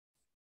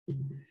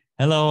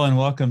Hello and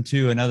welcome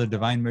to another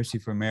Divine Mercy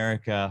for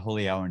America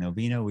Holy Hour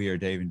Novena. We are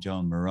Dave and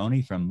Joan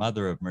Maroney from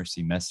Mother of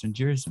Mercy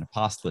Messengers, an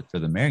apostolate for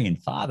the Marian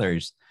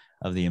Fathers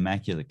of the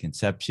Immaculate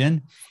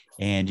Conception.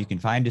 And you can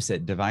find us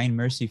at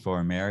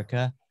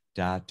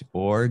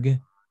divinemercyforamerica.org,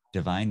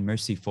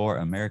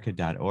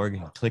 divinemercyforamerica.org,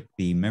 and click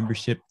the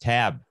membership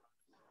tab.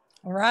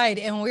 All right.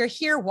 And we're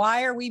here.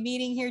 Why are we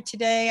meeting here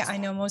today? I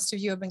know most of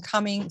you have been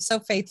coming so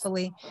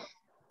faithfully.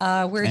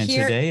 We're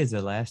here. Today is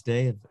the last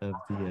day of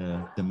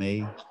the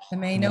May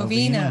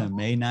Novena.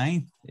 May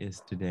 9th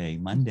is today,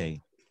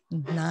 Monday.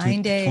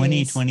 9 days.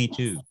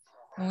 2022.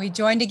 And we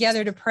joined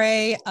together to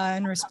pray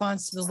in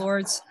response to the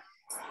Lord's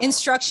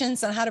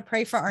instructions on how to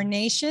pray for our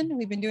nation.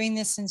 We've been doing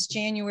this since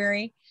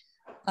January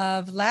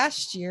of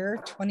last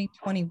year,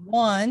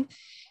 2021.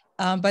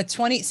 But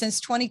since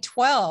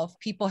 2012,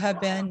 people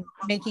have been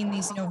making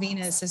these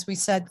novenas. As we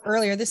said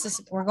earlier,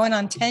 we're going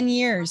on 10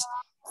 years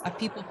of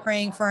people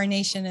praying for our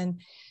nation, and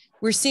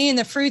we're seeing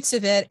the fruits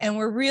of it, and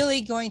we're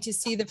really going to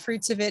see the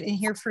fruits of it and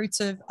hear fruits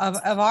of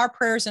our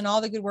prayers and all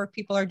the good work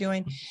people are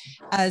doing.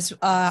 As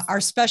our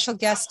special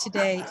guest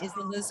today is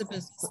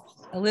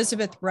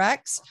Elizabeth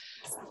Rex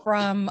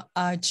from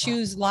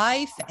Choose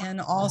Life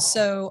and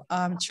also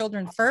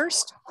Children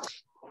First.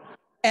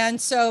 And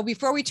so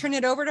before we turn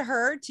it over to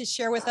her to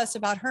share with us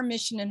about her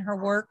mission and her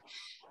work,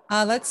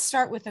 let's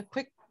start with a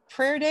quick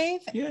prayer,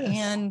 Dave. Yes.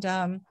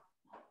 And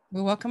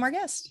we welcome our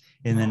guest.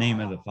 In the name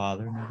of the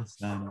Father, and of the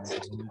Son, and of the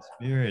Holy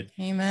Spirit.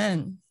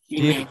 Amen.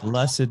 Dear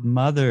Blessed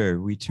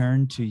Mother, we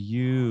turn to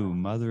you,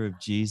 Mother of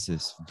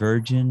Jesus,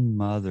 Virgin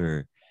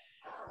Mother.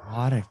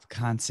 What a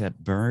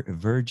concept,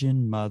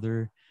 Virgin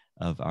Mother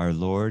of our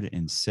Lord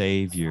and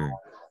Savior.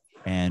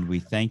 And we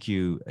thank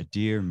you,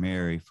 dear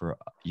Mary, for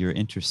your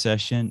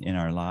intercession in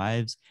our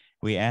lives.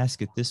 We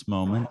ask at this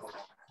moment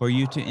for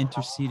you to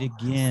intercede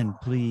again,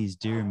 please,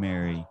 dear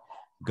Mary.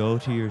 Go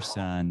to your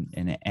Son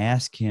and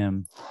ask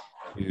him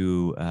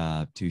to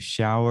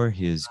shower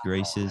his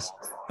graces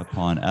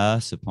upon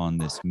us, upon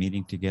this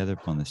meeting together,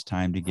 upon this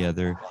time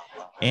together.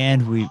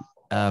 And we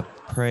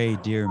pray,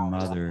 dear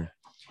Mother,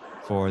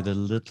 for the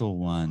little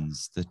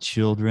ones, the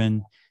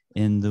children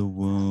in the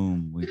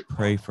womb. We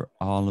pray for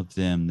all of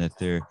them, that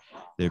their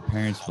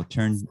parents will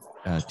turn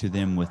to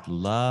them with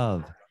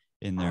love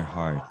in their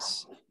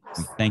hearts.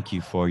 We thank you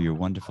for your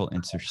wonderful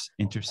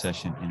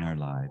intercession in our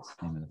lives.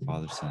 In the name of the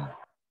Father, Son,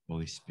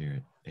 Holy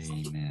Spirit.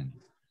 Amen.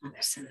 Father,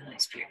 Son, and Holy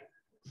Spirit.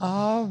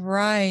 All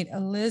right,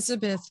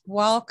 Elizabeth,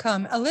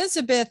 welcome.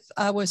 Elizabeth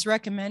was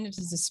recommended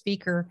as a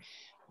speaker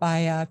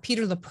by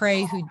Peter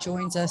LaPrey, who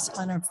joins us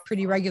on a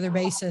pretty regular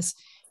basis.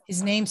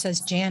 His name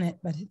says Janet,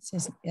 but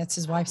that's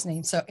his wife's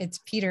name. So it's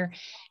Peter.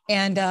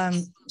 And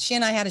she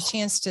and I had a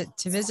chance to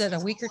visit a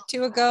week or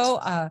two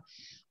ago.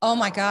 Oh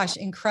my gosh,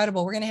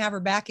 incredible. We're going to have her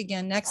back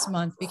again next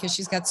month because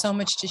she's got so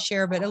much to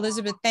share. But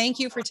Elizabeth, thank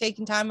you for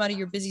taking time out of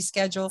your busy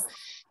schedule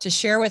to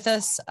share with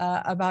us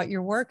about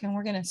your work. And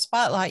we're going to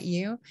spotlight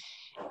you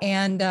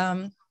and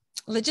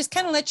just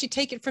kind of let you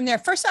take it from there.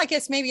 First, I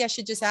guess maybe I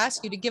should just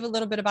ask you to give a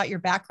little bit about your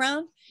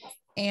background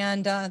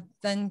and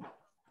then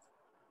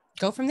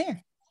go from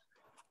there.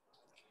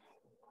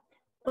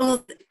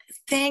 Well,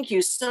 thank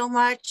you so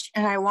much.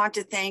 And I want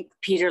to thank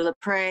Peter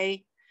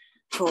LaPrey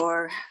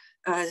for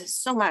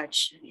so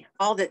much,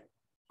 all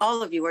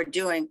of you are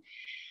doing.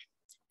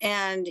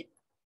 And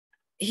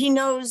he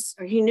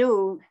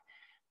knew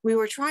we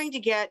were trying to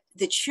get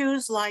the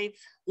Choose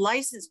Life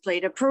license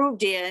plate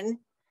approved in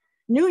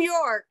New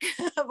York,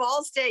 of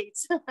all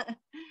states.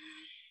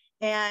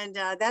 And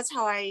that's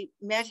how I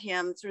met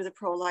him, through the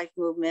pro-life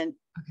movement.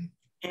 Okay.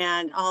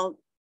 And I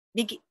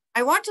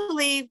want to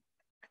leave,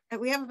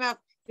 we have about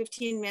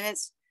 15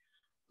 minutes.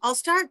 I'll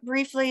start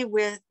briefly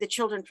with the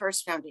Children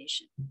First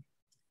Foundation.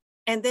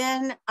 And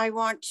then I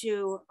want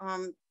to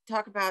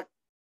talk about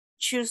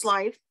Choose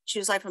Life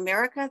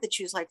America, the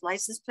Choose Life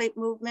license plate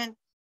movement.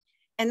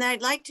 And then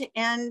I'd like to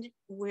end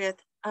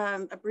with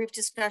a brief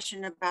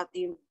discussion about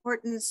the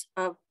importance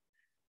of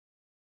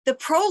the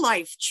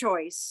pro-life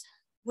choice,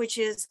 which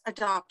is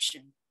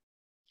adoption,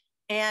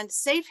 and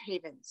safe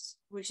havens,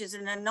 which is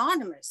an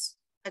anonymous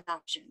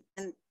adoption.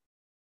 And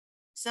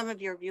some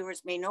of your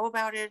viewers may know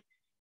about it.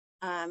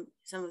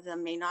 Some of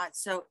them may not.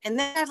 So, and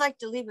then I'd like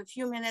to leave a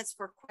few minutes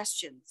for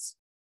questions.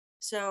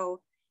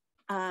 So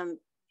I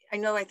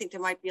think there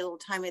might be a little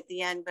time at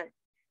the end, but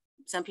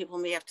some people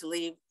may have to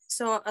leave.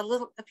 So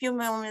a few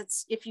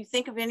moments, if you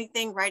think of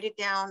anything, write it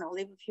down. I'll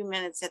leave a few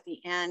minutes at the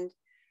end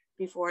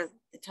before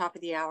the top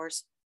of the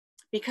hours,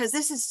 because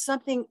this is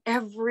something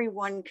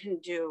everyone can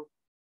do.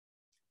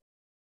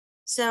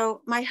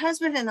 So my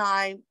husband and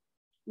I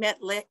met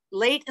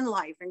late in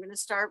life. I'm going to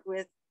start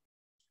with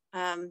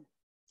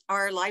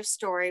our life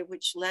story,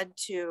 which led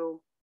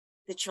to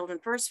the Children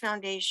First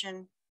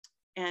Foundation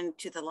and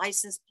to the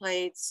license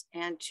plates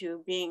and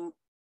to being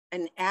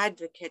an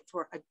advocate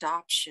for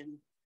adoption.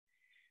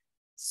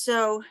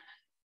 So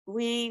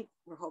we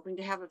were hoping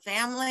to have a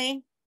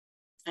family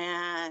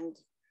and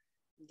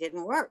it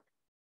didn't work.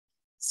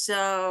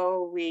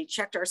 So we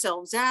checked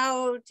ourselves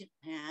out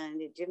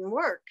and it didn't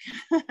work.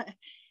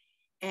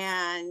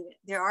 And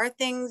there are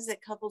things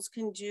that couples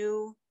can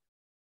do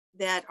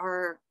that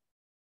are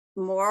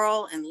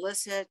moral and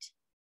licit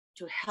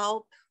to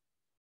help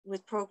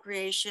with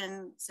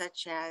procreation,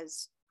 such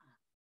as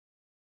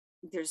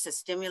there's a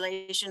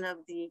stimulation of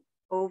the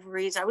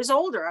ovaries. I was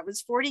older. I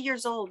was 40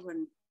 years old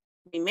when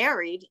we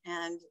married.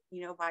 And,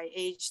 by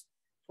age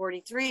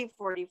 43,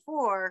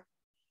 44,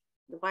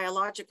 the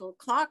biological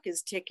clock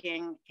is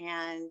ticking.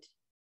 And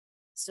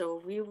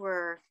so we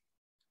were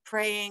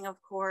praying,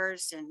 of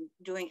course, and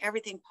doing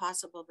everything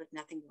possible, but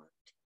nothing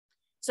worked.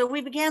 So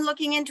we began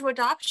looking into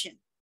adoption.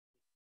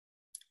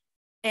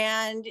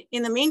 And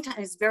in the meantime,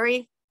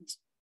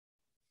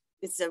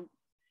 it's a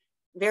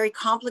very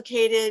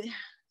complicated,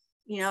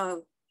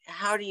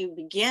 how do you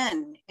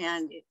begin?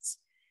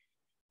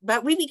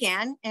 But we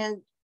began,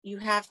 and you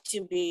have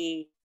to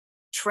be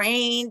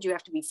trained, you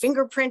have to be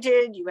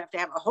fingerprinted, you have to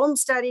have a home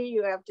study,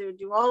 you have to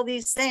do all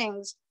these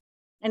things.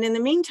 And in the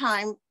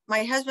meantime,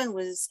 my husband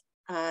was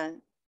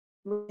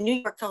New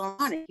York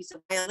Philharmonic. He's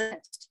a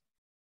violinist.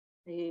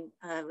 He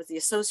was the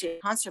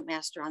associate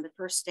concertmaster on the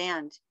first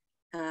stand.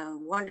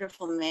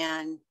 Wonderful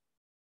man,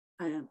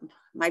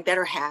 my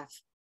better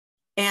half.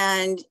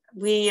 And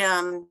we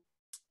had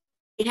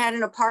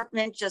an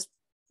apartment just,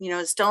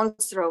 a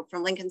stone's throw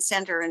from Lincoln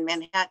Center in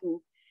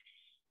Manhattan.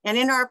 And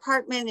in our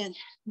apartment, and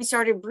we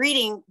started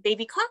breeding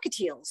baby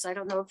cockatiels. I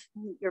don't know if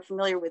you're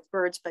familiar with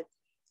birds, but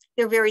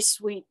they're very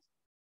sweet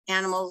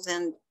animals.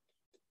 And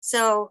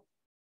so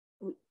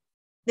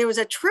there was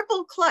a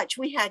triple clutch.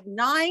 We had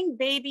 9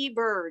 baby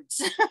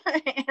birds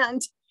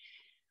and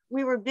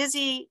we were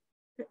busy,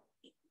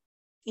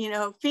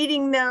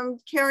 feeding them,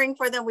 caring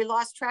for them. We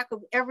lost track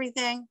of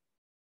everything.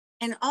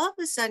 And all of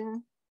a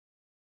sudden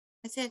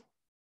I said,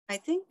 I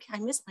think I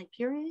missed my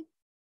period.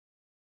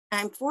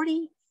 I'm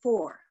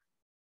 44.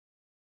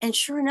 And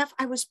sure enough,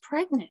 I was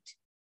pregnant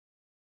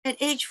at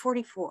age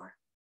 44.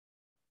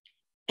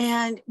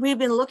 And we've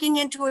been looking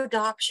into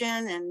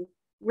adoption and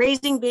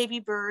raising baby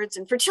birds,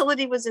 and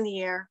fertility was in the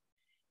air.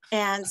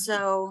 And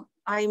so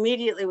I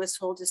immediately was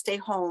told to stay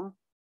home.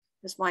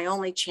 It was my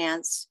only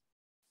chance.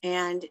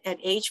 And at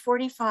age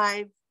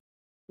 45,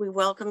 we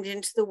welcomed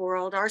into the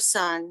world our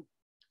son.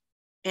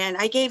 And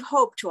I gave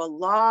hope to a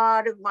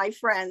lot of my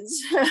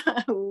friends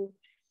who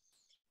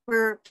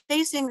were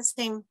facing the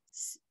same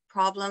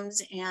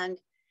problems. And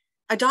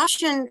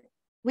adoption,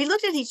 we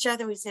looked at each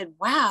other and we said,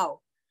 wow,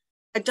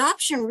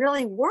 adoption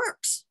really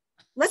works.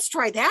 Let's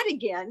try that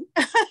again.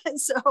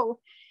 So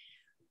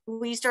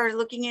we started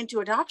looking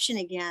into adoption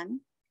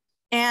again,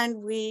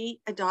 and we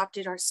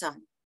adopted our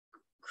son,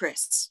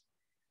 Chris.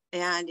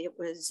 And it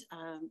was,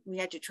 we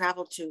had to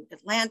travel to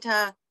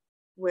Atlanta,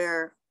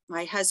 where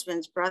my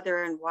husband's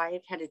brother and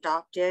wife had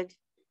adopted.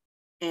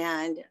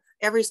 And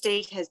every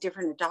state has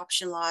different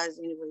adoption laws.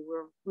 Anyway,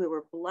 we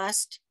were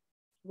blessed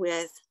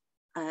with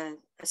a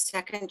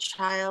second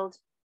child.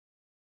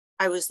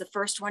 I was the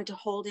first one to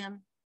hold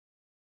him.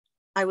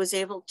 I was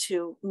able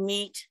to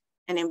meet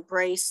and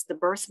embrace the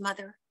birth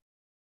mother.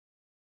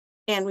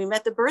 And we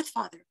met the birth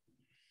father.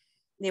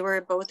 They were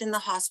both in the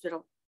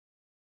hospital.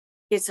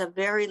 It's a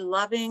very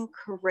loving,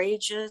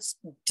 courageous,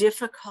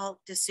 difficult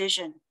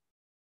decision,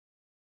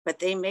 but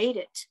they made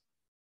it.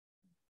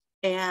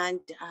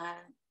 And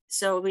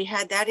so we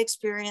had that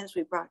experience.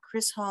 We brought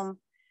Chris home,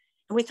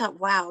 and we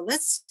thought, wow,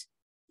 let's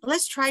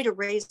try to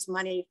raise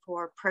money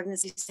for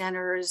pregnancy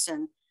centers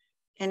and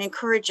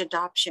encourage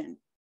adoption.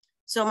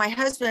 So my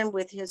husband,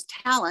 with his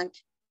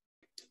talent,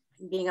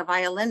 being a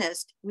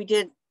violinist, we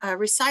did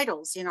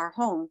recitals in our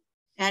home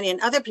and in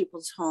other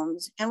people's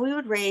homes, and we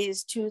would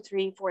raise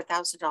 $2,000, $3,000,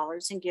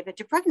 $4,000 and give it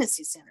to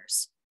pregnancy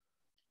centers.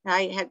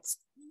 I had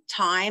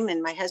time,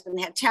 and my husband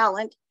had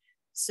talent,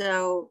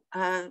 so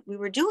we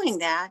were doing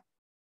that.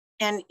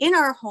 And in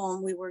our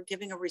home, we were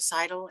giving a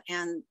recital,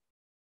 and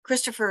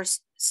Chris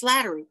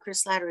Slattery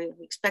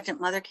of Expectant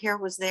Mother Care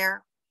was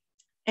there,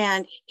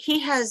 and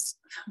he has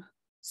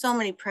so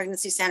many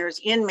pregnancy centers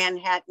in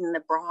Manhattan,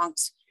 the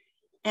Bronx.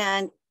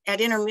 And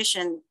at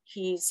intermission,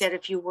 he said a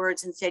few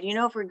words and said,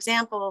 for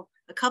example,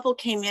 a couple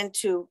came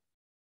into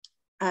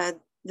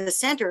the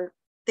center.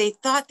 They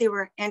thought they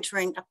were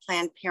entering a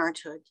Planned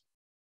Parenthood.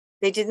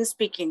 They didn't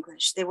speak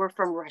English. They were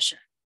from Russia.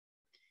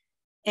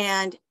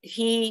 And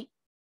he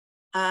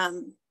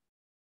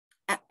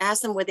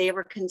asked them would they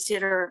ever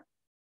consider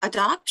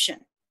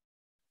adoption.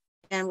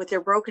 And with their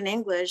broken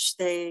English,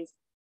 they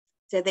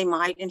said they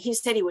might. And he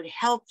said he would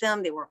help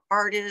them. They were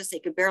artists. They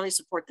could barely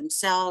support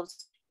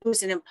themselves. It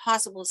was an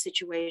impossible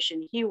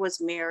situation. He was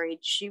married.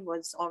 She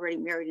was already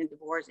married and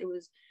divorced. It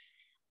was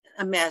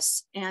a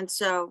mess. And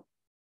so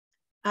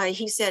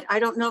he said, I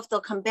don't know if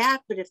they'll come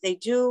back, but if they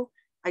do,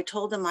 I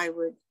told them I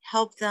would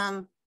help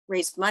them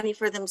raise money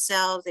for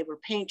themselves. They were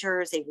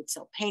painters. They would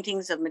sell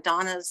paintings of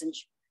Madonnas and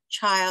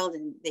child,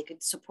 and they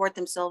could support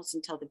themselves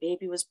until the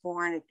baby was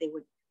born if they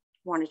would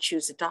want to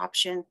choose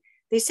adoption.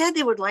 They said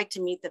they would like to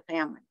meet the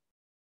family.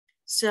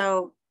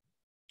 So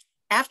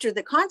after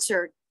the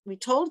concert, we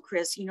told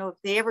Chris, if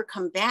they ever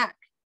come back,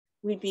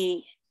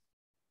 we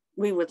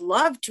would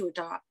love to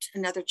adopt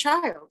another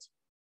child.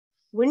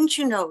 wouldn't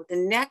you know, the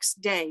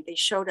next day they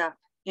showed up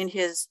in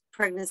his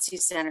pregnancy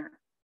center,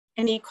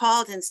 and he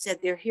called and said,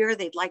 they're here,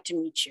 they'd like to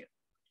meet you.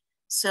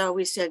 So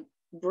we said,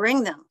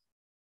 bring them.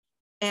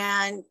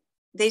 And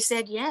they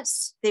said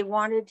yes. They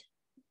wanted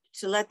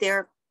to let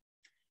their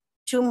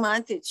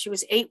 2-month, she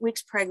was 8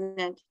 weeks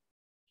pregnant.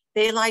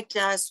 They liked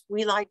us,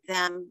 we liked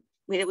them.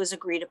 It was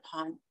agreed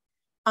upon.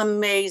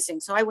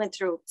 Amazing. So I went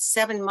through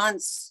 7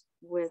 months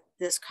with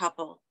this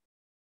couple,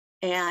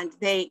 and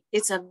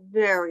it's a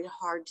very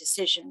hard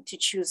decision to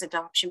choose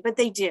adoption, but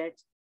they did.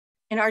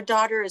 And our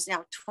daughter is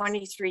now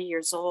 23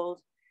 years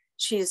old.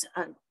 She's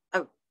a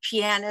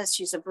pianist,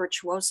 she's a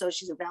virtuoso,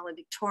 she's a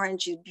valedictorian,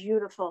 she's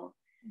beautiful.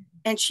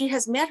 And she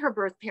has met her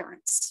birth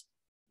parents.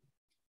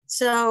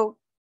 So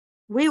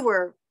we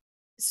were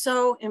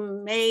so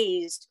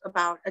amazed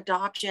about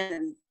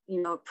adoption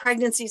and,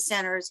 pregnancy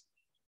centers.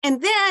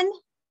 And then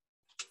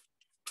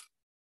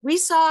we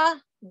saw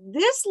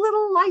this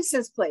little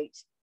license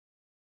plate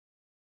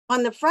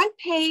on the front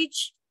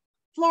page,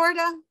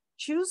 Florida,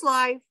 Choose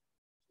Life,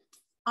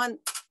 on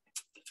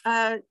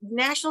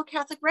National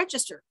Catholic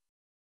Register.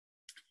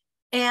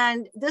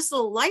 And this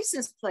little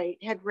license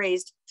plate had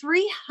raised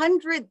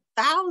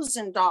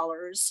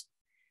 $300,000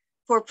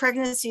 for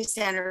pregnancy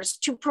centers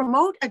to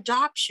promote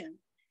adoption.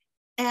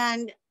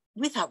 And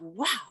we thought,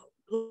 wow,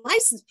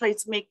 license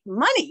plates make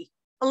money,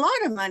 a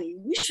lot of money.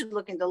 We should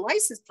look into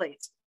license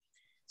plates.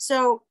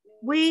 So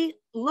we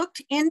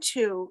looked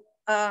into,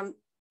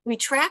 we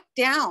tracked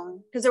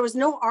down, because there was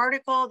no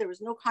article, there was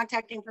no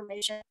contact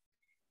information.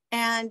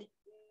 And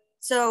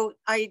so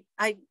I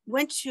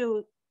went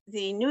to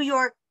the New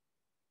York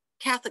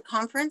Catholic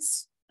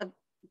Conference of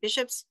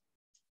Bishops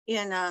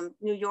in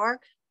New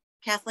York,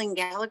 Kathleen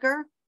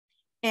Gallagher,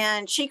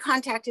 and she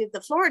contacted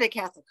the Florida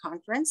Catholic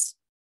Conference.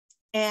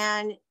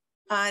 And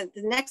the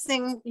next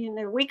thing, in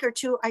a week or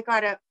two, I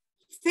got a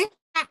thick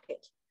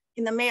packet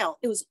in the mail.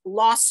 It was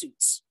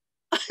lawsuits,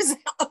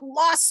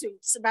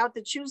 lawsuits about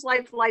the Choose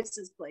Life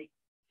license plate.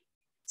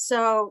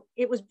 So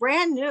it was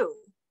brand new,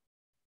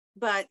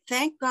 but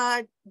thank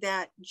God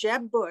that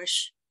Jeb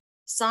Bush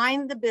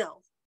signed the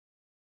bill,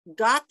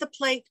 got the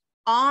plate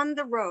on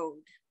the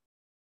road,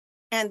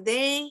 and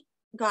they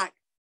got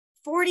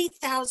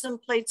 40,000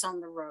 plates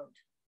on the road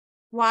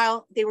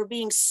while they were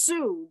being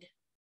sued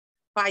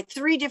by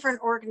 3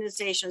 different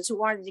organizations who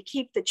wanted to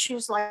keep the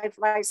Choose Life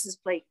license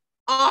plate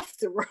off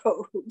the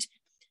road.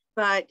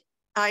 But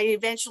I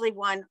eventually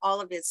won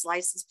all of its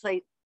license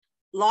plate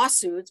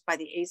lawsuits by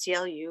the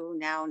ACLU,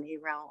 now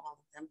NARAL, all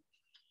of them.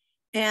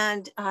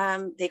 And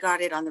they got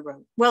it on the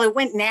road. Well, it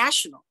went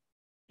national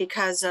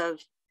because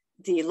of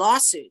the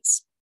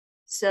lawsuits.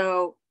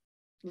 So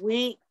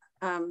we,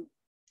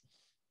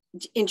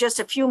 in just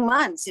a few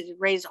months, it had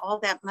raised all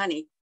that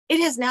money. It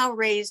has now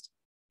raised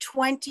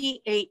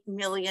 $28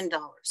 million.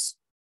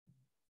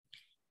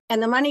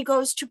 And the money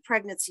goes to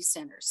pregnancy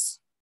centers.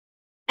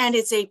 And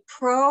it's a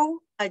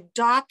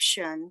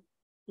pro-adoption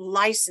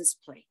license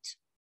plate.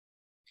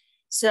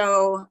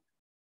 So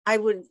I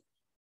would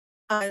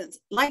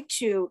like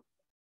to,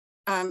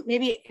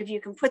 maybe if you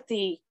can put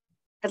I'd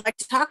like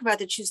to talk about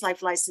the Choose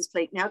Life license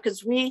plate now,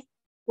 because we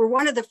were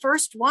one of the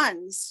first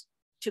ones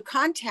to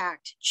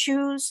contact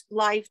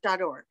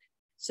chooselife.org.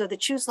 So the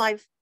Choose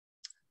Life,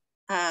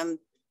 can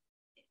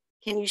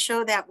you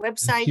show that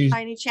website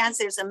by any chance?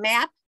 There's a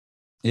map.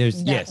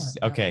 Yes.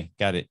 Okay.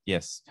 Got it.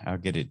 Yes. I'll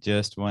get it.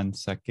 Just 1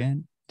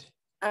 second.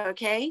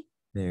 Okay.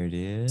 There it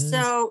is.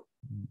 So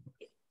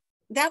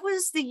that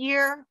was the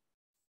year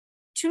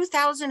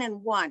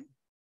 2001.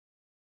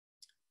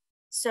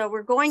 So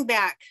we're going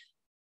back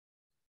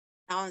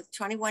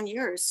 21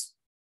 years.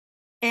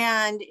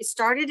 And it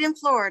started in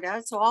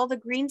Florida. So all the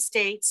green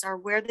states are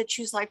where the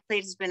Choose Life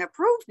plate has been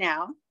approved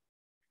now,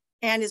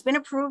 and has been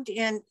approved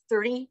in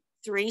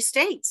 33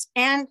 states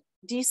and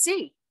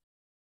DC.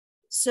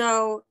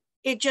 So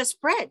it just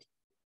spread.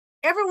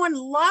 Everyone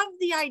loved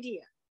the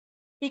idea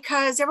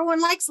because everyone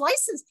likes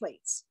license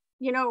plates,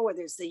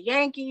 whether it's the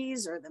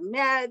Yankees or the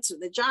Mets or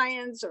the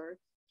Giants, or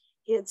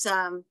it's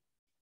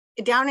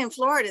down in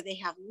Florida, they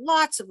have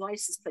lots of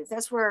license plates.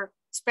 That's where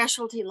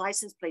specialty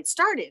license plates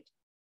started.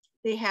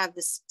 They have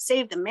this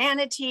Save the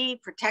Manatee,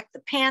 Protect the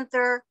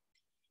Panther.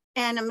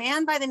 And a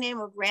man by the name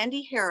of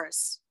Randy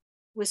Harris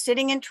was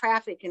sitting in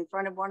traffic in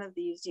front of one of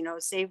these,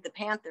 Save the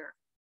Panther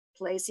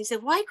place. He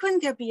said, why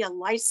couldn't there be a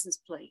license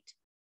plate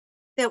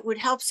that would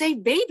help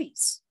save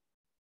babies?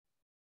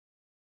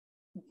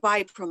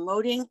 By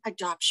promoting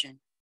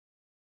adoption.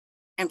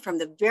 And from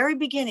the very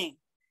beginning,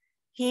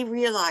 he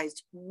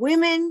realized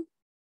women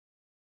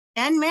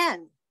and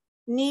men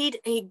need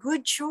a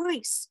good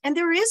choice. And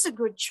there is a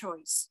good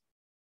choice.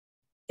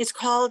 It's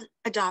called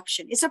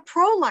adoption. It's a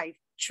pro-life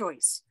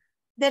choice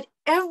that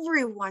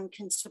everyone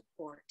can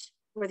support,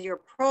 whether you're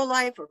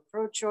pro-life or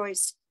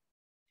pro-choice.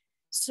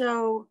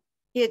 So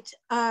it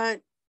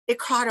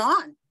caught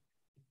on.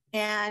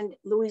 And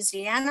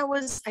Louisiana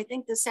was, I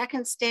think, the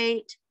second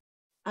state.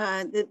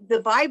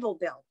 The Bible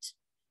Belt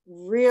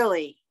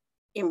really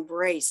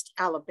embraced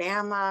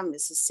Alabama,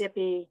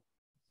 Mississippi.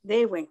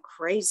 They went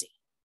crazy.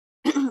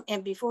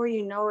 And before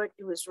you know it,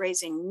 it was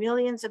raising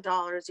millions of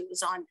dollars. It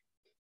was on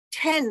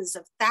tens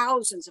of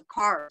thousands of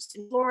cars.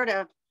 In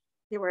Florida,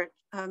 there were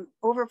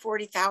over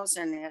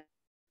 40,000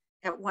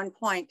 at one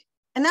point.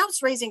 And that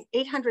was raising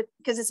 800,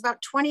 because it's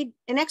about an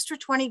extra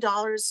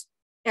 $20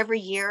 every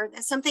year.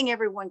 That's something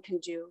everyone can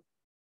do.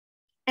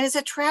 And it's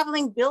a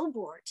traveling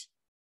billboard.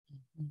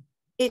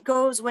 It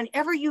goes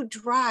whenever you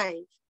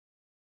drive,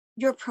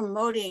 you're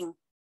promoting,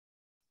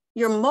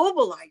 you're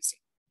mobilizing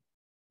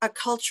a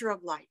culture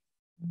of life.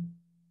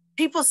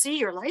 People see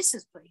your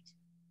license plate,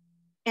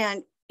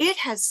 and it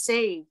has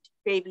saved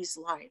babies'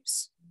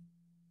 lives.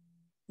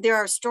 There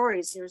are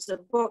stories. There's a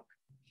book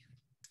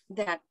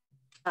that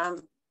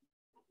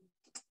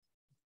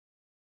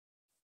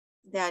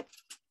that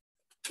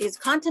is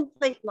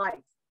Contemplate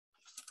Life.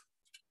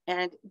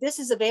 And this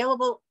is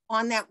available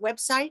on that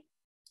website.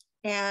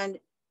 And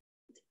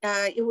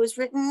it was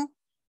written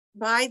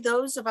by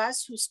those of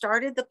us who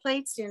started the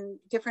plates in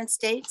different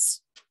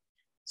states.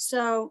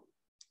 So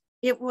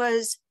it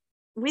was,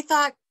 we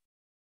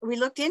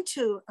looked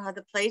into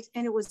the plate,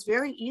 and it was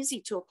very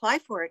easy to apply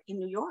for it in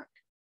New York.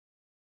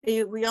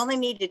 We only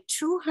needed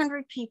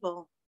 200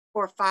 people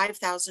for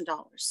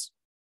 $5,000.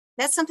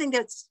 That's something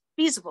that's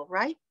feasible,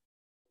 right?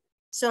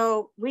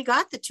 So we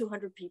got the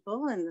 200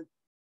 people, and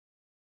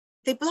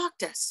they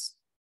blocked us.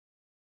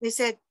 They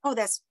said, oh,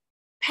 that's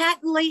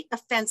patently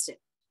offensive.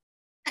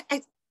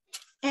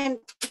 And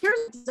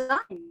here's the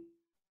design.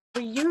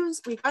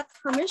 We got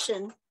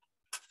permission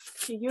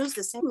to use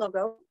the same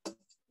logo.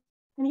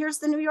 And here's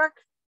the New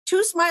York,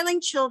 2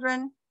 smiling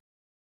children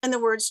and the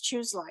words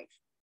 "choose life."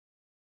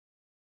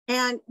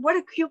 And what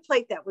a cute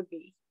plate that would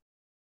be.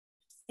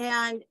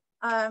 And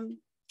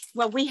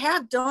well, we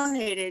have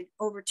donated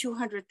over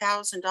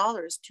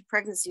 $200,000 to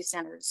pregnancy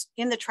centers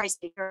in the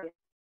tri-state area.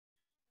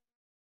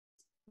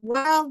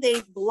 Well,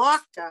 they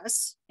blocked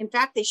us. In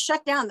fact, they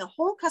shut down the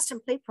whole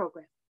custom plate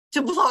program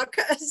to block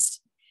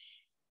us.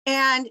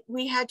 And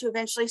we had to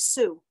eventually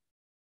sue.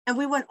 And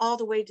we went all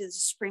the way to the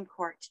Supreme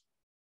Court,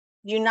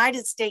 the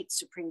United States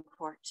Supreme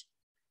Court.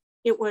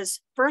 It was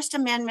First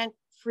Amendment,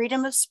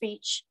 freedom of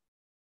speech,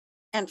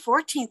 and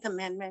 14th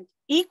Amendment,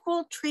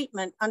 equal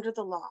treatment under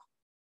the law.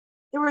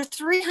 There were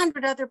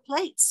 300 other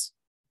plates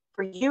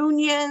for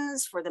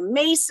unions, for the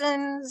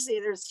Masons,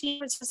 there's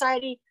secret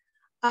society,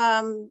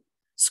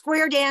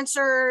 square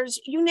dancers,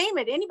 you name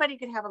it, anybody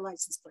could have a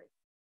license plate.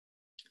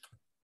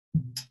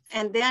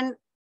 And then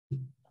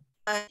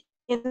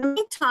in the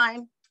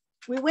meantime,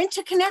 we went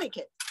to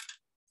Connecticut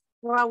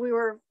while we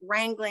were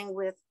wrangling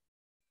with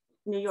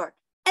New York,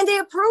 and they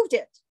approved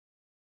it.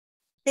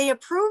 They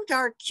approved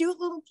our cute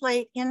little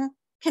plate in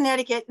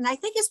Connecticut, and I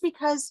think it's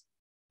because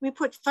we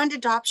put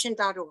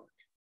fundadoption.org.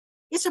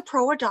 It's a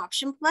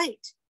pro-adoption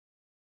plate.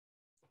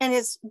 And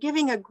it's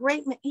giving a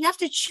great, you have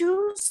to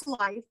choose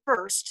life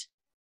first,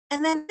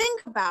 and then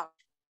think about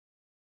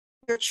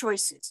your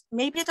choices.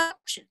 Maybe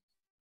adoption,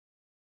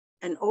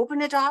 an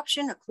open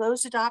adoption, a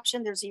closed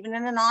adoption. There's even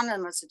an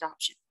anonymous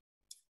adoption.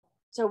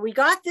 So we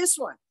got this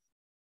one,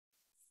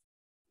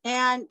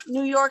 and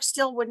New York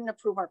still wouldn't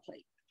approve our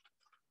plate.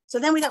 So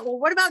then we thought, well,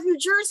 what about New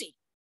Jersey?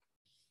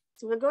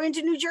 So we're going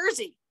to New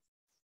Jersey.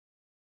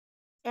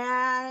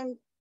 And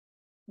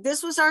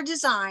this was our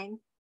design.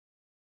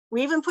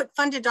 We even put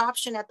fund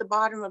adoption at the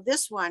bottom of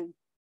this one,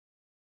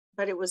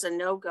 but it was a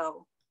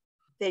no-go.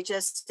 They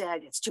just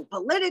said it's too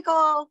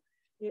political,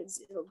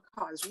 it'll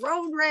cause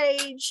road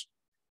rage,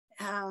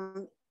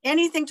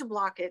 anything to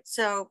block it.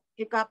 So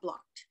it got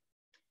blocked.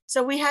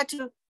 So we had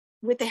to,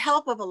 with the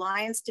help of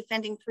Alliance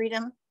Defending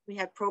Freedom, we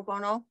had pro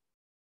bono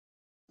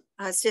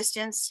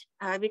assistance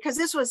because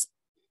this was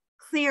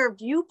clear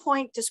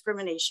viewpoint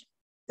discrimination.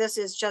 This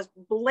is just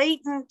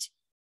blatant,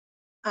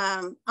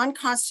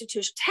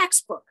 unconstitutional,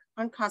 textbook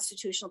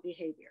unconstitutional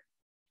behavior.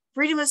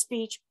 Freedom of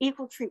speech,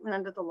 equal treatment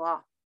under the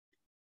law,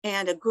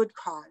 and a good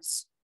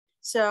cause.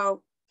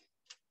 So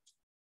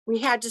we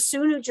had to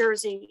sue New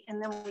Jersey,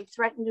 and then we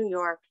threatened New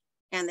York,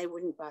 and they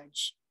wouldn't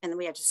budge. And then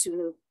we had to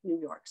sue New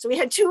York. So we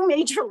had 2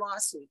 major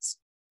lawsuits.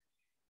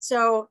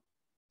 So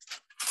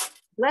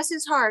bless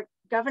his heart,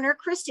 Governor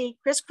Chris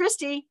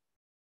Christie,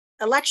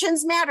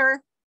 elections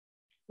matter.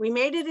 We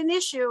made it an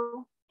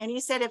issue. And he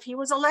said if he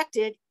was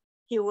elected,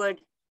 he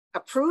would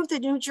approve the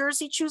New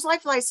Jersey Choose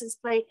Life license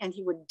plate, and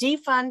he would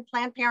defund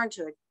Planned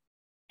Parenthood.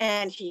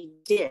 And he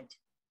did.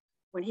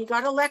 When he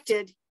got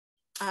elected,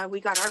 we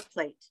got our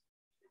plate.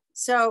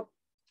 So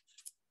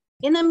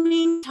in the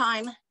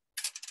meantime,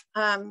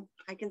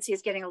 I can see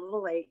it's getting a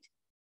little late.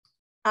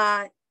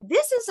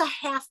 This is a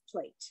half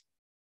plate.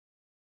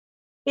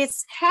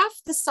 It's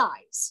half the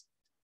size.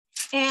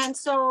 And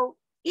so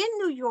in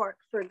New York,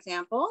 for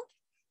example,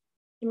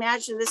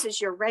 imagine this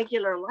is your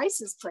regular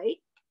license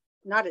plate,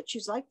 not a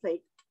Choose Life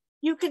plate.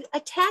 You could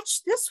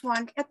attach this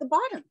one at the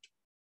bottom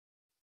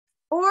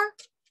or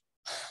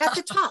at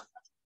the top.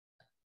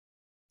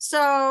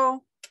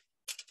 So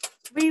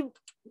we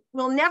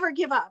will never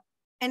give up.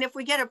 And if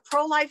we get a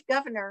pro-life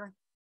governor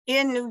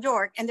in New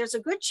York, and there's a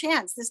good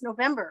chance this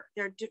November,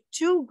 there are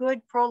 2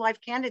 good pro-life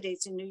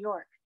candidates in New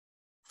York,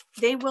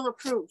 they will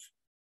approve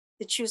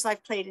the Choose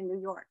Life plate in New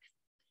York.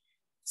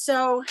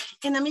 So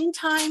in the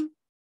meantime,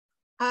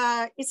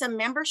 it's a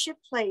membership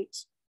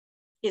plate.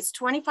 It's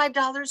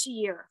 $25 a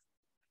year.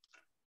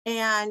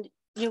 And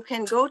you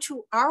can go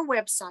to our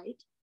website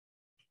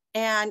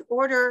and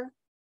order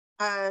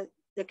the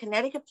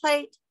Connecticut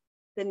plate,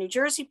 the New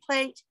Jersey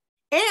plate,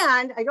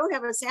 and I don't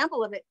have a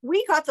sample of it.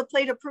 We got the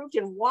plate approved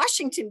in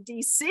Washington,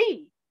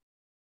 D.C.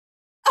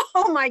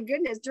 Oh my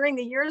goodness, during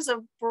the years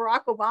of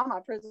Barack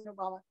Obama, President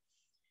Obama.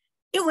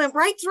 It went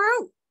right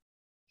through.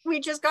 We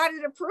just got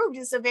it approved.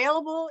 It's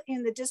available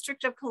in the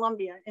District of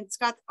Columbia. And it's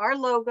got our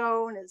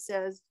logo and it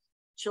says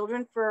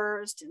Children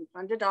First and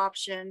Fund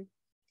Adoption.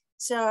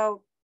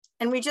 So,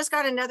 and we just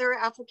got another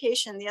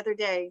application the other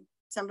day.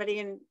 Somebody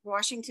in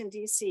Washington,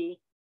 D.C.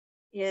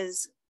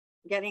 is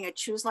getting a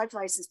Choose Life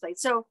license plate.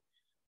 So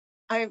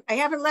I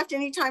haven't left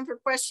any time for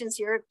questions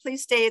here.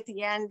 Please stay at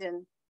the end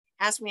and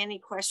ask me any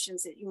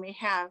questions that you may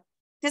have.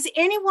 Does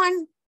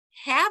anyone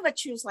have a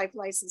Choose Life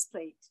license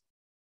plate?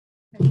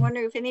 I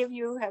wonder if any of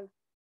you have.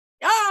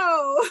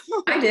 Oh,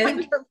 I did.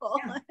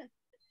 Wonderful.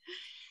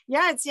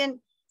 Yeah, it's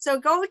in. So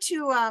go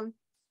to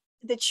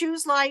the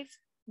Choose Life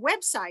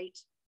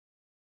website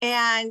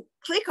and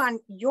click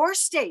on your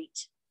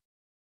state.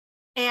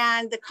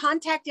 And the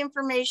contact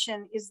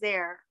information is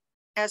there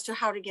as to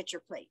how to get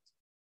your plate.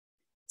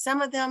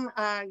 Some of them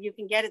you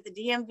can get at the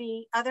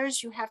DMV.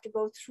 Others you have to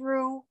go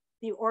through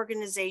the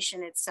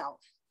organization itself.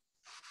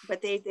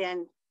 But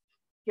you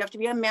have to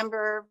be a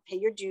member, pay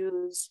your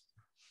dues,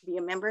 be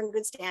a member in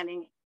good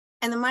standing,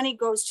 and the money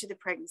goes to the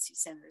pregnancy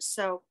centers.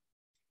 So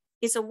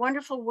it's a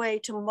wonderful way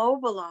to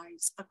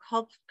mobilize a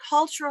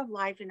culture of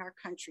life in our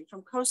country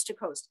from coast to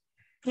coast.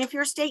 And if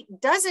your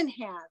state doesn't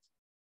have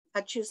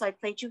a Choose Life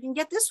plate, you can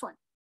get this one.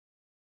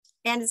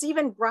 And it's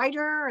even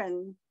brighter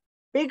and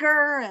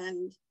bigger,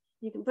 and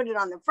you can put it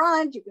on the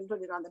front, you can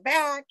put it on the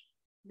back,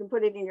 you can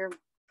put it in your,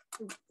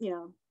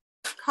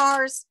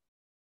 cars,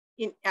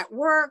 at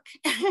work,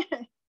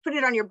 put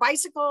it on your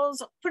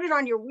bicycles, put it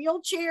on your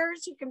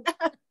wheelchairs. You can,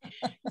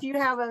 if you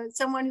have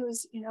someone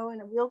who's, in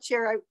a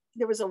wheelchair.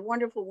 There was a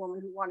wonderful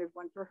woman who wanted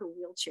one for her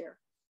wheelchair.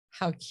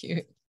 How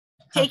cute.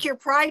 Take your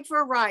pride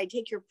for a ride,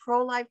 take your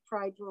pro-life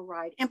pride for a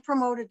ride, and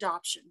promote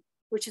adoption,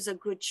 which is a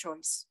good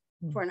choice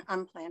for an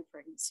unplanned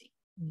pregnancy.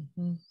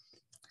 Mm-hmm.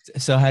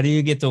 So how do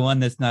you get the one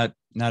that's not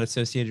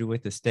associated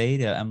with the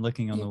state? I'm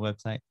looking on the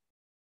website.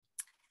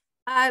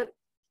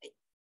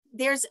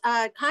 There's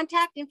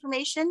contact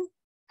information,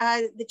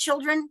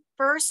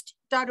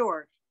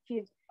 thechildrenfirst.org. If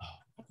you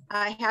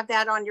have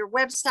that on your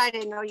website,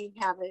 I know you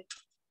have it.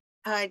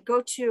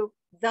 Go to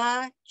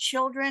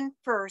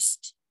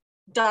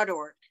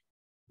thechildrenfirst.org.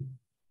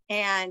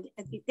 And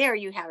there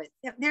you have it.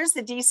 There's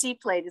the DC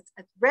plate. It's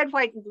red,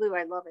 white, and blue.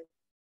 I love it.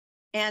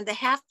 And the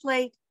half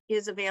plate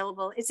is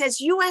available. It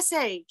says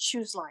USA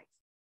Choose Life.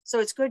 So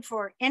it's good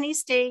for any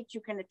state.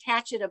 You can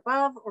attach it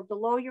above or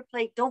below your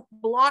plate. Don't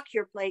block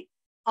your plate.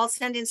 I'll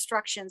send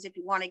instructions if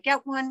you want to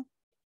get one.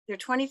 They're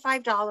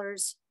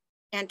 $25,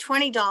 and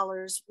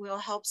 $20 will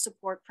help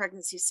support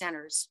pregnancy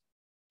centers.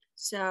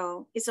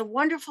 So it's a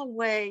wonderful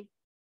way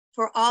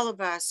for all of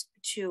us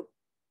to,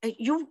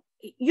 you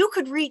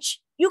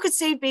could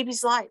save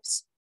babies'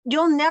 lives.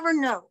 You'll never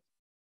know.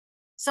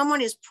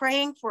 Someone is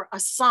praying for a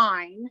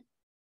sign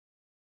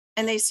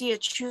and they see a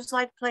Choose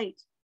Life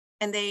plate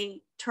and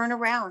they turn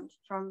around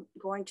from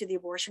going to the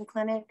abortion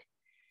clinic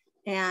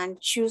and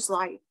Choose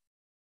Life.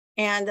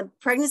 And the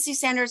pregnancy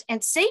centers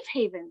and safe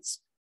havens.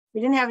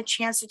 We didn't have a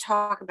chance to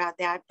talk about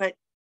that, but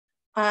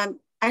I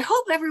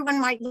hope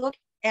everyone might look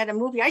at a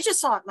movie. I just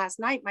saw it last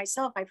night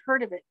myself. I've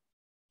heard of it.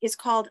 It's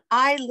called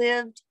I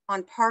Lived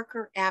on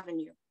Parker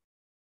Avenue.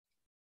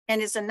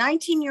 And it's a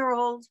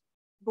 19-year-old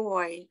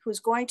boy who's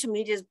going to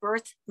meet his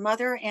birth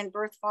mother and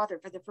birth father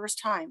for the first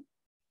time.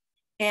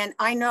 And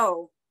I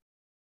know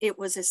it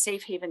was a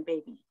safe haven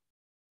baby.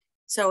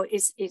 So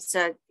it's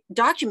a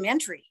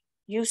documentary.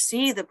 You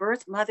see the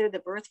birth mother, the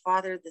birth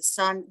father, the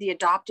son, the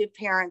adoptive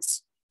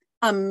parents.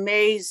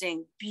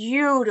 Amazing,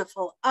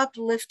 beautiful,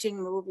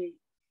 uplifting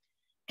movie.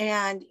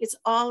 And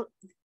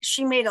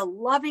she made a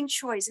loving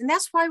choice. And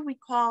that's why we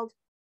called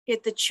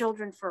it the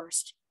Children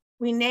First.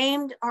 We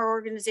named our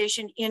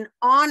organization in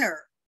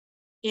honor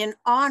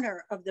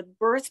of the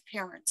birth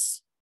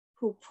parents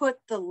who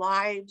put the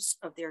lives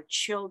of their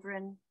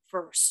children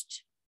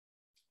first.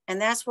 And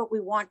that's what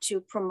we want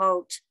to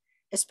promote,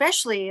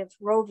 especially if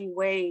Roe v.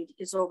 Wade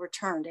is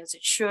overturned, as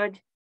it should.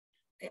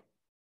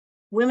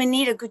 Women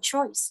need a good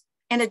choice.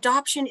 And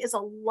adoption is a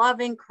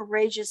loving,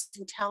 courageous,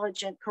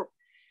 intelligent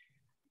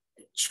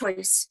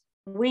choice.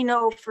 We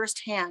know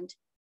firsthand.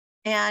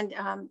 And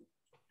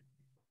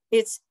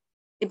it's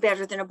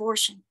better than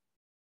abortion.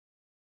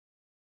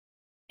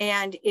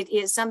 And it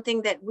is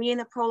something that we in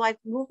the pro-life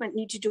movement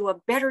need to do a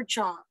better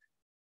job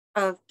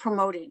of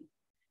promoting,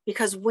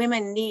 because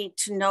women need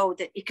to know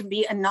that it can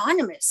be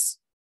anonymous.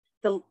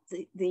 The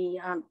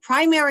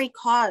primary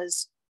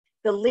cause,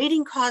 the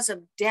leading cause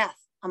of death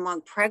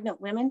among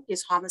pregnant women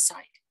is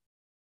homicide.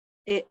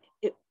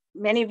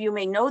 Many of you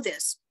may know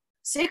this.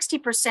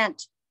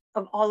 60%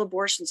 of all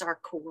abortions are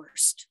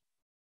coerced.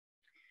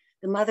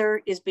 The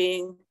mother is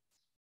being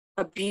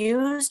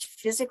abused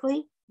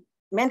physically,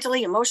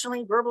 mentally,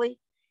 emotionally, verbally,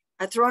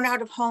 thrown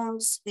out of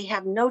homes. They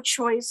have no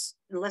choice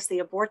unless they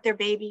abort their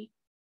baby.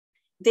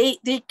 They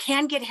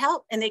can get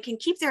help, and they can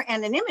keep their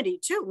anonymity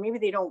too. Maybe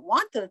they don't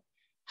want the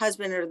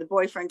husband or the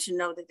boyfriend to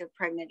know that they're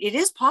pregnant. It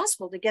is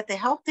possible to get the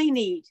help they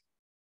need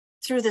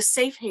through the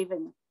safe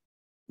haven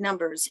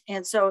numbers.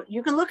 And so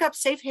you can look up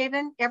safe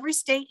haven. Every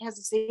state has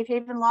a safe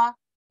haven law.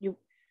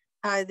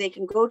 They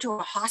can go to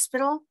a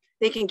hospital.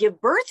 They can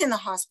give birth in the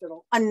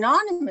hospital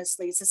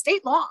anonymously. It's a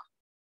state law.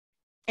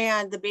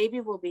 And the baby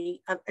will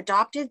be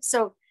adopted.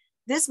 So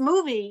this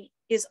movie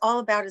is all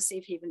about a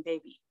safe haven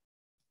baby.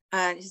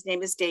 His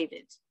name is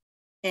David.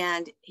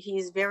 And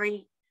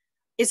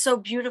it's so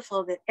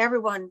beautiful that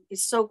everyone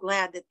is so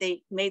glad that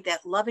they made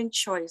that loving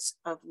choice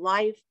of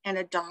life and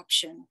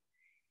adoption.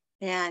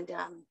 And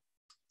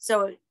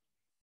so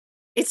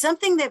it's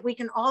something that we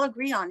can all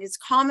agree on. It's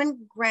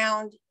common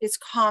ground. It's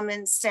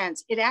common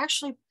sense. It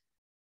actually,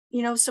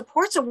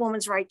 supports a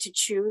woman's right to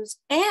choose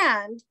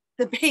and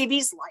the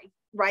baby's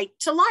right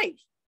to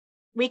life.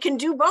 We can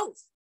do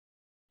both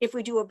if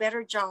we do a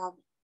better job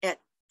at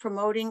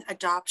promoting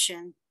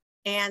adoption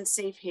and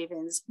safe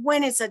havens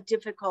when it's a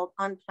difficult,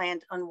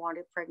 unplanned,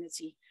 unwanted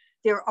pregnancy.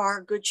 There are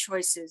good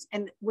choices,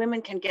 and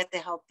women can get the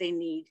help they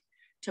need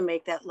to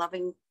make that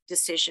loving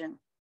decision.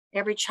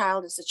 Every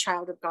child is a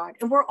child of God,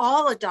 and we're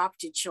all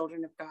adopted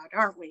children of God,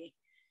 aren't we?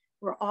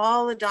 We're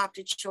all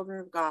adopted children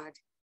of God.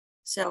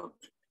 So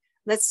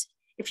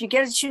if you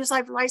get a Choose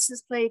Life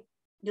license plate,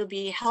 you'll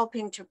be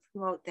helping to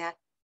promote that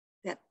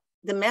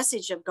the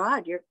message of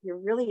God. You're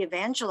really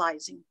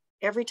evangelizing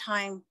every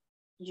time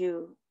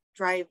you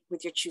drive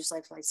with your Choose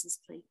Life license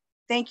plate.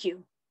 Thank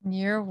you.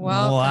 You're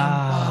welcome.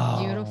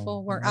 Wow.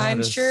 Beautiful work. What I'm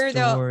a sure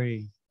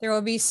story. there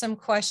will be some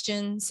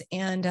questions.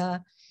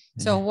 And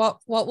so what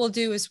we'll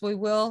do is we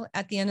will,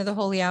 at the end of the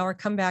holy hour,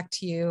 come back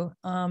to you.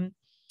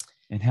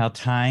 And how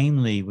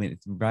timely,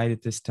 right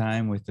at this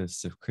time with the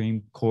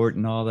Supreme Court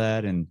and all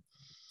that, and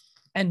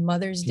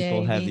Mother's Day.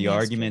 People have the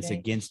arguments yesterday.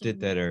 against it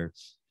that are,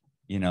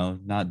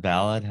 not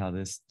valid. How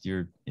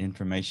your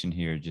information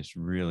here just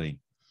really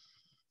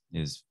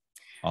is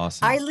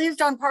awesome. I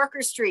lived on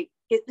Parker Street.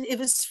 It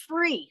was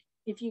free.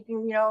 If you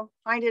can,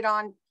 find it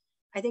on,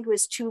 I think it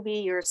was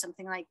Tubi or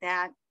something like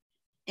that.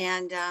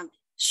 And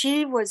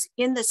she was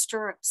in the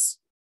stirrups,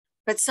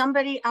 but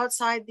somebody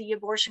outside the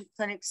abortion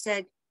clinic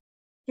said,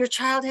 "Your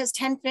child has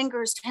 10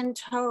 fingers, 10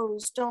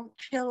 toes, don't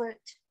kill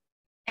it."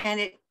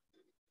 And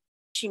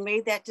she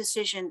made that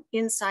decision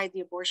inside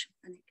the abortion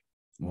clinic.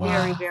 Wow.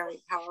 Very,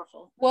 very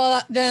powerful.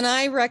 Well, then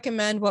I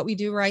recommend what we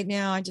do right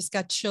now. I just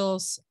got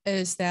chills,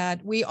 is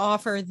that we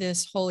offer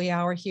this holy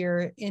hour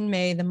here in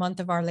May, the month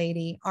of Our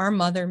Lady, our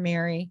Mother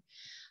Mary.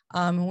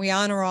 We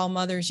honor all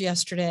mothers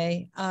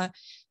yesterday.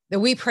 That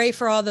we pray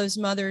for all those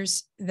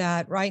mothers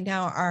that right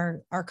now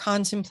are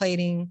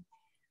contemplating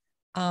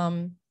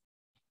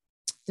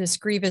this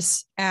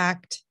grievous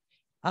act,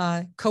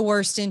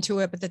 coerced into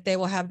it, but that they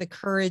will have the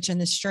courage and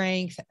the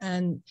strength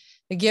and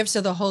the gifts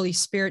of the Holy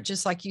Spirit,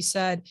 just like you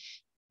said,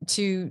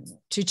 to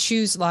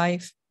choose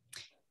life,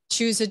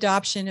 choose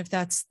adoption if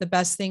that's the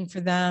best thing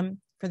for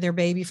them, for their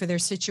baby, for their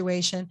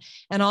situation.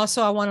 And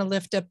also I want to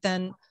lift up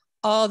then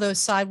all those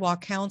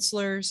sidewalk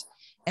counselors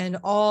and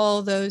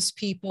all those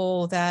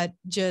people that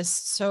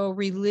just so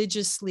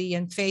religiously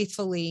and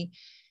faithfully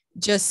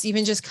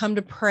just come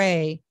to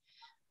pray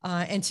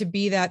and to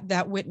be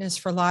that witness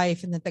for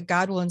life, and that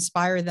God will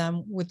inspire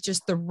them with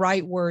just the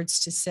right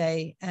words to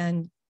say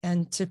and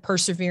to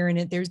persevere in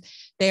it.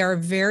 They are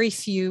very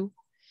few.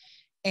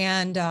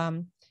 And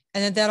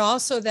that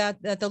also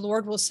that the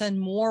Lord will send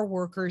more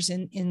workers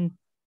in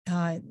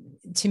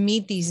to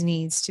meet these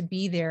needs, to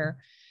be there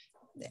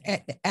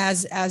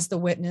as the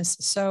witness.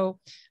 So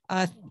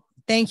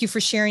thank you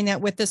for sharing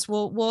that with us.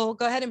 We'll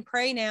go ahead and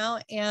pray now,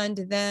 and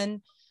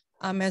then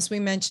as we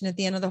mentioned at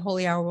the end of the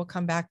holy hour, we'll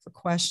come back for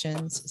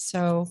questions.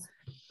 So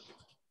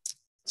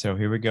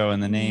here we go.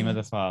 In the name of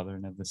the Father,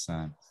 and of the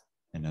Son,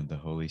 and of the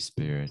Holy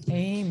Spirit.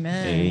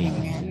 Amen.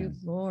 Amen. Thank you,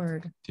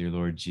 Lord. Dear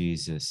Lord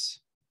Jesus,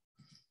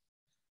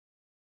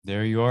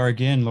 there you are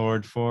again,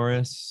 Lord, for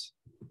us.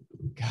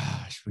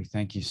 Gosh, we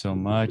thank you so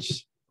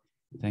much.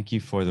 Thank you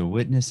for the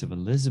witness of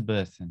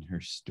Elizabeth and her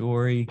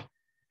story.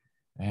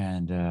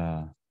 And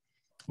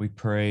we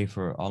pray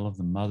for all of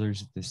the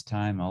mothers at this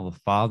time, all the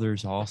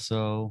fathers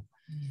also,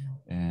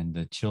 and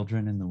the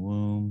children in the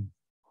womb.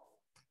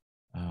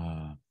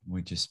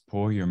 We just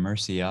pour your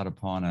mercy out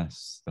upon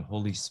us. The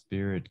Holy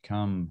Spirit,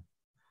 come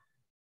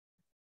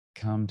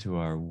to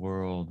our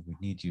world. We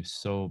need you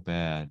so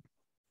bad.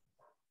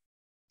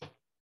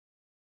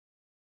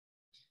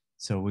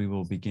 So we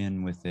will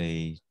begin with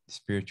an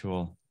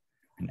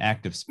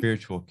act of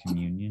spiritual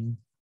communion.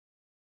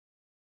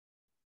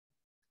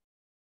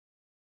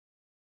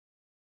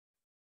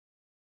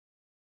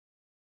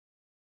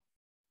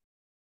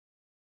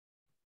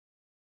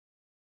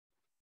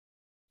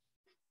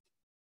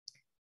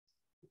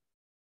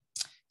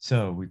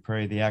 So we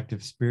pray the act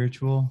of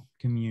spiritual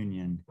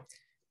communion.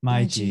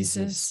 My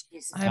Jesus,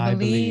 I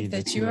believe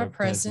that you are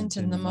present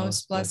in the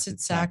most blessed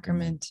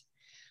sacrament.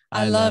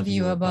 I love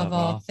you above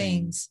all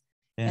things,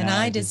 and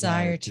I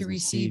desire to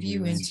receive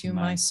you into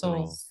my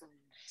soul.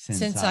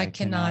 Since I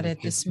cannot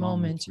at this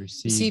moment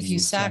receive you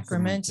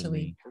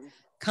sacramentally,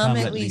 come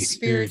at least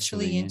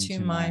spiritually into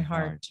my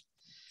heart.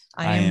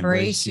 I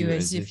embrace you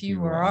as if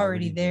you were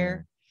already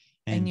there,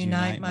 and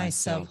unite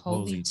myself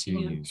wholly to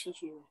you.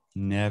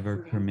 Never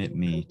permit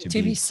me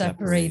to be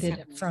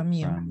separated from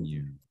you.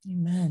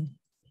 Amen.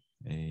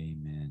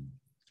 Amen.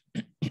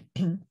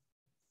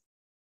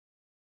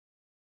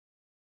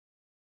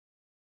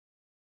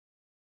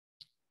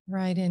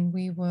 Right, and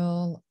we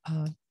will.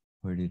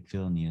 Where did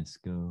Phineas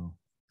go?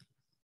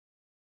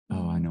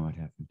 Oh, I know what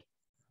happened.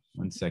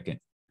 1 second.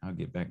 I'll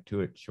get back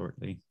to it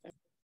shortly.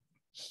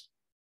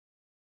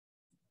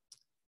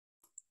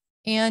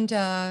 And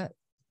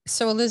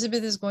so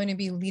Elizabeth is going to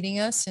be leading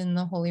us in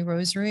the Holy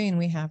Rosary, and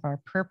we have our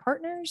prayer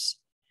partners,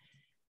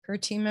 prayer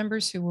team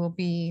members who will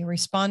be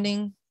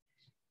responding.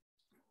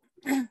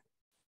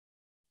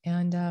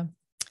 And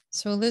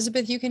so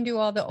Elizabeth, you can do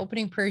all the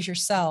opening prayers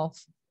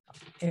yourself.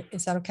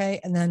 Is that okay?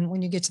 And then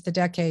when you get to the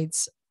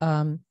decades,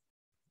 our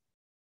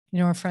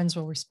friends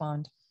will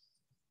respond.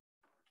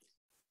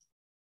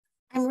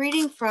 I'm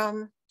reading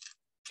from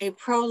a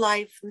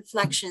pro-life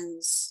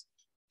reflections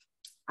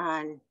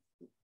on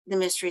the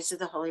mysteries of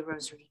the Holy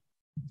Rosary.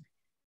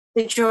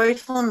 The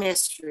joyful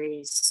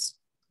mysteries,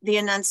 the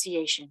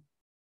Annunciation.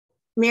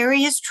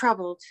 Mary is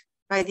troubled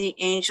by the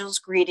angel's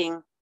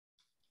greeting,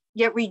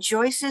 yet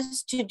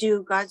rejoices to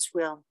do God's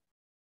will.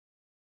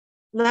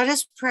 Let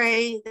us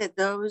pray that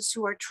those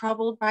who are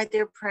troubled by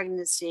their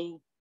pregnancy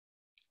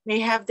may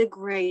have the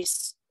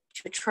grace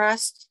to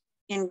trust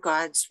in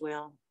God's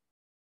will.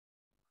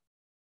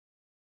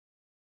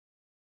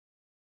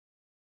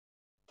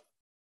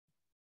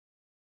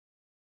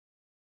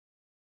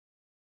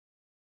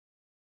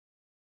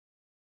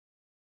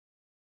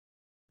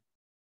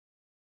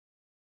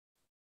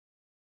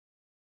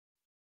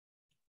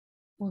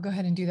 We'll go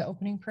ahead and do the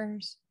opening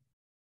prayers.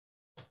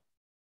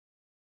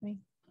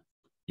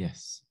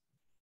 Yes.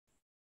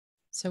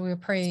 So we'll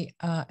pray,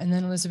 and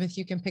then Elizabeth,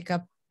 you can pick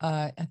up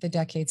at the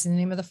decades. In the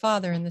name of the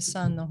Father, and the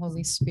Son, the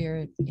Holy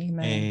Spirit.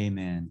 Amen.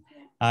 Amen.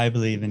 I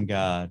believe in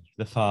God,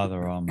 the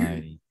Father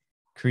Almighty,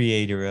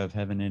 creator of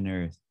heaven and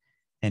earth,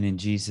 and in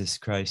Jesus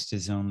Christ,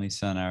 his only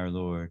Son, our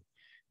Lord,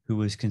 who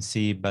was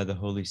conceived by the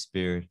Holy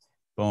Spirit,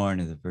 born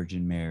of the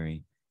Virgin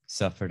Mary,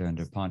 suffered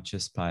under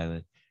Pontius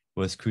Pilate,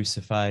 was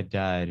crucified,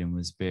 died, and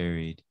was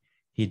buried.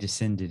 He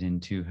descended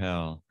into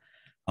hell.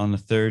 On the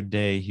third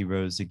day, he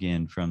rose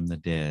again from the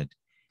dead.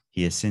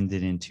 He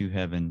ascended into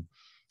heaven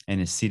and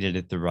is seated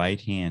at the right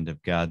hand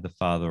of God the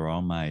Father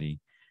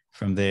Almighty.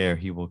 From there,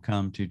 he will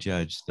come to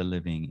judge the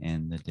living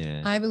and the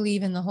dead. I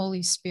believe in the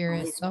Holy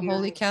Spirit, the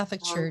Holy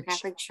Catholic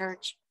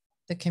Church,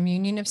 the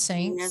communion of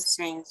saints,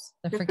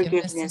 the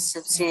forgiveness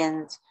of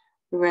sins,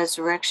 the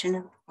resurrection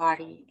of the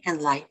body, and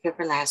life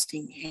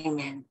everlasting.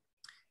 Amen.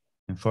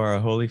 And for our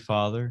Holy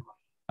Father,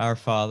 our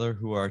Father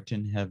who art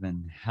in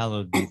heaven,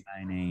 hallowed be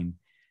thy name.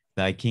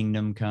 Thy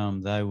kingdom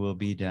come, thy will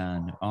be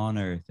done, on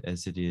earth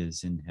as it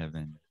is in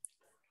heaven.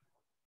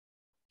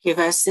 Give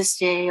us this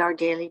day our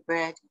daily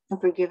bread, and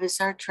forgive us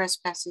our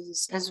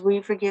trespasses, as we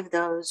forgive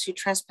those who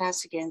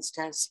trespass against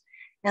us.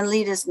 And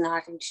lead us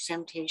not into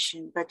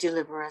temptation, but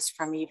deliver us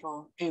from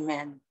evil.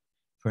 Amen.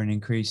 For an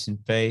increase in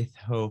faith,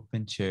 hope,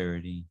 and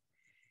charity.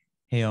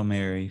 Hail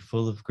Mary,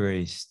 full of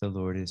grace, the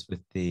Lord is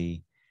with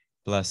thee.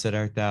 Blessed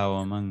art thou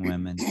among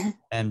women,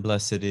 and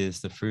blessed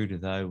is the fruit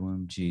of thy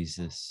womb,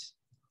 Jesus.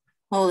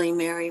 Holy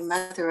Mary,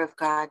 Mother of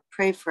God,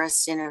 pray for us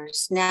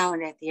sinners, now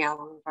and at the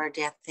hour of our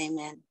death.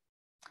 Amen.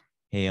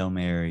 Hail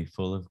Mary,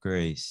 full of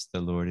grace,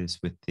 the Lord is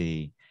with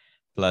thee.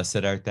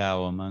 Blessed art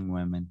thou among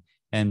women,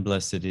 and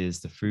blessed is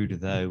the fruit of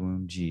thy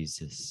womb,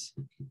 Jesus.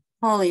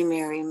 Holy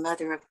Mary,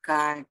 Mother of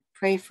God,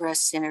 pray for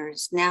us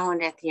sinners, now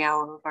and at the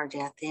hour of our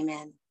death.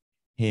 Amen.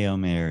 Hail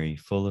Mary,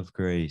 full of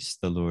grace,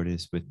 the Lord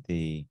is with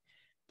thee.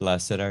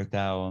 Blessed art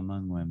thou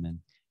among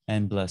women,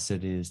 and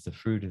blessed is the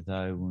fruit of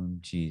thy womb,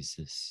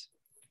 Jesus.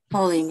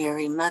 Holy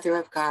Mary, Mother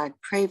of God,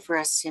 pray for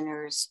us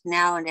sinners,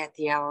 now and at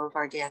the hour of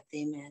our death.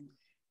 Amen.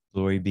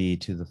 Glory be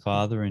to the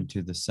Father, and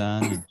to the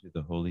Son, and to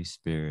the Holy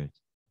Spirit.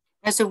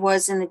 As it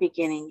was in the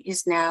beginning,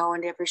 is now,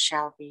 and ever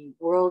shall be,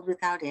 world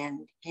without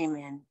end.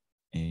 Amen.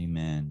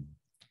 Amen.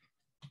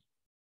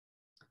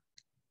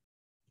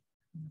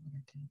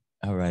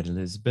 All right,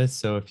 Elizabeth.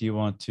 So if you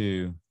want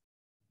to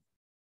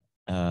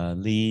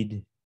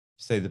lead,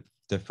 say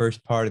the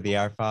first part of the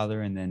Our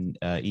Father, and then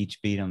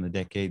each beat on the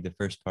decade, the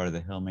first part of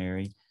the Hail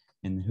Mary.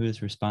 And who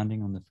is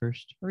responding on the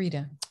first?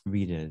 Rita.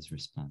 Rita is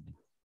responding.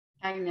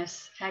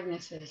 Agnes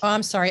is. Oh,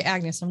 I'm sorry,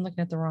 Agnes. I'm looking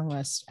at the wrong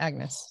list.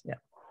 Agnes. Yeah.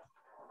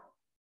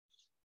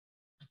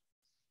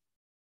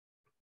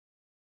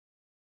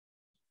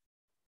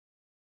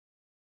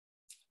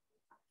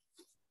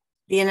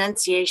 The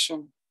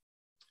Annunciation.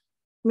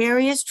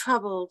 Mary is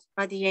troubled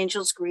by the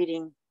angel's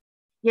greeting,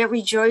 yet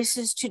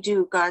rejoices to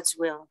do God's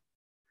will.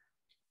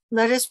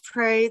 Let us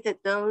pray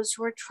that those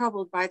who are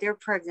troubled by their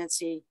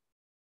pregnancy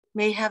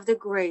may have the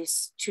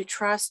grace to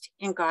trust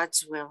in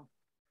God's will.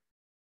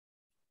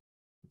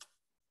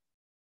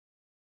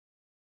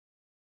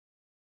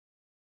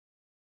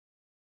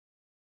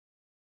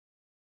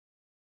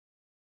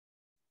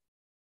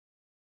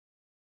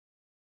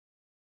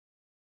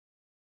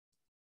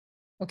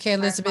 Okay,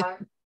 Elizabeth.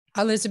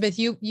 Elizabeth,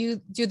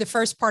 you do the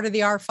first part of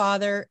the Our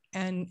Father,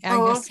 and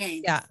Agnes. Oh,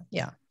 okay.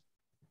 Yeah.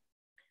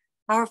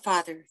 Our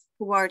Father,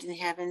 who art in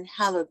heaven,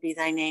 hallowed be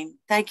thy name.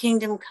 Thy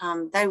kingdom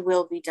come, thy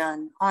will be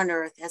done, on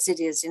earth as it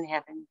is in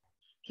heaven.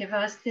 Give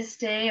us this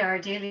day our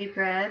daily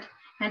bread,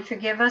 and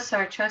forgive us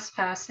our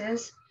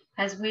trespasses,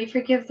 as we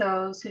forgive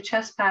those who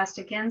trespass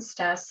against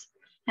us.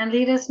 And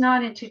lead us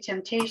not into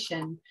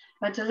temptation,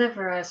 but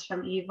deliver us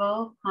from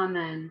evil.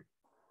 Amen.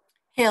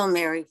 Hail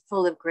Mary,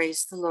 full of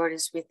grace, the Lord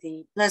is with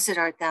thee. Blessed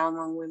art thou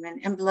among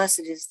women, and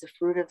blessed is the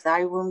fruit of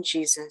thy womb,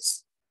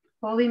 Jesus.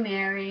 Holy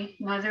Mary,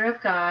 Mother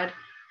of God,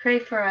 pray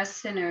for us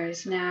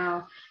sinners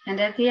now and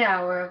at the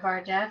hour of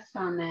our death.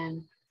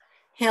 Amen.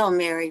 Hail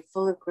Mary,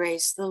 full of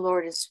grace, the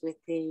Lord is with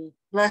thee.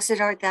 Blessed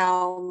art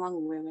thou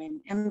among women,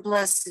 and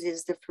blessed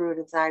is the fruit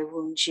of thy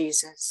womb,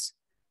 Jesus.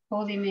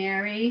 Holy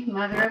Mary,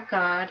 Mother of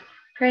God,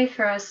 pray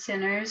for us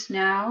sinners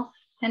now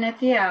and at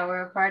the hour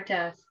of our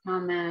death.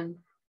 Amen.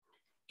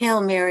 Hail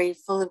Mary,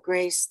 full of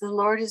grace, the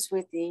Lord is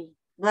with thee.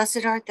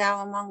 Blessed art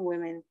thou among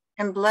women,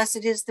 and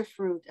blessed is the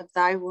fruit of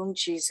thy womb,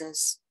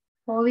 Jesus.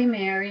 Holy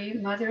Mary,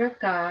 Mother of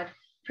God,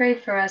 pray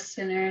for us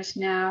sinners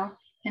now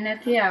and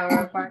at the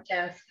hour of our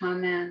death.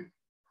 Amen.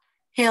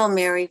 Hail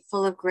Mary,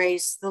 full of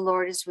grace, the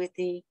Lord is with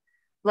thee.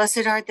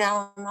 Blessed art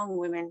thou among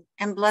women,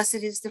 and blessed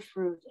is the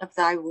fruit of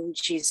thy womb,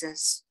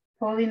 Jesus.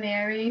 Holy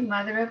Mary,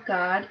 Mother of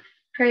God,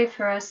 pray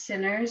for us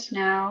sinners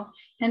now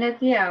and at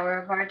the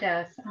hour of our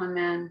death.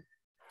 Amen.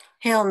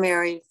 Hail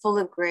Mary, full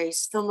of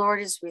grace, the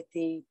Lord is with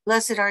thee.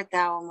 Blessed art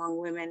thou among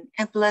women,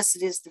 and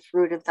blessed is the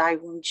fruit of thy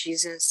womb,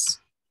 Jesus.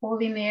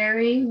 Holy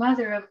Mary,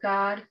 Mother of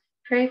God,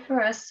 pray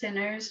for us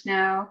sinners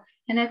now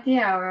and at the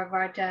hour of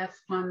our death.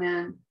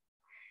 Amen.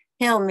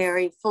 Hail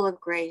Mary, full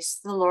of grace,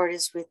 the Lord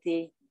is with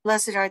thee.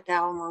 Blessed art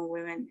thou among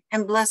women,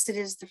 and blessed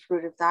is the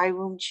fruit of thy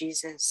womb,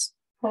 Jesus.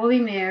 Holy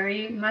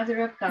Mary,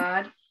 Mother of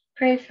God,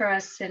 pray for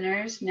us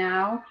sinners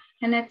now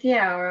and at the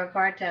hour of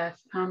our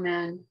death.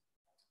 Amen.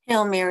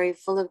 Hail Mary,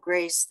 full of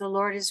grace, the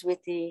Lord is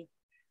with thee.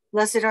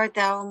 Blessed art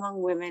thou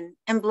among women,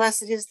 and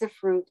blessed is the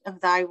fruit of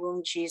thy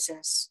womb,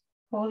 Jesus.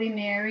 Holy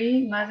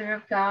Mary, Mother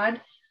of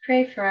God,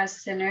 pray for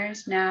us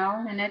sinners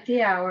now and at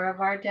the hour of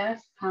our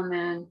death.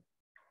 Amen.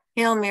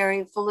 Hail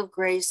Mary, full of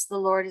grace, the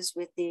Lord is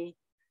with thee.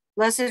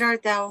 Blessed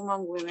art thou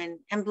among women,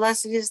 and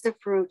blessed is the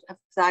fruit of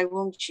thy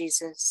womb,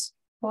 Jesus.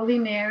 Holy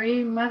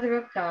Mary, Mother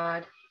of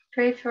God,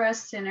 pray for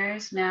us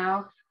sinners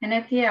now and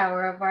at the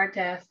hour of our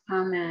death.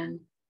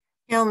 Amen.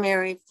 Hail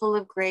Mary, full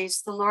of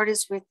grace, the Lord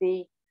is with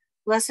thee.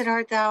 Blessed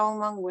art thou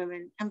among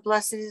women, and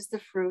blessed is the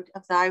fruit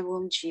of thy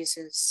womb,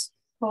 Jesus.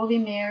 Holy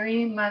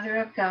Mary, Mother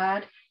of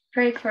God,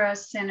 pray for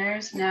us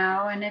sinners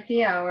now and at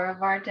the hour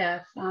of our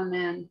death.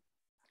 Amen.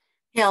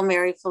 Hail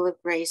Mary, full of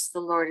grace,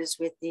 the Lord is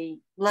with thee.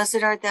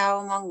 Blessed art thou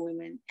among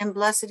women, and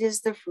blessed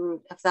is the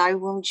fruit of thy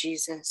womb,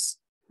 Jesus.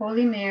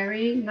 Holy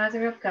Mary,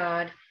 Mother of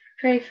God,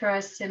 pray for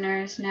us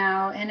sinners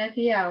now and at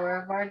the hour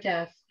of our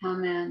death.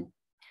 Amen.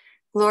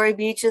 Glory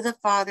be to the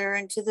Father,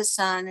 and to the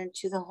Son, and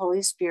to the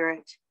Holy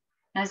Spirit.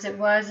 As it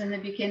was in the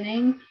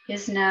beginning,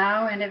 is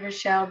now, and ever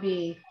shall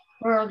be,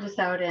 world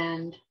without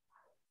end.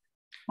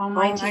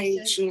 Almighty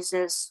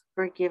Jesus,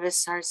 forgive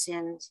us our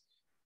sins.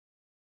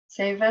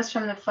 Save us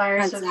from the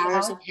fires of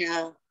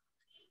hell.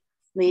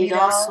 Lead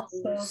all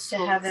souls to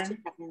heaven,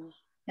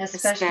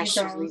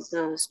 especially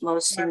those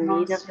most in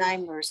need of thy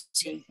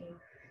mercy.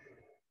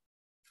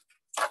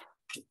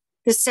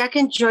 The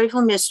second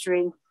joyful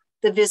mystery,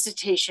 the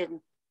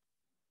Visitation.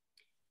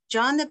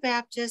 John the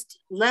Baptist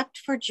leapt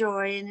for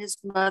joy in his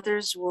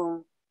mother's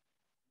womb.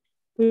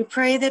 We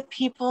pray that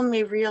people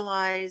may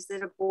realize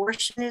that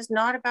abortion is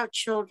not about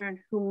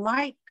children who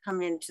might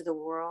come into the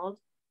world,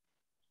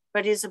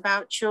 but is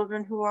about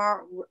children who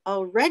are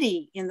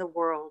already in the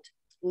world,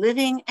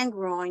 living and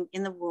growing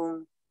in the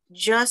womb,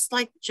 just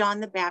like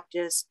John the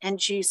Baptist and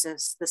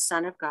Jesus, the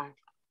Son of God.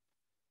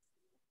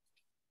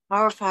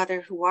 Our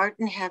Father, who art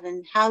in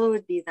heaven,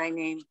 hallowed be thy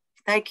name.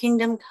 Thy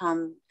kingdom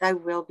come, thy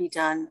will be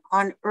done,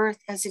 on earth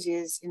as it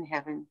is in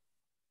heaven.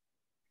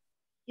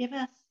 Give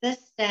us this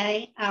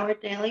day our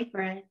daily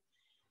bread,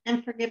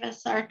 and forgive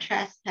us our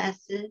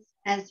trespasses,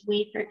 as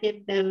we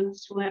forgive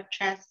those who have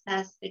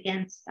trespassed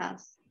against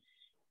us.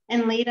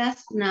 And lead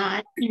us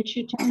not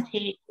into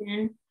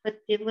temptation, but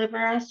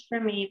deliver us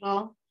from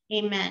evil.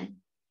 Amen.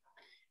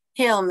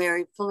 Hail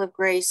Mary, full of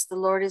grace, the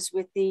Lord is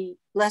with thee.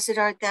 Blessed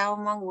art thou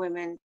among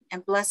women,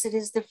 and blessed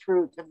is the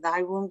fruit of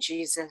thy womb,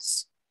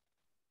 Jesus.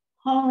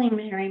 Holy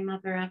Mary,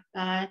 Mother of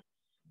God,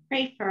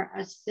 pray for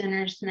us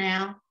sinners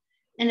now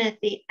and at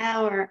the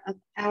hour of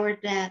our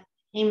death.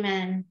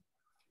 Amen.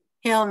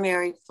 Hail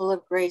Mary, full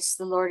of grace,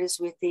 the Lord is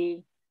with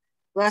thee.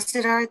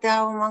 Blessed art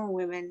thou among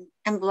women,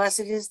 and blessed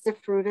is the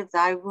fruit of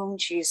thy womb,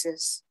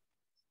 Jesus.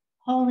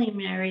 Holy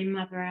Mary,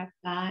 Mother of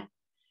God,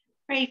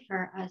 pray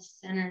for us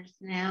sinners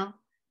now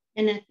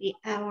and at the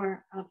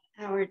hour of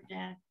our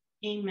death.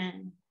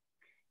 Amen.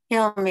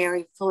 Hail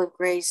Mary, full of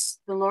grace,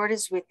 the Lord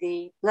is with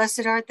thee.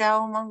 Blessed art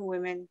thou among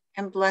women,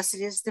 and blessed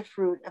is the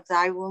fruit of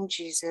thy womb,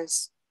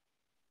 Jesus.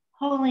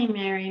 Holy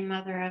Mary,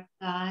 Mother of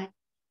God,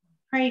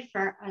 pray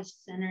for us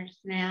sinners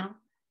now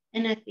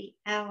and at the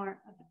hour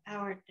of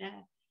our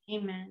death.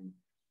 Amen.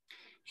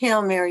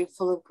 Hail Mary,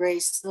 full of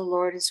grace, the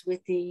Lord is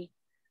with thee.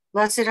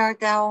 Blessed art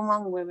thou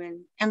among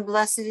women, and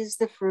blessed is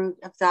the fruit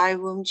of thy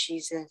womb,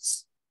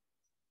 Jesus.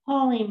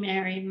 Holy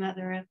Mary,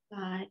 Mother of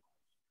God,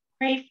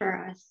 pray for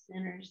us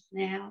sinners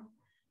now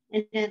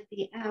and at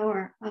the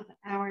hour of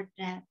our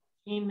death.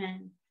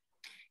 Amen.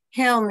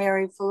 Hail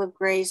Mary, full of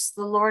grace,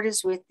 the Lord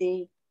is with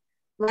thee.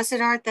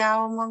 Blessed art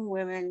thou among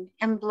women,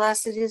 and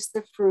blessed is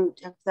the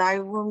fruit of thy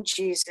womb,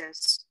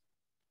 Jesus.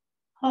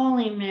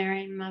 Holy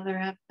Mary, Mother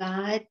of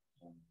God,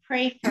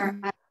 pray for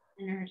us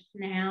sinners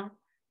now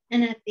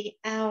and at the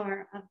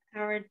hour of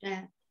our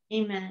death.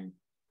 Amen.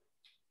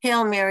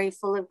 Hail Mary,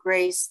 full of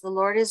grace, the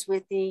Lord is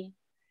with thee.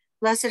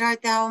 Blessed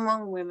art thou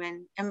among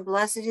women, and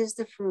blessed is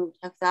the fruit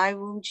of thy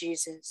womb,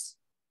 Jesus.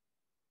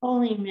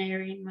 Holy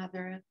Mary,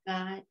 Mother of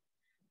God,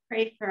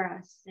 pray for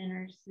us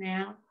sinners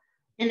now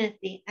and at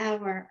the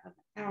hour of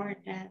our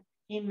death.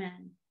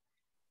 Amen.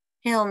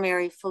 Hail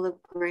Mary, full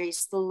of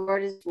grace, the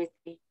Lord is with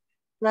thee.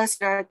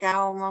 Blessed art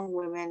thou among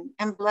women,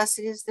 and blessed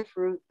is the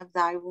fruit of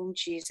thy womb,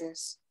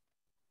 Jesus.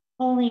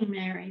 Holy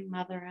Mary,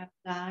 Mother of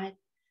God,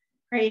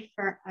 pray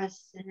for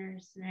us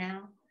sinners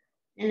now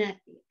and at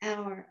the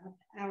hour of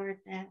our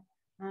death.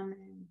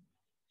 Amen.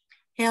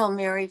 Hail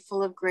Mary,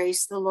 full of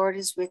grace, the Lord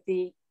is with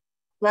thee.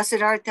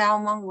 Blessed art thou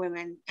among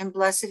women, and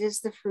blessed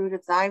is the fruit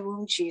of thy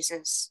womb,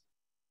 Jesus.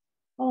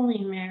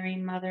 Holy Mary,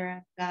 Mother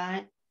of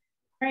God,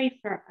 pray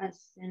for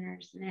us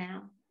sinners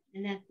now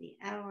and at the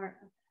hour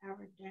of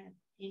our death.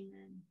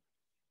 Amen.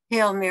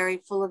 Hail Mary,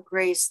 full of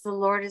grace, the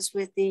Lord is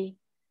with thee.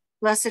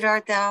 Blessed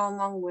art thou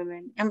among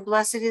women, and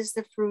blessed is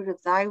the fruit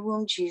of thy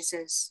womb,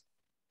 Jesus.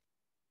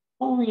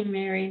 Holy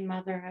Mary,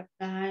 Mother of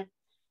God,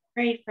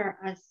 pray for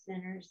us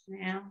sinners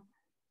now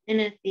and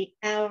at the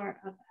hour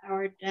of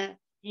our death.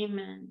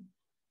 Amen.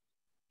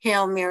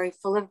 Hail Mary,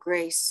 full of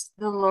grace,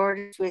 the Lord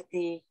is with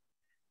thee.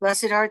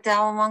 Blessed art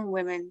thou among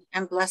women,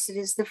 and blessed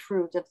is the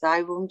fruit of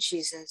thy womb,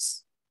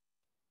 Jesus.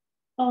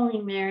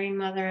 Holy Mary,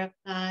 Mother of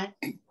God,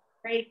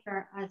 pray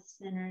for us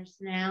sinners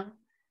now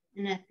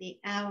and at the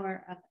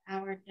hour of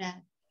our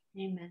death.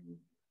 Amen.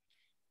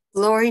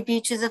 Glory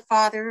be to the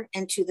Father,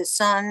 and to the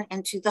Son,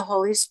 and to the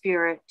Holy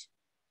Spirit.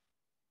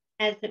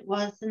 As it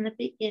was in the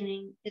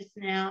beginning, is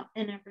now,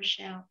 and ever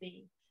shall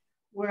be,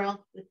 world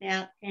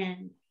without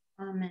end.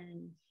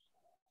 Amen.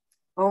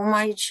 O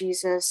my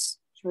Jesus,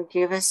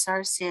 forgive us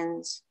our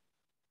sins.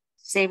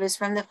 Save us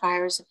from the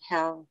fires of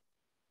hell.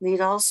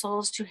 Lead all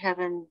souls to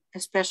heaven,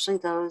 especially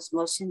those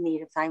most in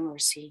need of thy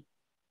mercy.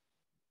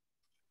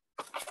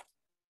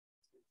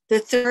 The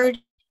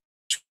third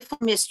joyful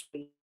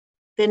mystery,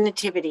 the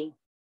Nativity.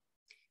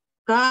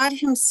 God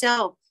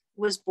himself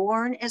was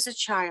born as a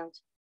child.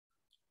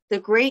 The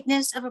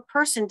greatness of a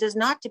person does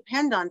not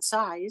depend on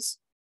size,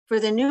 for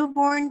the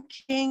newborn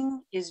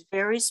king is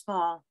very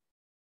small.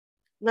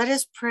 Let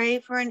us pray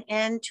for an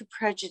end to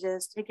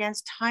prejudice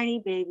against tiny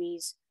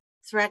babies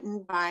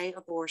threatened by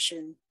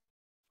abortion.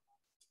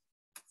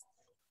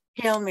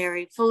 Hail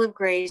Mary, full of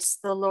grace,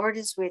 the Lord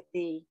is with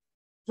thee.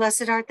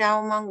 Blessed art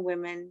thou among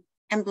women,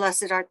 and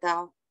blessed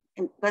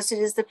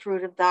is the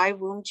fruit of thy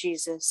womb,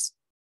 Jesus.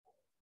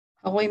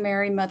 Holy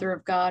Mary, Mother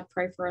of God,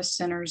 pray for us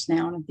sinners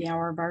now and at the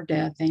hour of our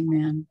death.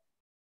 Amen.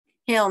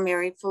 Hail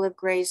Mary, full of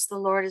grace, the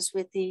Lord is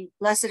with thee.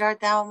 Blessed art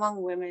thou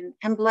among women,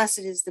 and blessed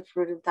is the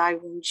fruit of thy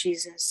womb,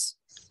 Jesus.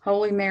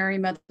 Holy Mary,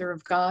 Mother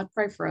of God,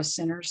 pray for us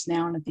sinners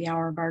now and at the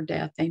hour of our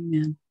death.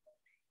 Amen.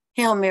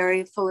 Hail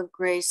Mary, full of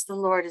grace, the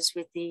Lord is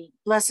with thee.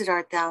 Blessed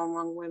art thou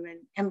among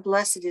women, and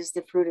blessed is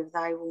the fruit of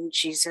thy womb,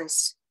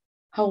 Jesus.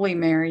 Holy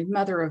Mary,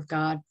 Mother of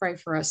God, pray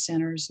for us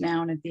sinners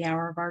now and at the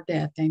hour of our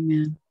death.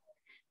 Amen.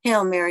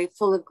 Hail Mary,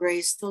 full of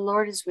grace, the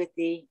Lord is with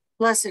thee.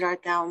 Blessed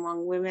art thou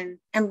among women,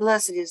 and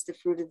blessed is the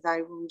fruit of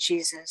thy womb,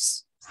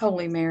 Jesus.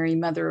 Holy Mary,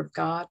 Mother of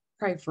God,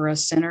 pray for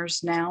us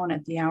sinners now and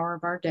at the hour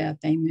of our death.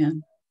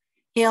 Amen.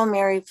 Hail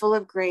Mary, full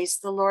of grace,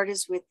 the Lord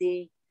is with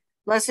thee.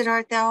 Blessed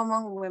art thou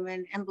among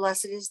women, and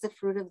blessed is the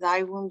fruit of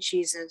thy womb,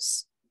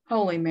 Jesus.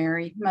 Holy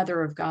Mary,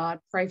 Mother of God,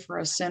 pray for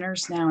us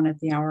sinners now and at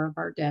the hour of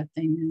our death.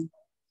 Amen.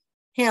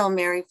 Hail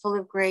Mary, full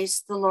of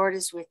grace, the Lord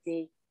is with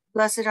thee.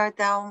 Blessed art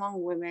thou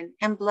among women,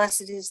 and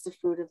blessed is the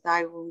fruit of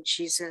thy womb,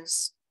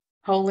 Jesus.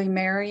 Holy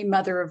Mary,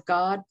 Mother of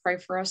God, pray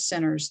for us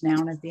sinners now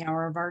and at the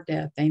hour of our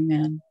death.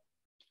 Amen.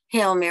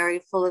 Hail Mary,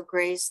 full of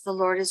grace, the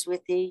Lord is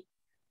with thee.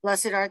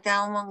 Blessed art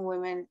thou among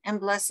women, and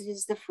blessed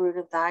is the fruit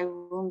of thy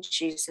womb,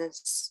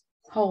 Jesus.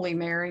 Holy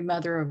Mary,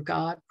 Mother of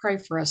God, pray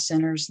for us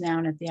sinners now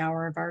and at the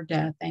hour of our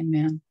death.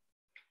 Amen.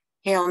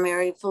 Hail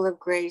Mary, full of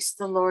grace,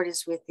 the Lord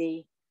is with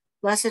thee.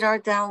 Blessed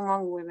art thou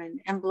among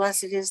women, and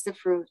blessed is the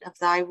fruit of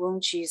thy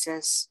womb,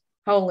 Jesus.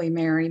 Holy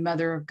Mary,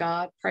 Mother of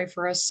God, pray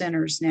for us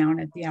sinners now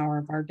and at the hour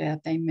of our death.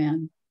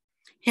 Amen.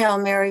 Hail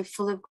Mary,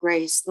 full of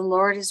grace, the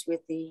Lord is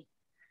with thee.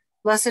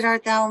 Blessed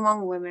art thou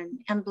among women,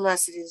 and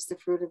blessed is the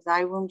fruit of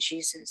thy womb,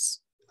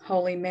 Jesus.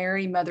 Holy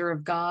Mary, Mother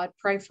of God,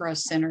 pray for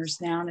us sinners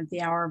now and at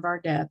the hour of our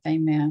death.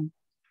 Amen.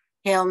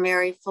 Hail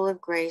Mary, full of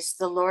grace,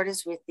 the Lord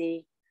is with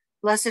thee.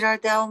 Blessed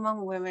art thou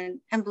among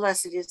women, and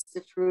blessed is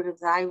the fruit of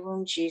thy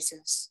womb,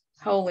 Jesus.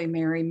 Holy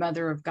Mary,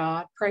 Mother of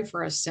God, pray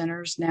for us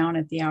sinners now and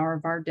at the hour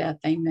of our death.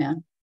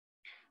 Amen.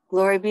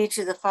 Glory be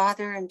to the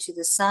Father, and to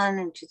the Son,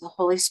 and to the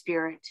Holy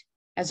Spirit.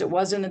 As it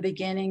was in the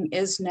beginning,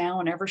 is now,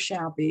 and ever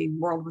shall be,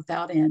 world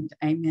without end.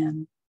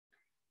 Amen.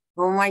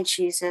 O my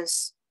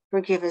Jesus,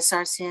 forgive us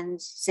our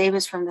sins, save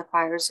us from the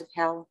fires of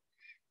hell.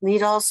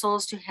 Lead all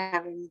souls to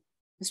heaven,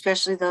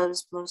 especially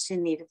those most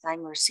in need of thy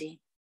mercy.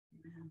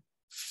 Amen.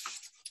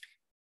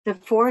 The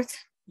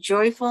fourth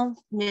joyful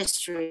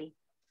mystery,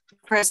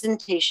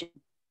 presentation.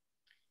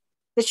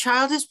 The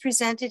child is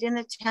presented in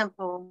the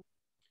temple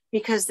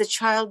because the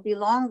child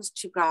belongs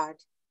to God.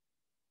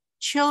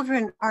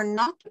 Children are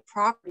not the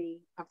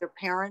property of their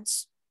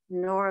parents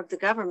nor of the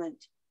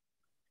government.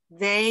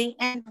 They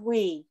and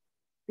we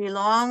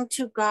belong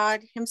to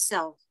God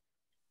himself.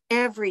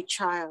 Every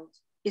child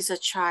is a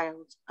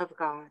child of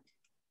God.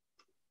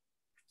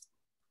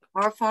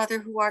 Our Father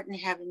who art in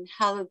heaven,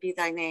 hallowed be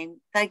thy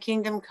name. Thy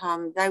kingdom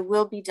come, thy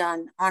will be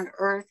done on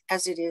earth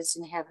as it is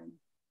in heaven.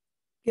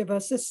 Give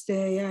us this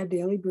day our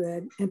daily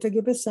bread, and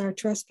forgive us our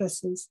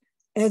trespasses,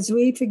 as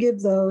we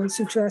forgive those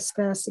who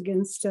trespass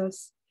against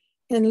us.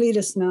 And lead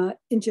us not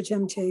into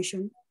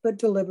temptation, but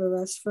deliver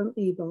us from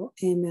evil.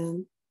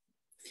 Amen.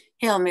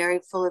 Hail Mary,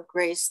 full of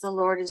grace, the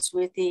Lord is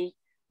with thee.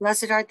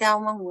 Blessed art thou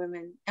among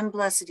women, and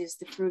blessed is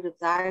the fruit of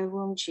thy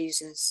womb,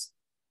 Jesus.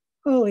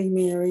 Holy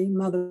Mary,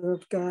 Mother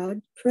of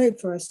God, pray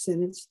for us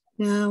sinners,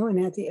 now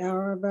and at the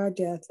hour of our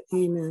death.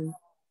 Amen.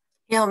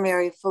 Hail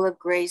Mary, full of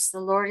grace, the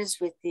Lord is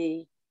with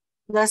thee.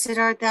 Blessed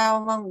art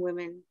thou among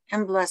women,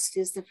 and blessed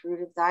is the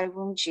fruit of thy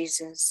womb,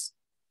 Jesus.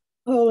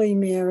 Holy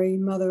Mary,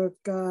 Mother of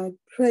God,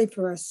 pray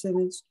for us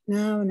sinners,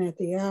 now and at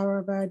the hour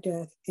of our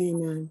death.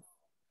 Amen.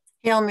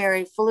 Hail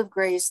Mary, full of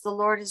grace, the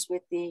Lord is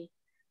with thee.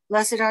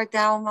 Blessed art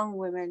thou among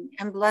women,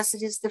 and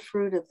blessed is the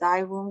fruit of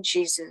thy womb,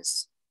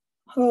 Jesus.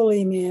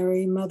 Holy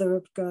Mary, Mother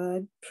of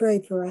God,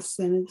 pray for us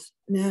sinners,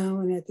 now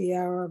and at the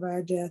hour of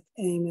our death.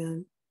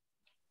 Amen.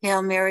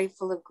 Hail Mary,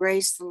 full of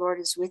grace, the Lord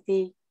is with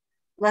thee.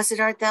 Blessed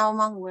art thou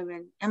among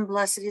women, and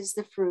blessed is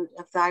the fruit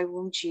of thy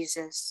womb,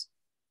 Jesus.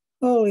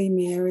 Holy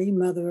Mary,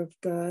 Mother of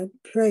God,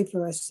 pray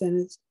for us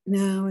sinners,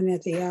 now and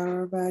at the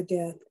hour of our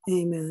death.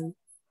 Amen.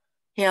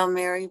 Hail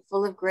Mary,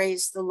 full of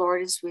grace, the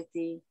Lord is with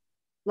thee.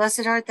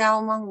 Blessed art thou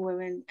among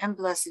women, and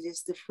blessed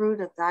is the fruit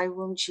of thy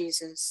womb,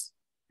 Jesus.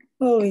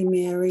 Holy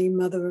Mary,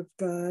 Mother of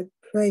God,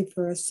 pray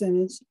for us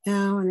sinners,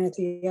 now and at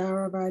the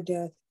hour of our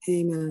death.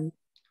 Amen.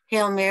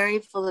 Hail Mary,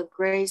 full of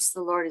grace,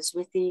 the Lord is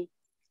with thee.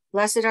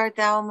 Blessed art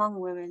thou among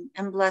women,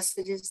 and blessed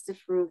is the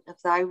fruit of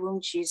thy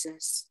womb,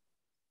 Jesus.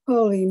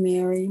 Holy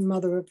Mary,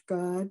 Mother of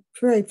God,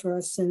 pray for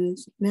us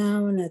sinners,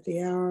 now and at the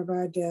hour of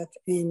our death.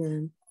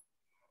 Amen.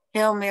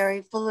 Hail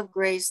Mary, full of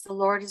grace, the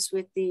Lord is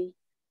with thee.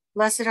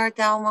 Blessed art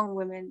thou among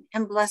women,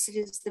 and blessed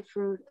is the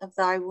fruit of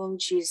thy womb,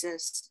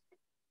 Jesus.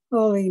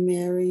 Holy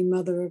Mary,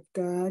 Mother of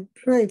God,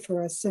 pray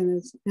for us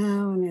sinners,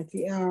 now and at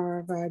the hour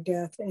of our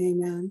death.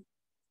 Amen.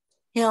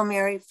 Hail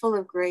Mary, full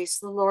of grace,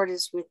 the Lord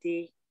is with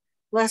thee.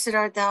 Blessed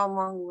art thou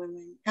among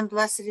women, and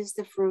blessed is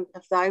the fruit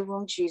of thy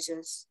womb,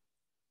 Jesus.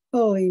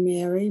 Holy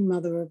Mary,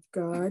 Mother of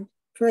God,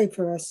 pray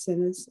for us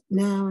sinners,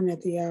 now and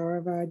at the hour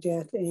of our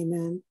death.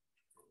 Amen.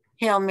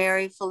 Hail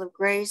Mary, full of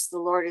grace, the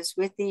Lord is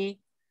with thee.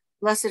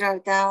 Blessed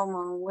art thou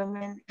among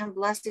women, and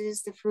blessed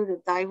is the fruit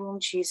of thy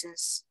womb,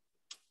 Jesus.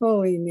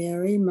 Holy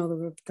Mary,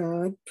 Mother of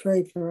God,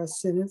 pray for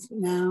us sinners,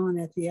 now and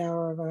at the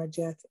hour of our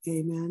death.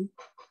 Amen.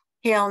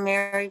 Hail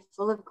Mary,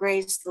 full of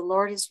grace, the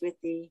Lord is with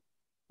thee.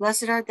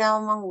 Blessed art thou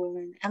among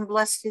women, and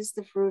blessed is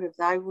the fruit of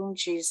thy womb,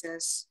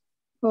 Jesus.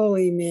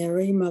 Holy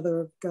Mary, Mother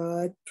of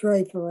God,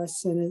 pray for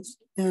us sinners,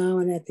 now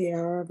and at the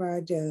hour of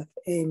our death.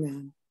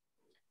 Amen.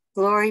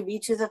 Glory be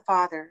to the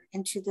Father,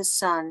 and to the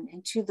Son,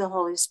 and to the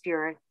Holy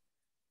Spirit.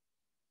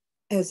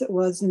 As it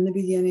was in the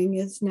beginning,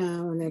 is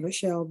now, and ever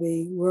shall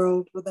be,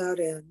 world without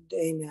end.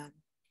 Amen.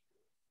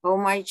 O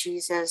my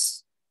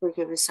Jesus,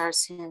 forgive us our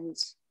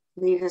sins.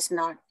 Lead us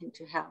not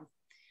into hell.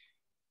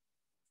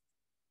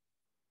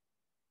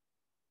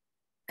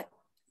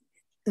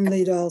 And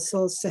lead all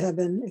souls to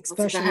heaven,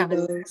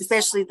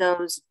 especially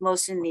those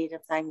most in need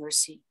of thy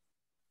mercy.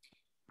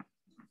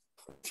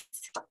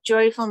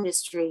 Joyful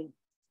mystery,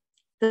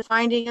 the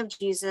finding of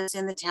Jesus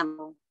in the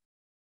temple.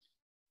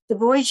 The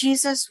boy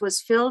Jesus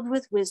was filled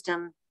with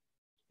wisdom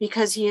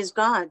because he is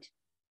God.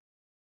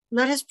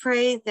 Let us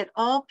pray that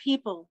all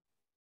people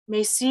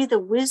may see the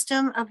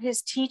wisdom of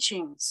his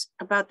teachings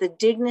about the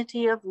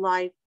dignity of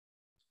life,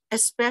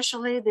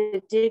 especially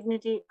the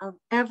dignity of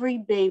every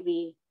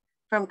baby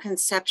from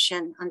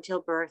conception until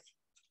birth.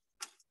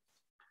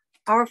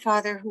 Our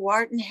Father, who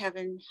art in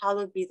heaven,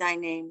 hallowed be thy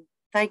name.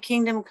 Thy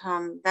kingdom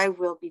come, thy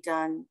will be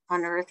done,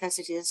 on earth as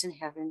it is in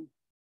heaven.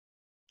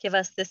 Give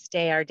us this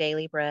day our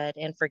daily bread,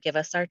 and forgive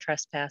us our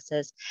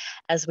trespasses,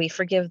 as we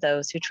forgive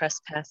those who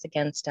trespass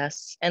against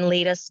us. And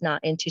lead us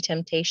not into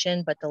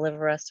temptation, but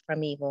deliver us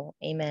from evil.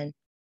 Amen.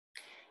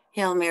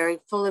 Hail Mary,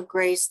 full of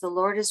grace, the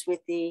Lord is with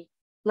thee.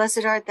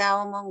 Blessed art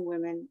thou among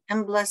women,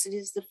 and blessed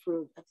is the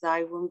fruit of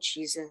thy womb,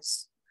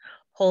 Jesus.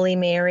 Holy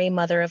Mary,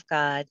 Mother of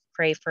God,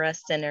 pray for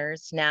us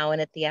sinners, now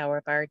and at the hour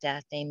of our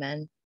death.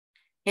 Amen.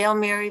 Hail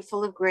Mary,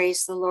 full of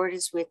grace, the Lord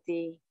is with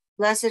thee.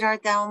 Blessed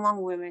art thou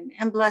among women,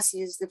 and blessed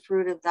is the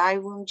fruit of thy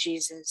womb,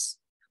 Jesus.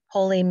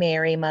 Holy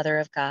Mary, Mother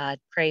of God,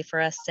 pray for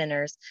us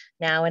sinners,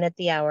 now and at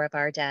the hour of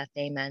our death.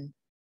 Amen.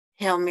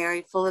 Hail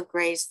Mary, full of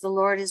grace, the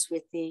Lord is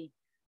with thee.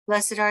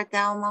 Blessed art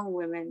thou among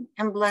women,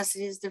 and blessed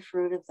is the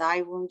fruit of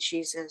thy womb,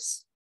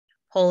 Jesus.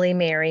 Holy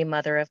Mary,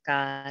 Mother of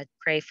God,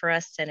 pray for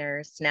us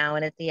sinners, now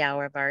and at the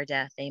hour of our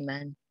death.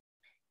 Amen.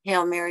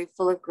 Hail Mary,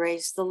 full of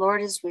grace, the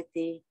Lord is with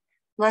thee.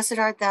 Blessed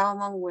art thou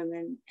among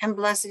women, and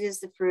blessed is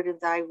the fruit of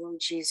thy womb,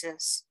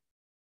 Jesus.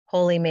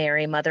 Holy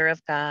Mary, Mother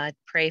of God,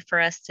 pray for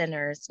us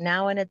sinners,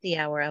 now and at the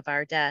hour of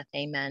our death.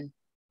 Amen.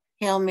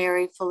 Hail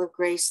Mary, full of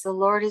grace, the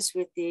Lord is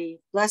with thee.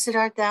 Blessed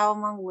art thou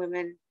among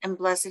women, and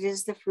blessed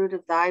is the fruit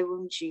of thy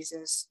womb,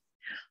 Jesus.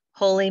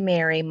 Holy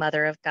Mary,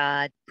 Mother of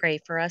God, pray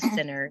for us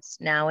sinners,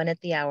 now and at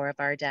the hour of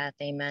our death.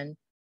 Amen.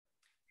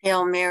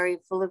 Hail Mary,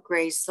 full of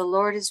grace, the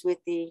Lord is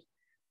with thee.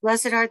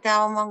 Blessed art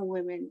thou among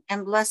women,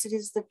 and blessed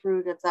is the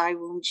fruit of thy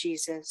womb,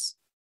 Jesus.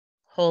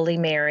 Holy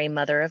Mary,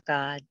 Mother of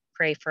God,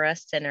 pray for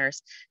us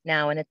sinners,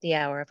 now and at the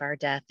hour of our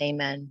death.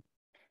 Amen.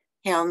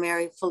 Hail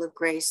Mary, full of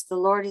grace, the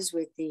Lord is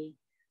with thee.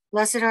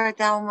 Blessed art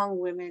thou among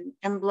women,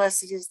 and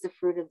blessed is the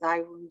fruit of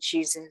thy womb,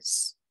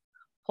 Jesus.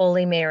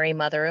 Holy Mary,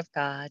 Mother of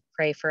God,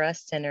 pray for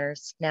us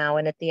sinners, now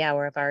and at the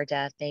hour of our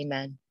death.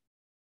 Amen.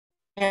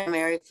 Hail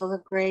Mary, full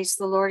of grace,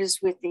 the Lord is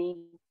with thee.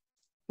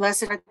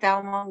 Blessed art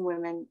thou among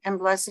women, and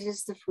blessed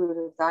is the fruit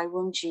of thy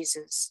womb,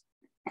 Jesus.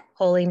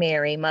 Holy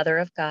Mary, Mother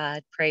of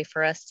God, pray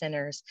for us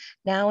sinners,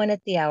 now and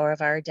at the hour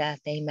of our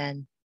death.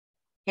 Amen.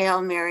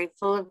 Hail Mary,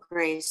 full of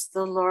grace,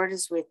 the Lord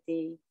is with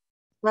thee.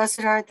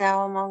 Blessed art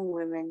thou among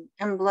women,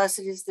 and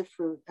blessed is the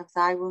fruit of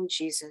thy womb,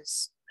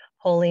 Jesus.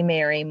 Holy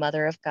Mary,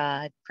 Mother of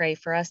God, pray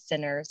for us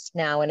sinners,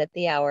 now and at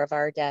the hour of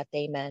our death.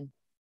 Amen.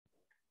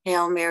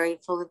 Hail Mary,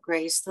 full of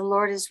grace, the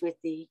Lord is with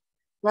thee.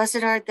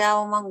 Blessed art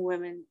thou among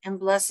women, and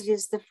blessed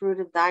is the fruit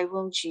of thy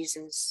womb,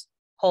 Jesus.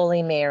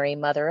 Holy Mary,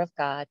 Mother of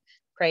God,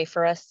 pray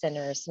for us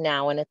sinners,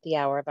 now and at the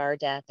hour of our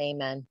death.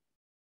 Amen.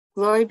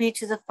 Glory be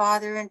to the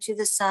Father, and to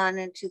the Son,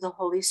 and to the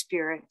Holy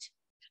Spirit.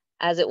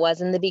 As it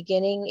was in the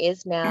beginning,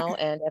 is now,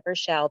 and ever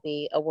shall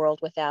be, a world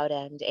without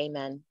end.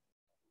 Amen.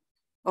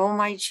 O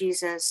my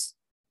Jesus,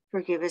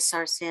 forgive us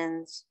our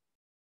sins.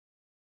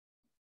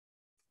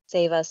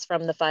 Save us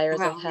from the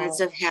fires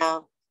of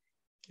hell.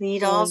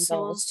 Lead all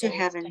souls to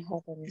heaven,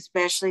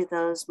 especially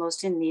those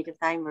most in need of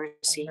thy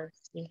mercy.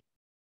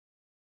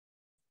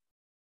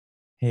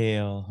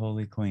 Hail,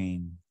 Holy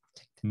Queen,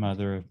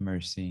 Mother of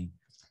Mercy,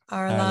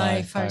 Our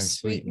life, our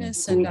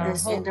sweetness, and our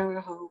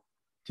hope.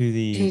 To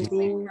thee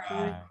we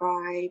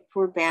cry,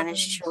 poor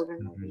banished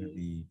children of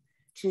Eve.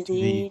 To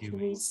thee do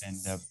we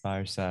send up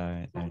our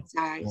sighs,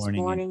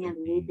 mourning and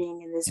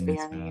weeping in this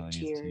valley of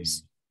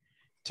tears.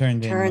 Turn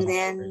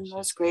then,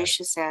 most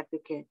gracious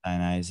advocate,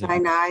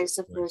 thine eyes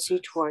of mercy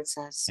towards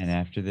us. And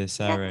after this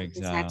our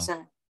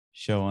exile,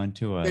 show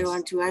unto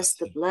us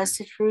the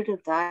blessed fruit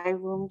of thy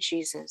womb,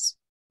 Jesus.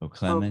 O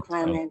clement,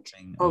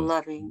 O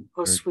loving,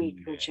 O sweet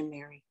Virgin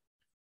Mary.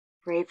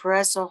 Pray for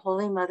us, O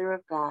Holy Mother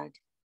of God,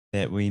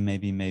 that we may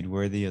be made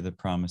worthy of the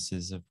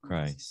promises of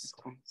Christ.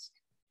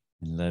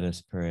 And let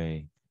us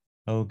pray.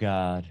 O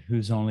God,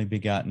 whose only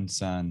begotten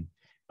Son,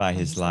 by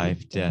his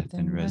life, death,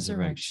 and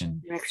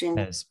resurrection,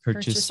 has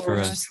purchased for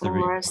us the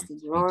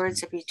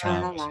rewards of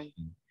eternal life.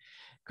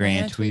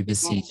 Grant, we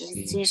beseech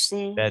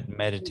thee, that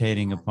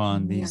meditating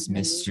upon these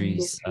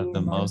mysteries of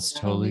the most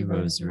holy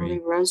rosary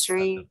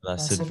of the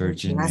Blessed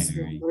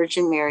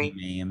Virgin Mary,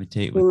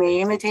 we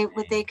may imitate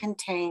what they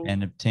contain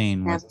and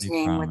obtain what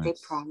they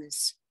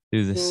promise.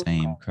 Through the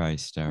same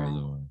Christ our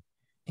Lord.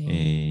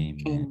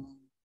 Amen.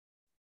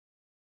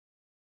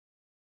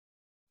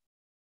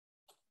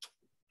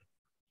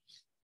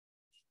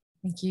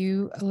 Thank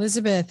you,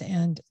 Elizabeth,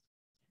 and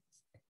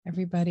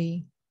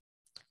everybody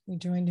who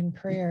joined in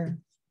prayer.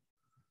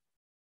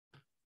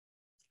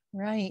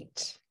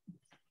 Right.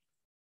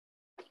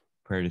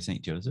 Prayer to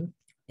Saint Joseph.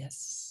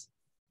 Yes.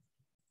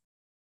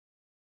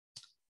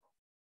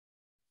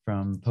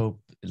 From Pope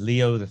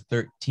Leo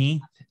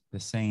XIII, the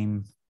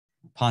same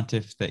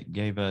pontiff that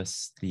gave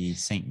us the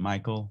Saint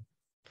Michael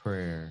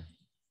prayer.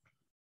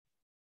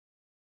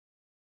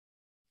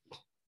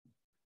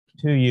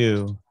 To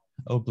you,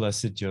 O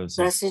blessed Joseph.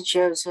 Blessed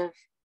Joseph,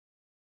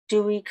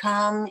 do we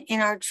come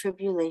in our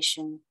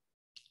tribulation,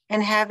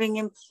 and having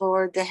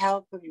implored the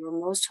help of your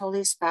most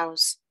holy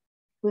spouse,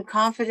 we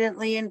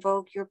confidently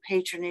invoke your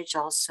patronage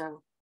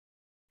also.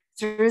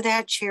 Through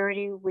that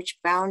charity which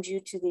bound you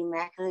to the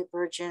Immaculate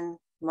Virgin,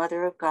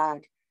 Mother of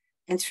God,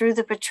 and through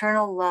the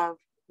paternal love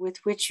with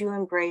which you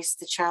embraced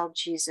the child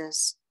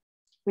Jesus,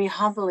 we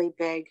humbly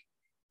beg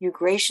you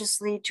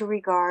graciously to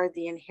regard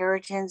the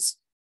inheritance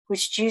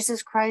which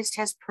Jesus Christ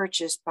has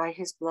purchased by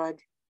his blood,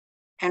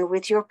 and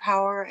with your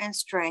power and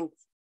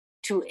strength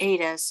to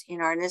aid us in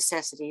our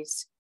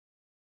necessities.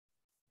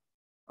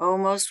 O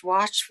most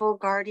watchful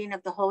guardian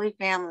of the Holy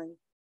Family,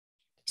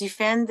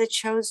 defend the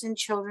chosen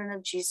children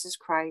of Jesus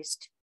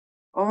Christ.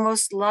 O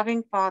most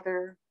loving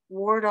Father,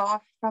 ward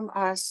off from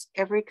us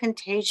every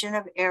contagion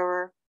of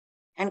error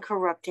and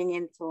corrupting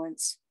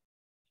influence.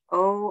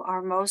 O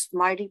our most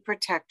mighty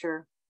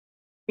protector,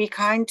 be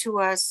kind to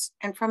us,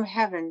 and from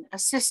heaven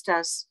assist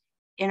us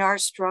in our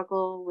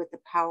struggle with the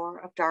power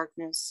of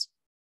darkness.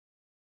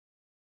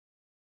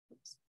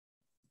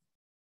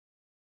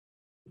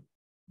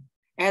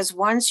 As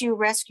once you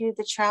rescued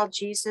the child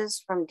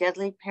Jesus from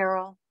deadly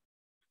peril,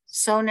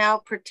 so now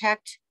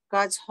protect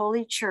God's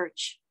holy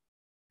church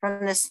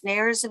from the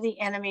snares of the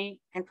enemy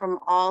and from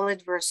all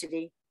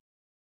adversity.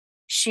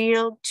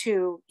 Shield,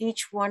 too,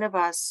 each one of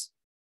us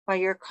by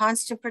your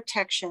constant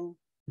protection,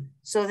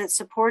 so that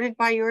supported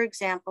by your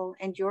example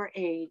and your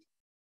aid,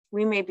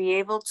 we may be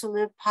able to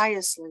live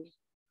piously,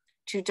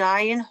 to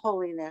die in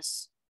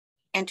holiness,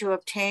 and to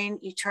obtain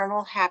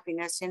eternal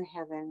happiness in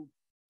heaven.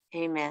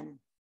 Amen.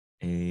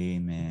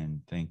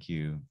 Amen. Thank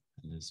you,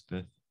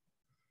 Elizabeth.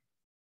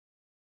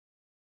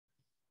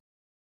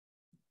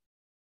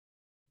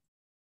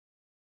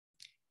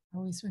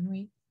 Always when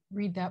we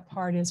read that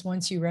part is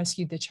once you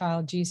rescued the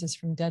child Jesus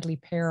from deadly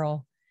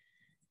peril,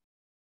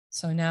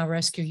 so now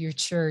rescue your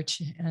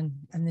church and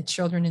the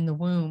children in the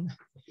womb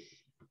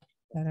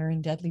that are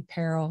in deadly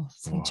peril.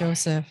 St.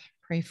 Joseph,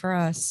 pray for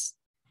us.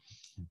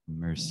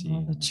 Mercy.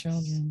 All the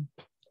children.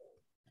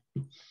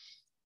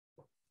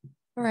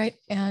 All right,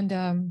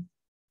 and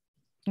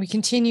we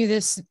continue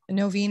this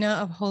novena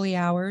of holy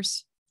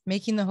hours,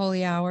 making the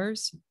holy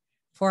hours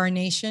for our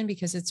nation,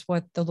 because it's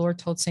what the Lord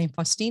told St.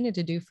 Faustina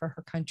to do for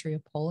her country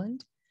of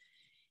Poland.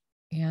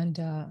 And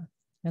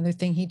another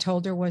thing he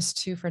told her was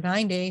for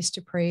 9 days,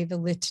 to pray the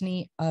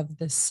litany of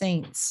the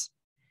saints.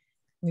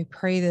 We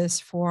pray this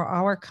for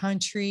our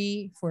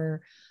country,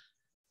 for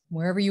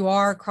wherever you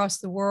are across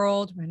the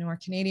world. I know our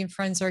Canadian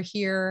friends are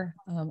here,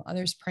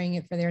 others praying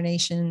it for their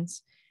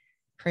nations.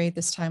 Pray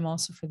this time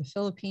also for the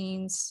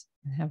Philippines.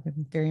 We have a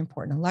very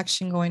important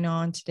election going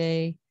on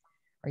today,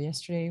 or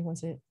yesterday,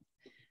 was it?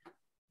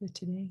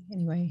 Today?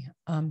 Anyway,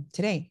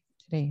 today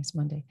is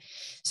Monday.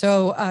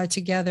 So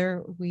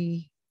together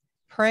we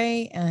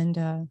pray,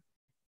 and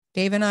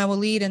Dave and I will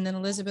lead, and then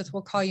Elizabeth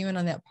will call you in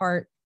on that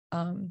part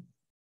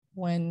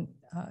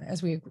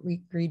as we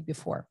agreed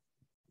before.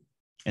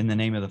 In the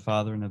name of the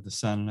Father, and of the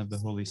Son, and of the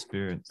Holy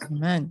Spirit.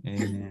 Amen.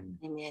 Amen.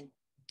 Amen.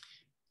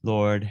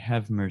 Lord,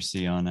 have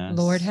mercy on us.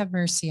 Lord, have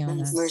mercy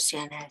on us. Have mercy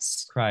on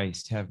us.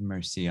 Christ, have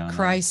mercy on us.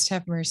 Christ,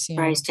 have mercy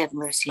on us. Christ, have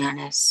mercy on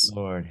us.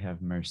 Lord,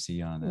 have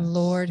mercy on us.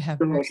 Lord, have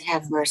mercy. Lord,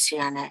 have mercy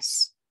on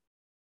us.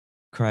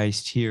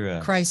 Christ, hear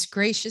us. Christ,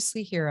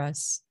 graciously hear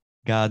us.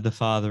 God, the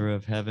Father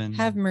of heaven.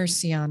 Have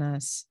mercy on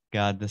us.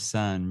 God, the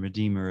Son,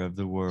 Redeemer of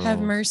the world. Have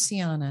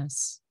mercy on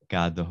us.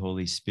 God, the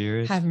Holy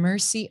Spirit. Have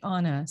mercy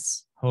on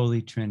us.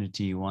 Holy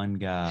Trinity, one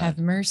God. Have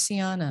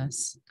mercy on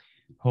us.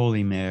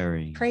 Holy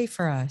Mary. Pray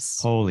for us.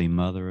 Holy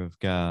Mother of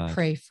God.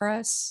 Pray for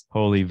us.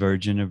 Holy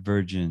Virgin of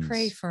Virgins.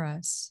 Pray for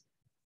us.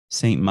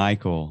 Saint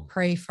Michael.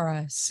 Pray for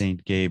us.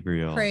 Saint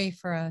Gabriel. Pray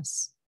for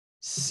us.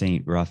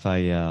 Saint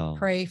Raphael.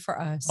 Pray for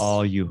us.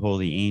 All you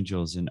holy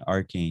angels and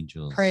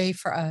archangels. Pray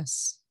for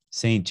us.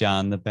 Saint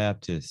John the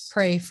Baptist.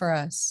 Pray for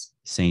us.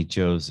 Saint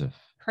Joseph.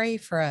 Pray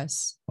for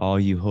us. All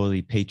you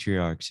holy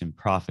patriarchs and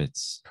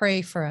prophets.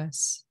 Pray for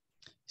us.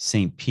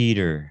 Saint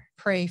Peter.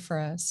 Pray for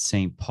us.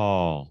 Saint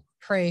Paul.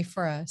 Pray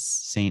for us.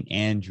 Saint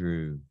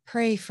Andrew.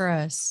 Pray for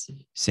us.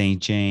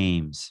 Saint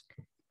James.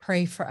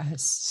 Pray for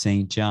us.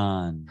 Saint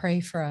John.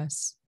 Pray for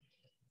us.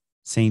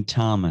 Saint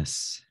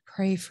Thomas.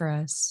 Pray for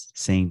us.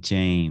 Saint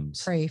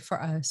James. Pray for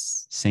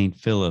us. Saint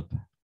Philip.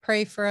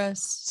 Pray for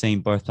us.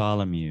 Saint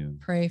Bartholomew.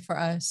 Pray for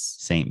us.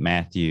 Saint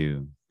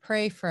Matthew.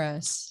 Pray for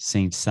us.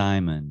 Saint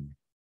Simon.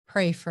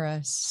 Pray for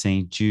us.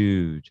 Saint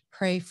Jude.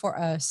 Pray for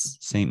us.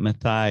 Saint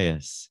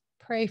Matthias.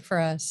 Pray for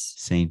us.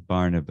 Saint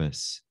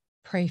Barnabas.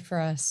 Pray for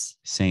us.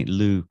 Saint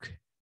Luke.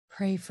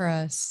 Pray for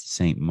us.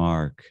 Saint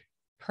Mark.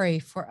 Pray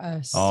for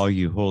us. All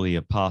you holy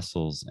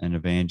apostles and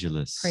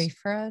evangelists. Pray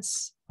for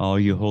us. All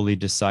you holy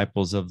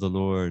disciples of the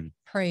Lord.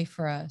 Pray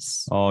for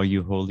us. All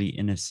you holy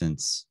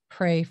innocents.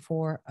 Pray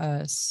for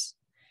us.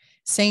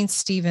 Saint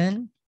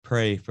Stephen.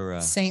 Pray for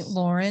us. Saint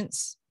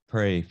Lawrence.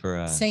 Pray for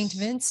us. Saint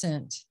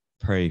Vincent.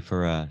 Pray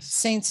for us.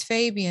 Saints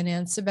Fabian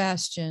and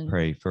Sebastian.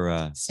 Pray for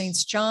us.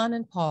 Saints John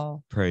and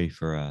Paul. Pray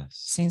for us.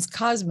 Saints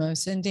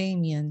Cosmos and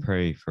Damien.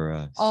 Pray for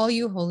us. All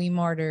you holy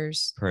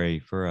martyrs. Pray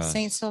for us.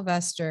 Saint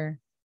Sylvester.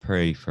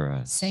 Pray for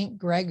us. Saint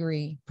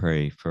Gregory.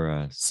 Pray for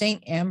us.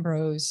 Saint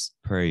Ambrose.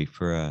 Pray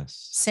for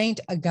us. Saint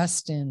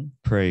Augustine.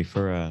 Pray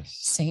for us.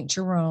 Saint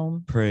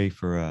Jerome. Pray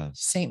for us.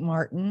 Saint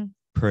Martin.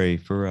 Pray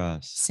for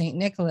us. Saint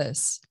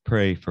Nicholas.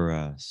 Pray for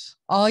us.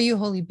 All you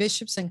holy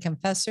bishops and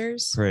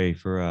confessors. Pray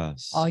for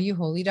us. All you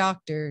holy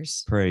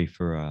doctors. Pray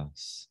for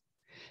us.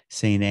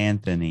 Saint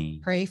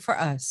Anthony, Pray for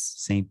us.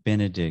 Saint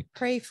Benedict,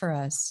 Pray for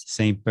us.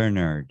 Saint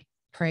Bernard,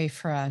 Pray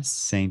for us.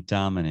 Saint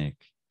Dominic,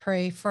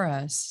 Pray for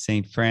us.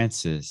 Saint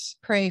Francis,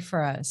 Pray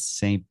for us.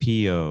 Saint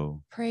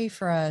Pio, Pray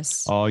for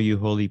us. all you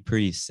holy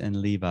priests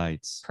and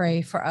Levites,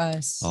 Pray for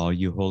us. all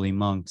you holy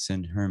monks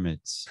and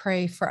hermits,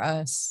 Pray for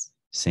us.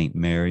 Saint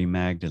Mary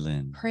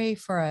Magdalene, Pray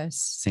for us.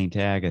 Saint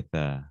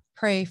Agatha,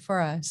 Pray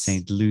for us.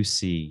 Saint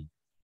Lucy,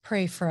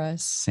 Pray for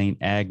us. Saint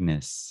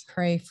Agnes,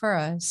 Pray for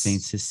us.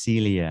 Saint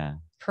Cecilia,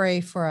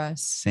 Pray for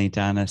us. Saint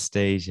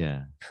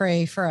Anastasia,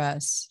 Pray for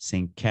us.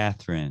 Saint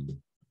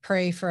Catherine,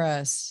 Pray for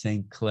us.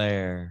 Saint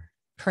Clare,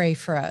 Pray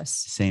for us.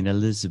 Saint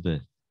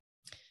Elizabeth,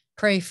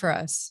 Pray for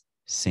us.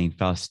 Saint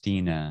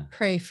Faustina,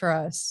 Pray for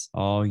us.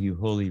 all you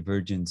holy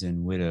virgins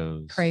and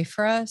widows, Pray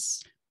for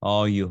us.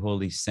 all you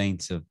holy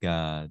saints of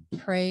God.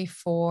 Pray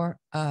for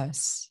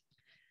us.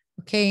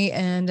 Okay,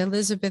 and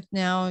Elizabeth,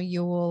 now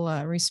you will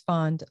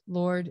respond.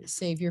 Lord,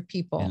 save your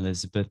people.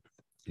 Elizabeth,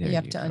 there You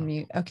have to go.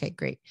 unmute. Okay,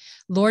 great.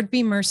 Lord,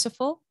 be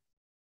merciful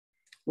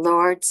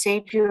Lord,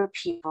 save your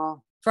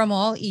people. from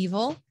all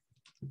evil,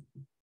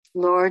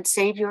 Lord,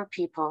 save your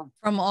people.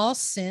 from all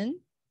sin,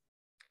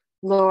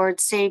 Lord,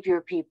 save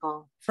your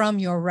people. from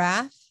your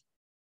wrath,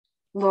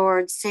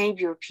 Lord, save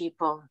your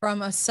people.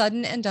 from a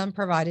sudden and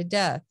unprovided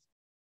death,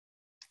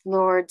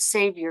 Lord,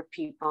 save your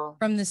people.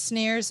 from the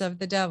snares of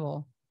the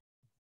devil,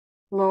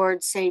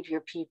 Lord, save your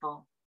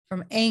people.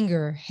 from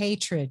anger,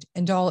 hatred,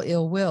 and all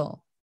ill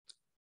will,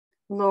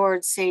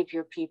 Lord, save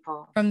your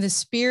people. from the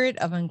spirit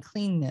of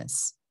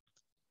uncleanness,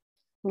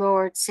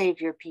 Lord, save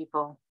your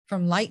people.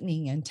 from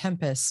lightning and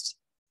tempest,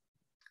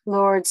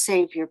 Lord,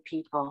 save your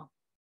people.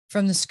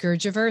 from the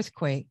scourge of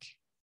earthquake,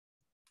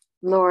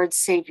 Lord,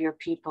 save your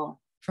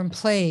people. from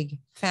plague,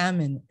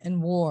 famine,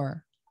 and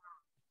war,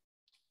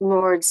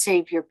 Lord,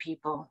 save your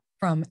people.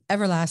 from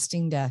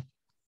everlasting death.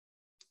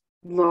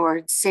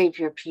 Lord, save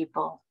your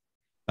people.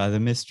 By the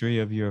mystery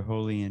of your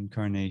holy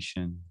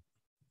incarnation,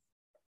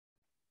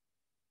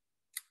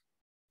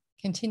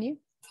 Continue.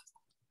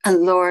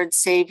 And Lord,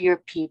 save your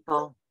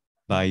people.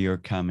 by your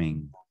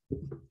coming,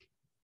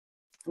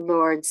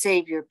 Lord,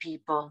 save your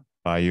people.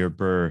 by your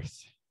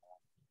birth,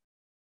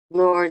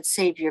 Lord,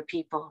 save your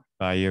people.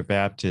 by your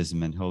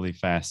baptism and holy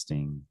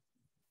fasting,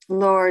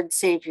 Lord,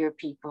 save your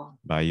people.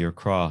 by your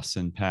cross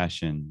and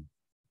passion,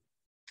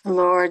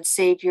 Lord,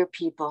 save your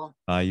people.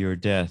 by your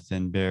death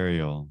and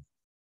burial,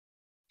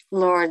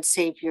 Lord,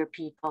 save your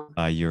people.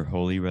 by your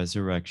holy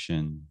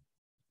resurrection,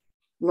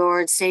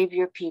 Lord, save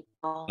your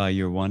people. by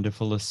your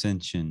wonderful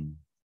ascension,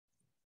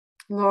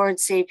 Lord,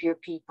 save your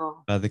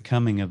people. by the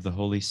coming of the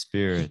Holy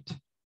Spirit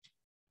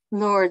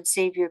Lord,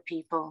 save your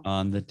people.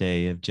 on the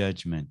day of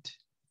judgment.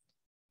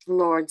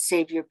 Lord,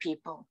 save your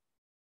people.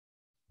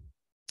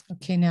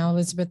 Okay, now,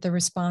 Elizabeth, the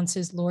response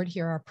is, Lord,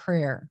 hear our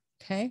prayer.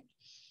 Okay.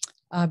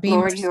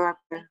 Lord, hear our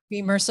prayer.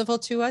 Be merciful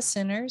to us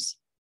sinners,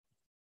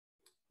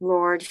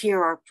 Lord,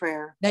 hear our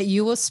prayer. that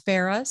you will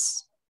spare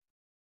us,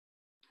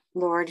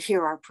 Lord,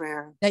 hear our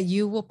prayer. that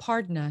you will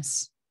pardon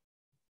us,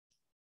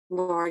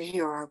 Lord,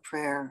 hear our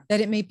prayer.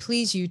 that it may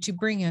please you to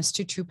bring us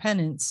to true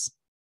penance.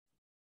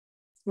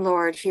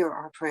 Lord, hear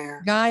our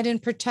prayer. Guide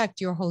and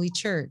protect your holy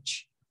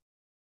church.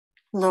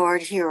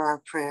 Lord, hear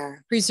our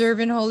prayer. Preserve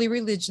in holy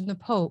religion the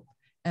Pope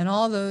and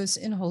all those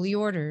in holy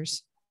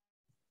orders.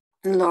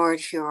 Lord,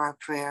 hear our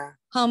prayer.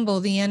 Humble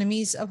the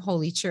enemies of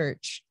holy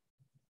church.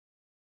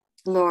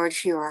 Lord,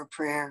 hear our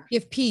prayer.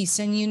 Give peace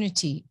and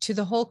unity to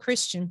the whole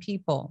Christian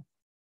people.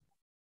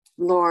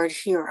 Lord,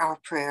 hear our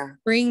prayer.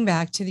 Bring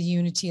back to the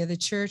unity of the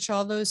church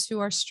all those who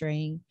are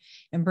straying,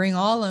 and bring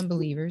all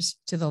unbelievers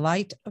to the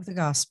light of the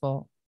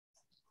gospel.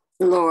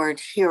 Lord,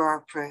 hear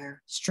our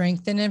prayer.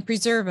 Strengthen and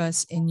preserve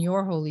us in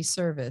your holy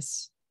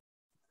service.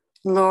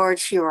 Lord,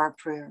 hear our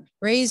prayer.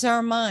 Raise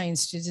our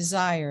minds to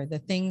desire the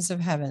things of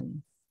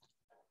heaven.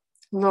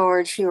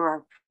 Lord, hear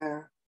our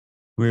prayer.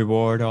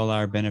 Reward all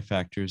our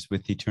benefactors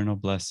with eternal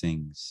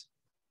blessings.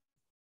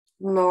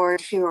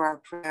 Lord, hear our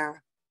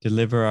prayer.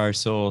 Deliver our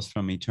souls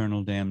from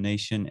eternal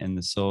damnation and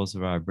the souls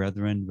of our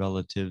brethren,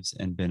 relatives,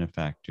 and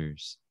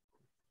benefactors.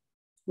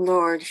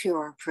 Lord, hear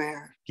our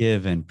prayer.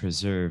 Give and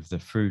preserve the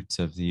fruits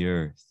of the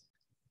earth.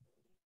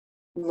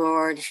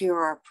 Lord, hear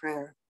our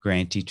prayer.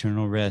 Grant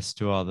eternal rest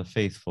to all the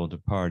faithful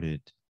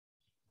departed,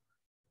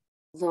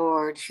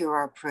 Lord, hear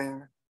our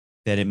prayer.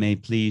 that it may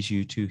please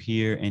you to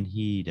hear and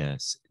heed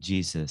us,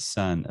 Jesus,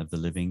 Son of the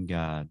living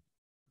God.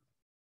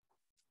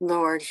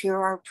 Lord, hear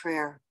our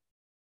prayer.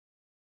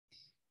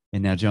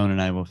 And now Joan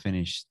and I will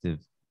finish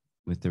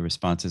with the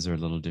responses are a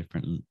little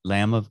different.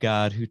 Lamb of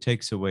God, who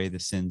takes away the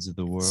sins of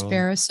the world.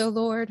 Spare us, O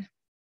Lord.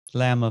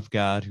 Lamb of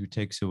God, who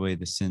takes away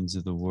the sins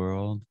of the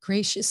world.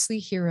 Graciously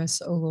hear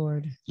us, O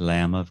Lord.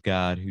 Lamb of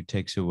God, who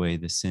takes away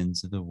the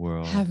sins of the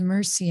world. Have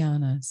mercy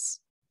on us.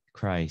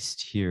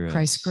 Christ, hear us.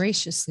 Christ,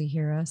 graciously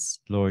hear us.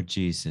 Lord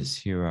Jesus,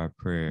 hear our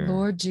prayer.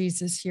 Lord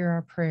Jesus, hear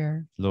our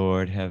prayer.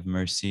 Lord, have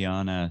mercy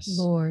on us.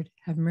 Lord,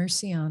 have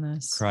mercy on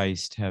us.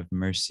 Christ, have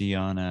mercy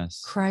on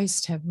us.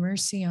 Christ, have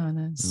mercy on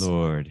us.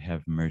 Lord,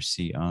 have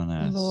mercy on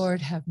us.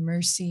 Lord, have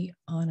mercy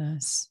on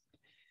us.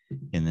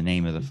 In the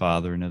name of the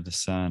Father, and of the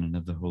Son, and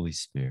of the Holy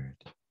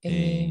Spirit.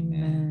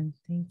 Amen.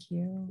 Thank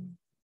you.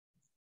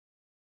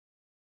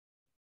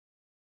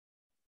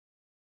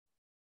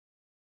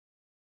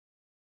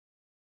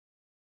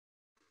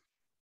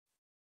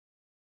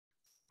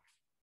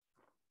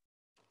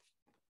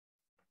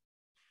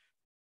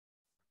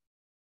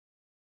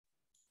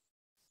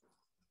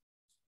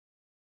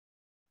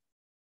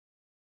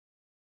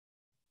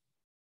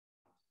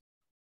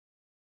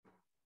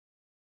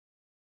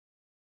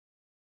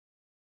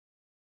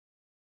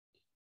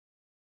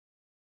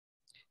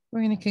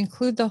 We're going to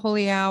conclude the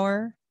Holy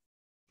Hour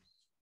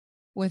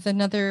with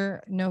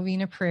another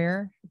novena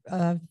prayer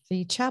of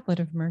the Chaplet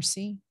of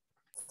Mercy,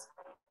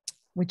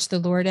 which the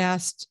Lord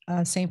asked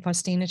St.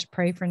 Faustina to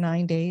pray for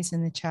 9 days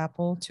in the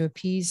chapel to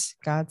appease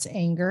God's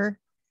anger,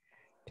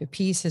 to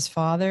appease his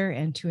Father,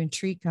 and to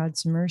entreat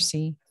God's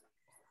mercy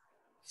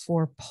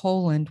for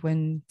Poland.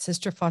 When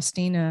Sister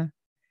Faustina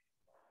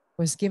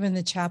was given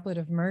the Chaplet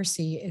of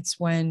Mercy, it's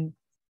when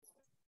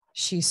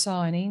she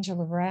saw an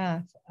angel of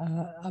wrath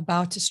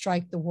about to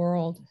strike the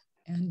world,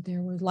 and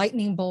there were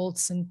lightning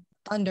bolts and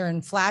thunder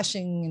and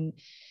flashing, and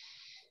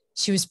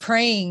she was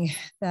praying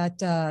that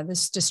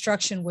this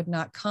destruction would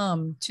not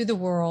come to the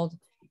world,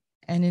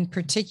 and in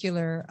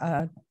particular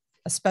a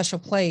special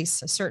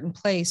place, a certain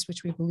place,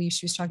 which we believe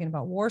she was talking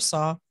about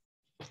Warsaw.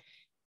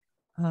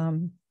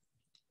 And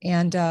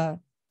her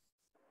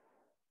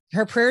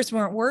prayers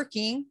weren't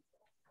working.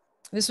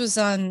 This was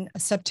on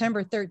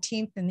September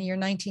 13th in the year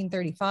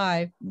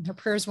 1935. Her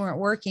prayers weren't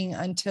working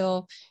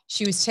until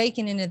she was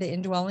taken into the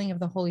indwelling of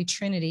the Holy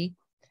Trinity.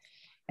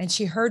 And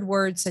she heard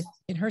words that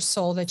in her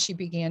soul that she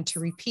began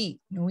to repeat.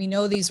 And we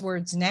know these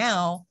words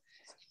now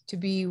to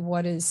be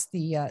what is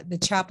the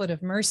Chaplet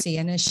of Mercy.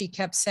 And as she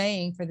kept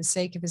saying, for the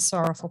sake of his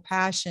sorrowful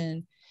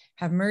passion,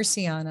 have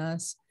mercy on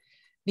us,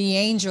 the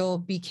angel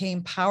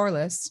became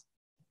powerless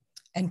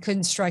and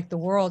couldn't strike the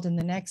world. And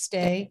the next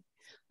day,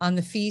 on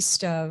the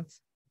feast of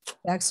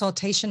the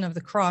exaltation of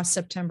the cross,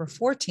 September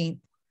 14th,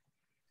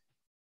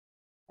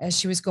 as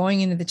she was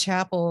going into the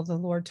chapel, the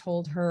Lord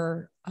told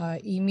her,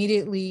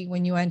 immediately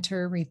when you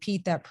enter,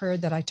 repeat that prayer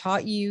that I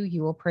taught you.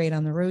 You will pray it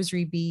on the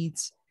rosary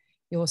beads.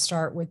 You will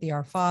start with the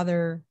Our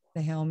Father,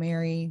 the Hail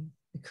Mary,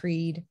 the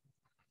Creed,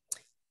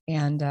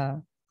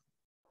 and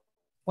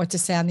what to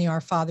say on the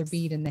Our Father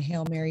bead and the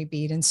Hail Mary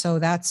bead. And so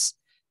that's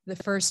the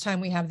first time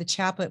we have the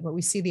chaplet, but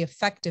we see the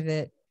effect of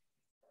it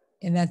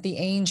in that the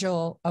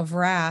angel of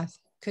wrath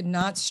could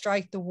not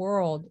strike the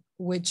world,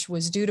 which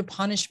was due to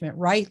punishment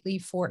rightly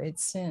for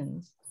its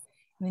sins.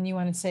 And then you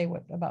want to say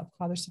what about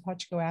Father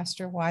Sapochko asked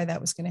her why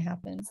that was going to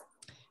happen?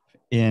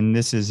 And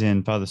this is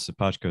in Father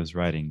Sapochko's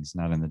writings,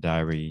 not in the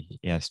diary.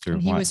 He asked her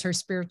And he why, was her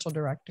spiritual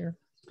director.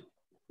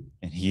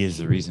 and he is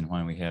the reason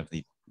why we have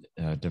the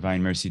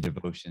Divine Mercy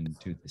devotion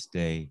to this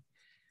day.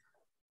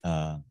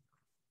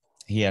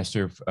 He asked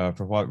her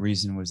for what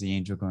reason was the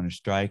angel going to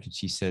strike, and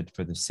she said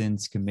for the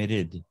sins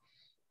committed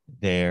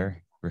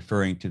there,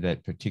 referring to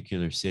that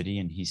particular city.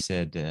 And he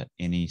said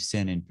any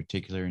sin in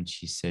particular, and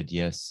she said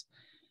yes,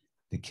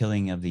 the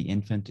killing of the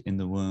infant in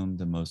the womb,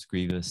 the most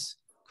grievous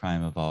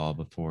crime of all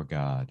before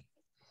God.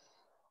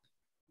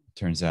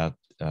 Turns out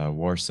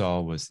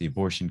Warsaw was the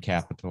abortion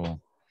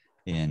capital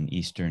in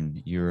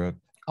Eastern Europe.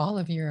 All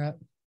of Europe.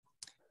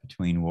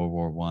 Between World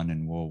War I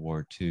and World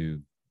War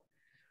II.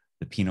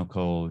 The penal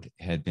code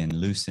had been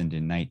loosened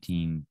in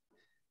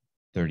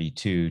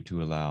 1932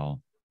 to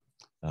allow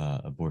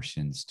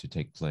abortions to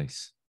take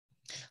place.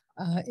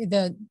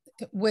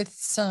 With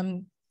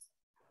some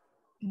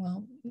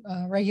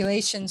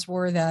regulations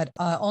were that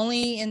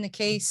only in the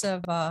case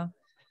of the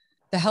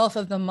health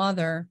of the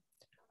mother,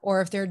 or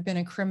if there had been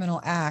a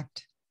criminal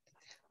act,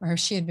 or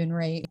she had been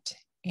raped.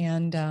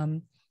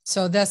 And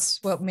so that's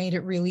what made it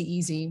really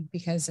easy,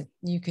 because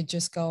you could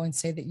just go and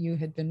say that you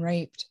had been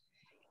raped,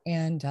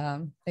 and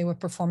they would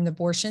perform the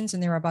abortions.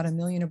 And there were about 1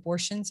 million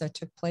abortions that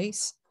took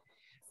place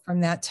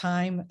from that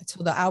time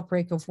until the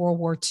outbreak of World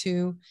War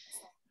II,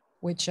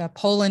 which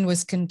Poland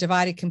was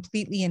divided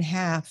completely in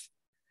half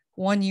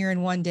 1 year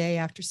and 1 day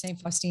after St.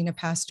 Faustina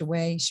passed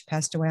away. She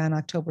passed away on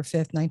October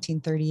 5th,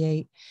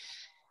 1938.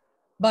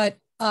 But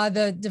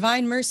the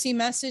Divine Mercy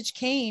message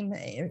came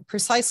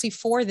precisely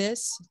for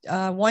this.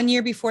 1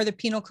 year before the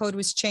penal code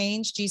was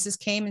changed, Jesus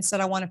came and said,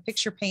 I want a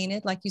picture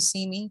painted like you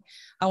see me.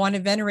 I want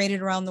it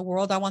venerated around the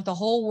world. I want the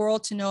whole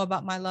world to know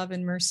about my love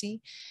and mercy.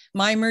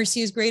 My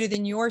mercy is greater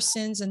than your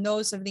sins and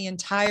those of the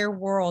entire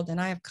world. And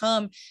I have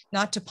come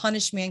not to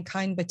punish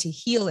mankind, but to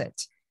heal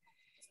it.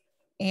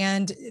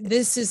 And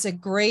this is a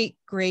great,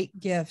 great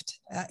gift.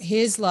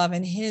 His love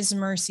and his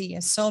mercy,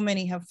 as so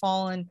many have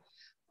fallen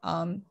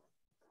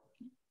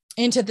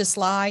into this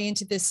lie,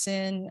 into this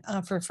sin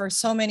for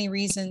so many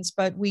reasons.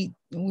 But we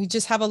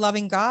just have a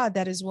loving God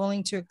that is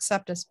willing to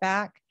accept us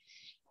back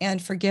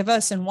and forgive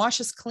us and wash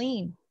us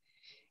clean.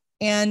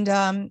 And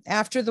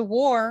after the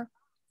war,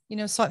 you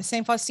know,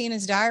 St.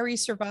 Faustina's diary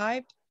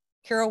survived.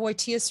 Karol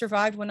Wojtyła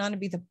survived, went on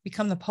to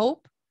become the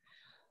Pope.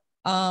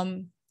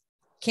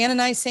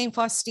 canonized St.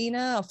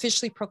 Faustina,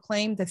 officially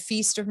proclaimed the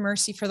Feast of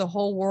Mercy for the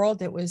whole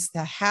world. It was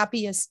the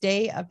happiest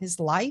day of his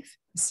life,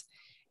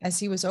 as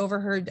he was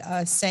overheard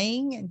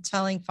saying and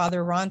telling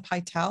Father Ron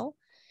Pytel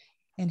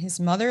and his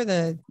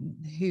mother,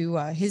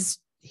 his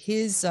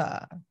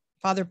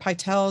Father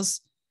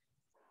Pytel's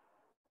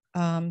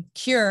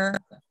cure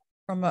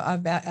from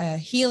a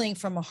healing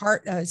from a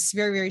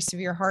very, very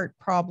severe heart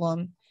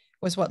problem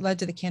was what led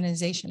to the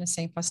canonization of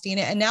St.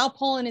 Faustina. And now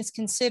Poland is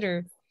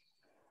considered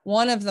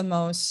one of the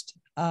most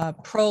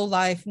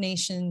pro-life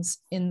nations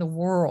in the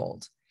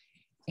world.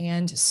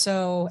 And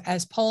so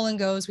as Poland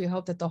goes, we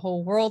hope that the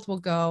whole world will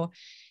go.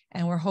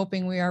 And we're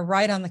hoping we are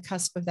right on the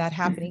cusp of that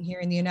happening here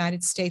in the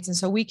United States. And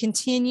so we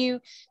continue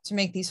to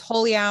make these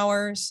holy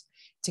hours,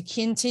 to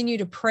continue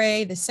to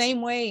pray the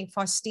same way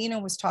Faustina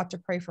was taught to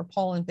pray for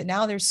Poland. But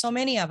now there's so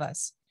many of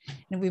us,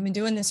 and we've been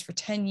doing this for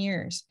 10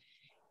 years.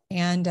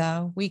 And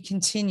we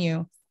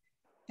continue,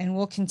 and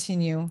we'll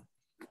continue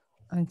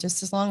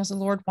just as long as the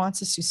Lord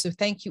wants us to. So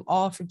thank you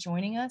all for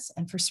joining us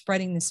and for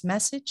spreading this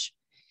message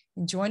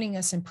and joining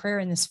us in prayer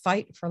in this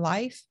fight for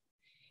life,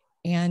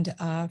 and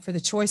for the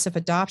choice of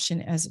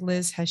adoption, as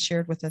Liz has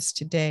shared with us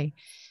today.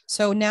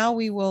 So now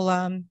we will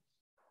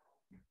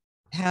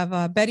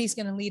have Betty's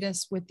going to lead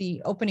us with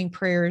the opening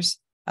prayers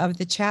of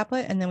the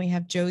chaplet, and then we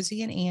have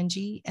Josie and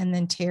Angie, and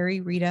then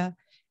Terry, Rita,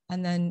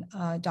 and then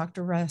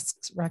Dr. Rex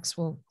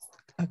will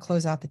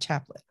close out the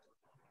chaplet.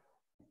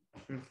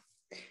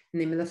 In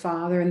the name of the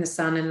Father, and the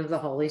Son, and of the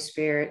Holy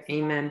Spirit.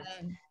 Amen.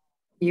 Amen.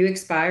 You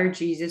expired,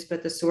 Jesus,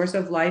 but the source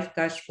of life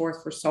gushed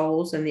forth for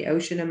souls, and the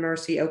ocean of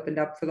mercy opened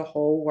up for the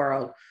whole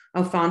world.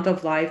 O fount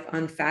of life,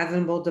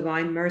 unfathomable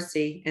divine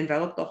mercy,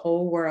 envelop the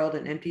whole world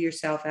and empty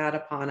yourself out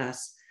upon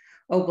us.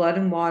 O blood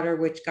and water,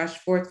 which gushed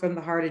forth from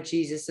the heart of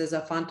Jesus as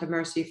a fount of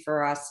mercy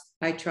for us,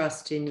 I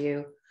trust in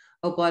you.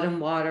 O blood and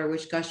water,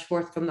 which gushed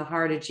forth from the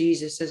heart of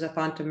Jesus as a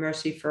fount of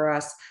mercy for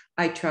us,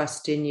 I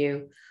trust in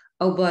you.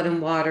 O blood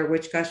and water,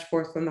 which gushed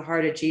forth from the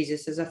heart of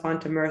Jesus as a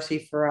fount of mercy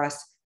for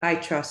us, I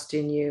trust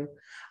in you.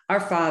 Our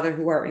Father,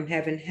 who art in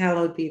heaven,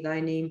 hallowed be thy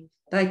name.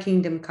 Thy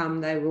kingdom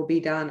come, thy will be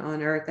done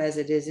on earth as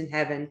it is in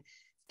heaven.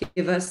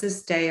 Give us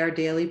this day our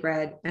daily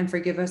bread, and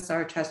forgive us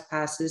our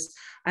trespasses,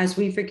 as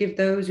we forgive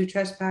those who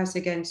trespass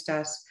against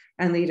us.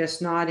 And lead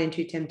us not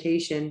into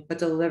temptation, but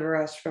deliver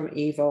us from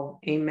evil.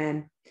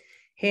 Amen.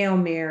 Hail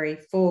Mary,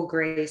 full of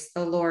grace,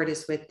 the Lord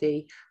is with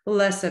thee.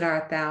 Blessed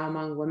art thou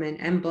among women,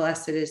 and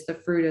blessed is the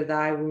fruit of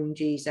thy womb,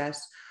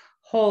 Jesus.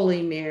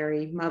 Holy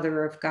Mary,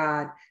 Mother of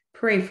God,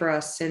 pray for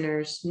us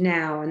sinners,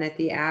 now and at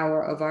the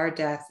hour of our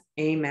death.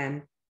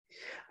 Amen.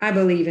 I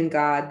believe in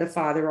God, the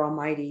Father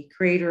Almighty,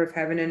 creator of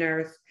heaven and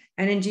earth,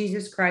 and in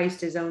Jesus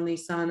Christ, his only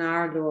Son,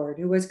 our Lord,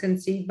 who was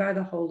conceived by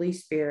the Holy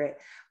Spirit,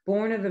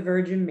 born of the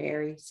Virgin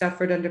Mary,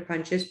 suffered under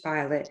Pontius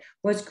Pilate,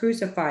 was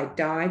crucified,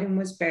 died, and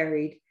was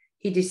buried.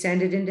 He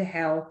descended into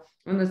hell.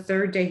 On the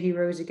third day he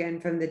rose again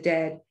from the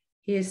dead.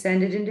 He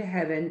ascended into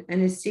heaven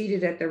and is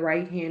seated at the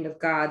right hand of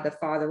God, the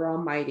Father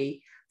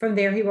Almighty. From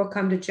there he will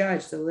come to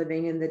judge the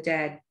living and the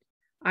dead.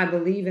 I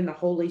believe in the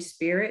Holy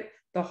Spirit,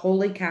 the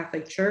Holy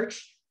Catholic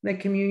Church, the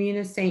communion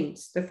of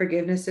saints, the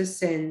forgiveness of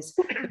sins,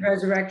 the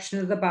resurrection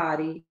of the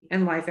body,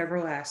 and life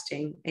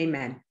everlasting.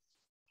 Amen.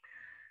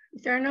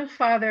 Eternal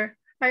Father,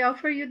 I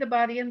offer you the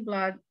body and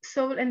blood,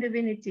 soul and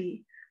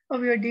divinity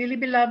of your dearly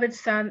beloved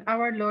Son,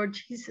 our Lord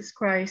Jesus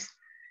Christ,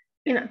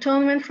 in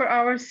atonement for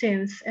our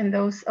sins and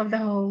those of the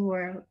whole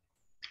world.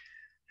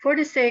 For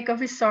the sake of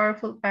his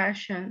sorrowful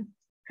passion,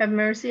 have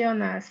mercy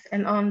on us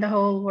and on the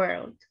whole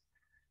world.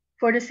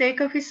 For the sake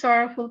of his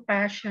sorrowful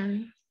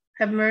passion,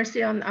 have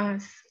mercy on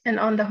us and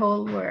on the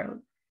whole world.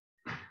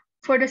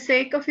 For the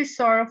sake of his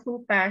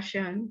sorrowful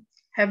passion,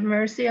 have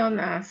mercy on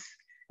us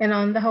and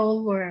on the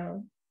whole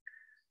world.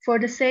 For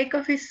the sake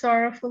of his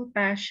sorrowful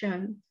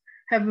passion,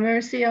 have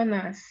mercy on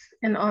us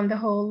and on the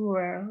whole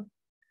world.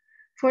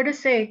 For the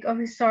sake of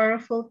his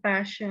sorrowful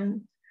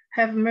passion,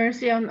 have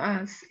mercy on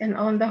us and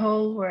on the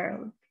whole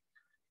world.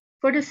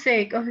 For the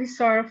sake of his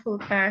sorrowful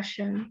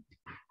passion,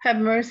 have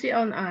mercy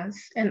on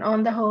us and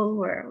on the whole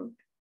world.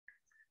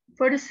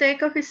 For the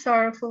sake of his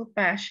sorrowful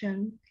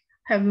passion,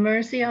 have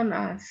mercy on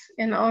us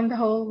and on the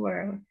whole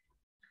world.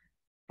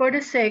 For the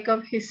sake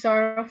of his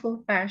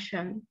sorrowful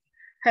passion,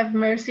 have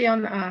mercy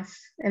on us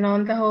and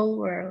on the whole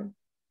world.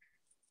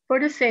 For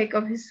the sake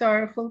of his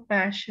sorrowful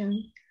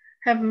passion,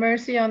 have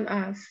mercy on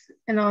us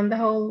and on the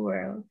whole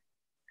world.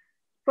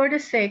 For the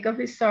sake of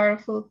his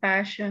sorrowful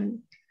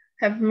passion,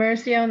 have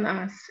mercy on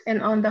us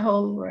and on the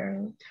whole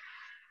world.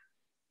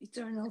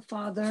 Eternal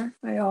Father,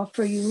 I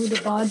offer you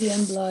the body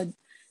and blood,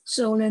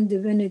 soul and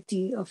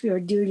divinity of your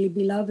dearly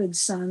beloved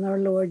Son, our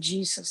Lord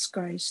Jesus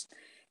Christ,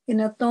 in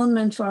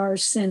atonement for our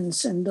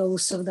sins and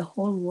those of the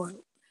whole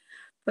world.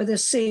 For the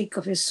sake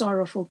of his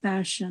sorrowful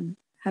passion,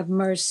 have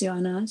mercy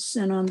on us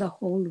and on the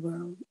whole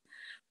world.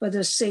 For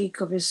the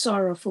sake of his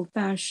sorrowful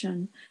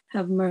passion,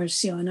 have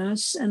mercy on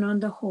us and on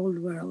the whole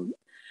world.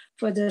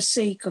 For the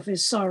sake of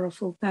his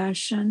sorrowful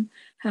passion,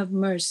 have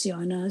mercy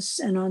on us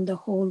and on the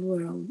whole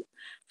world.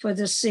 For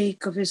the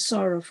sake of his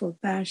sorrowful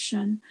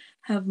passion,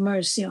 have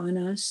mercy on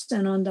us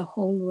and on the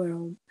whole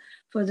world.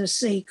 For the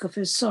sake of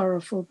his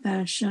sorrowful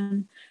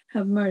passion,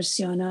 have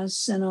mercy on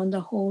us and on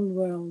the whole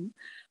world.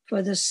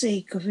 For the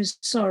sake of his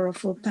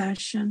sorrowful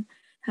passion,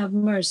 have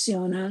mercy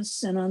on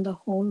us and on the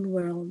whole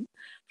world.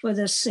 For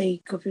the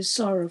sake of his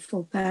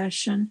sorrowful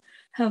passion,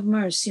 have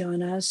mercy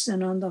on us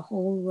and on the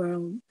whole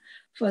world.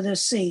 For the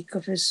sake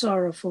of his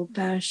sorrowful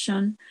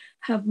passion,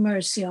 have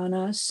mercy on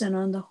us and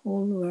on the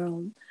whole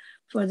world.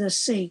 For the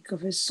sake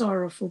of his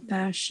sorrowful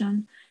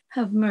passion,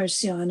 have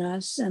mercy on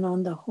us and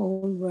on the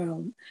whole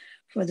world.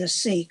 For the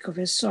sake of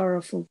his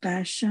sorrowful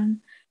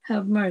passion,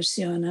 have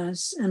mercy on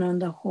us and on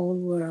the whole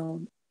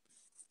world.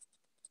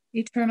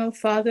 Eternal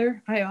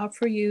Father, I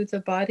offer you the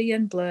body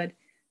and blood,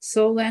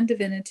 soul and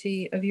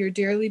divinity of your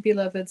dearly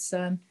beloved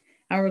Son,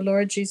 our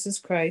Lord Jesus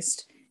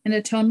Christ, in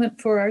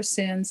atonement for our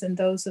sins and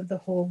those of the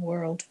whole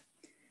world.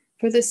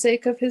 For the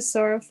sake of his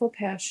sorrowful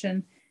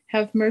passion,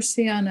 have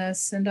mercy on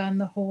us and on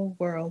the whole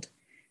world.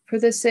 For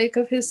the sake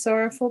of his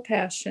sorrowful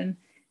passion,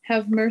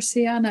 have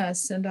mercy on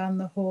us and on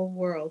the whole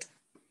world.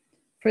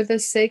 For the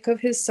sake of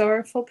his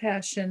sorrowful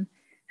passion,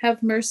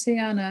 have mercy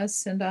on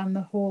us and on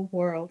the whole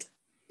world.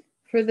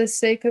 For the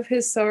sake of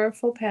his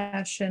sorrowful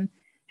passion,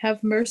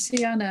 have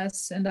mercy on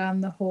us and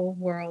on the whole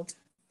world.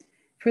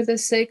 For the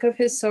sake of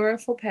his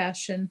sorrowful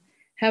passion,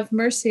 have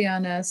mercy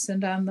on us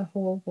and on the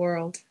whole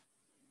world.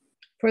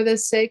 For the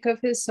sake of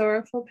his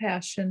sorrowful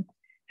passion,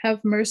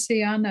 have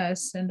mercy on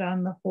us and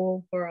on the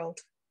whole world.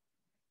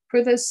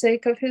 For the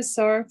sake of his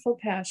sorrowful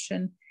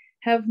passion,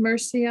 have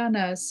mercy on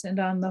us and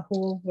on the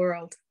whole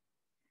world.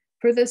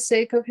 For the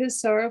sake of his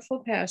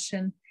sorrowful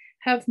passion,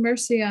 have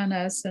mercy on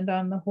us and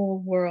on the whole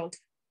world.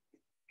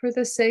 For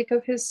the sake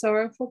of his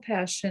sorrowful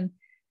passion,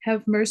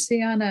 have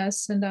mercy on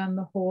us and on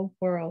the whole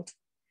world.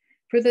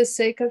 For the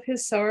sake of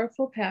his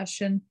sorrowful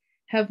passion,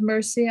 have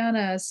mercy on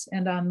us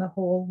and on the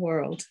whole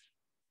world.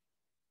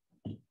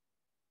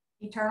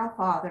 Eternal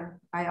Father,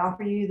 I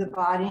offer you the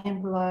body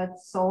and blood,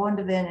 soul and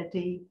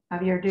divinity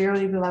of your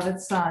dearly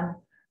beloved Son,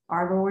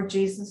 our Lord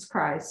Jesus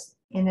Christ,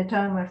 in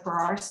atonement for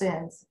our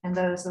sins and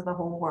those of the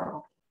whole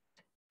world.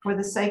 For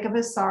the sake of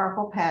his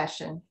sorrowful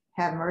passion,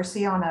 have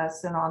mercy on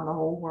us and on the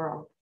whole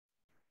world.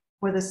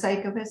 For the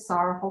sake of his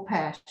sorrowful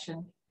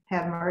passion,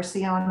 have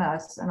mercy on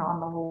us and on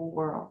the whole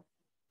world.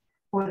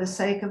 For the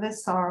sake of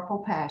his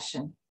sorrowful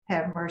passion,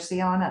 have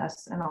mercy on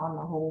us and on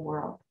the whole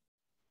world.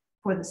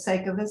 For the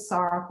sake of his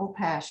sorrowful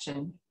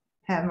passion,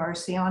 have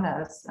mercy on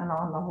us and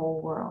on the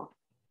whole world.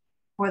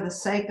 For the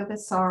sake of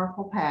his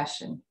sorrowful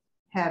passion,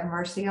 have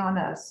mercy on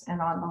us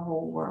and on the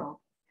whole world.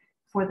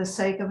 For the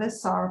sake of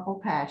his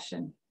sorrowful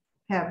passion,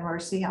 have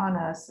mercy on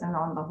us and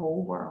on the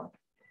whole world.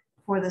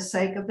 For the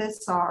sake of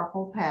his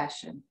sorrowful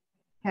passion,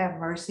 have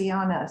mercy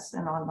on us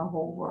and on the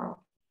whole world.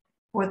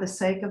 For the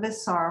sake of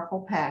his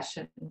sorrowful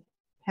passion,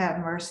 have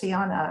mercy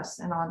on us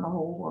and on the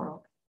whole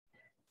world.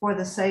 For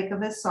the sake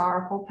of his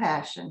sorrowful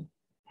passion,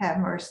 have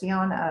mercy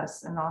on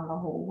us and on the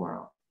whole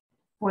world.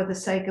 For the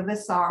sake of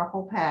his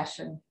sorrowful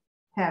passion,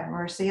 have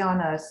mercy on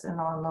us and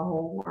on the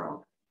whole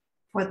world.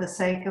 For the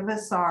sake of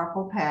his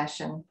sorrowful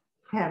passion,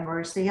 have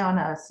mercy on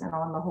us and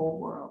on the whole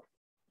world.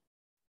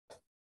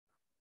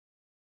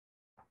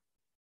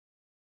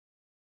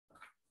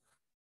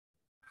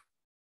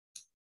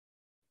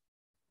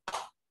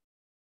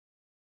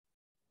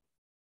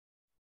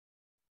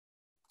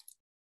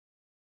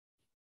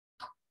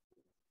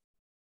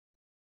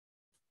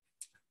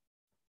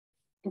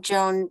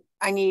 Joan,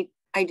 I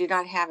do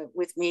not have it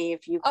with me.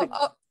 If you could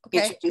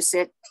okay. Introduce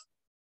it.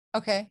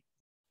 Okay.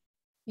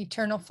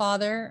 Eternal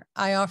Father,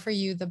 I offer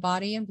you the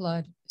body and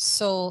blood,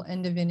 soul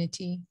and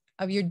divinity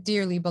of your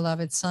dearly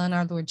beloved Son,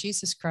 our Lord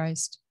Jesus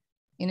Christ,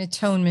 in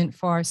atonement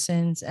for our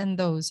sins and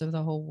those of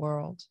the whole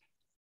world.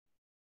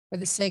 For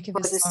the sake of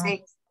his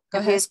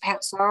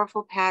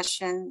sorrowful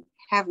passion,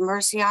 have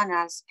mercy on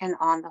us and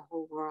on the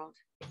whole world.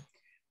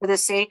 For the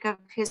sake of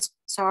his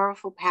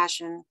sorrowful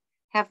passion,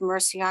 have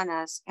mercy on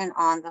us and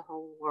on the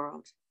whole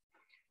world.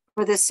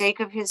 For the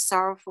sake of his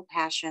sorrowful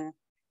passion,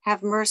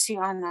 have mercy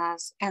on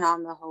us and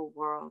on the whole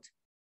world.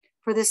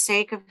 For the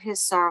sake of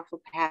his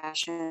sorrowful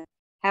passion,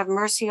 have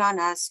mercy on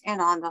us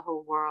and on the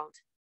whole world.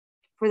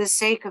 For the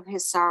sake of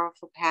his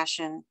sorrowful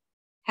passion,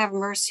 have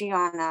mercy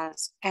on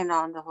us and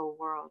on the whole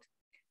world.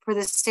 For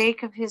the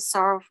sake of his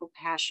sorrowful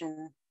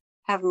passion,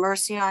 have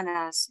mercy on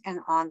us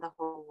and on the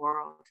whole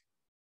world.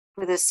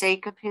 For the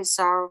sake of his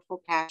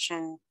sorrowful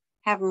passion,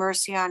 have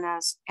mercy on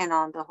us and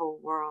on the whole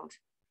world.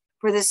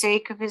 For the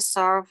sake of his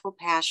sorrowful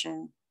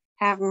passion,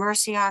 have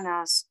mercy on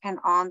us and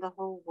on the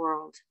whole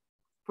world.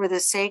 For the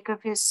sake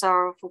of his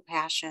sorrowful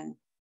passion,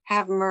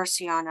 have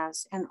mercy on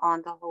us and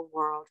on the whole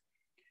world.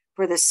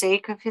 For the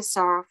sake of his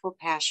sorrowful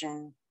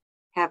passion,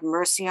 have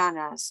mercy on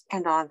us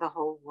and on the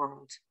whole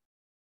world.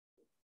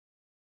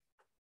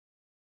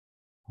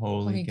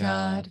 Holy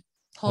God,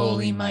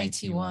 Holy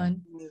Mighty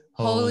One,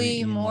 Holy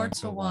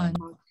Immortal One,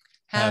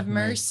 have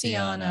mercy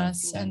on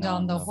us and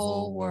on the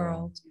whole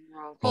world.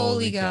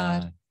 Holy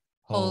God,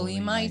 Holy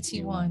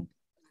Mighty One,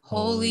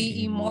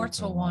 Holy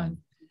Immortal One,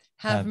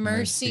 have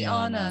mercy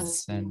on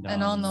us and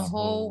on the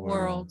whole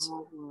world.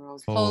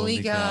 world. Holy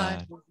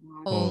God,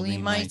 Holy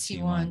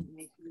Mighty One,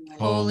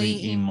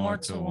 Holy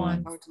Immortal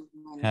One,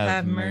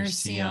 have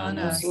mercy on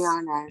us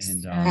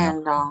and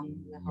and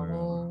on the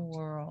whole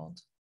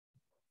world.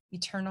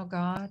 Eternal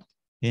God,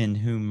 in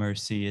whom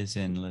mercy is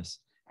endless,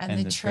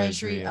 and the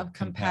treasury of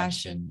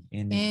compassion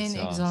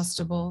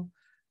inexhaustible,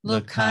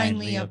 look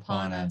kindly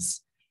upon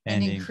us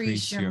and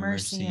increase your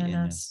mercy in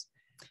us,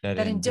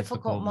 that in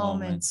difficult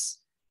moments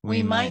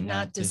we might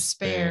not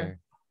despair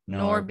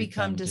nor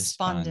become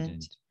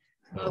despondent,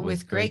 but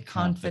with great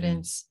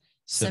confidence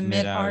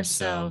submit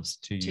ourselves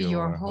to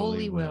your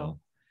holy will,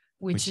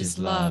 which is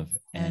love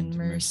and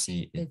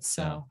mercy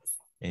itself.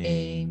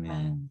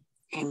 Amen.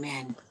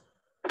 Amen.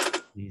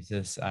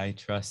 Jesus, I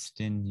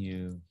trust in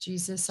you.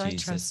 Jesus, I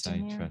trust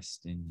in you.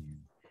 trust in you.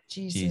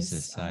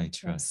 Jesus, I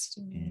trust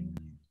in you. you.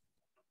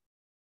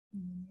 In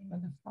the name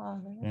of the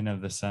Father, And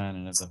of the Son,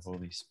 and of the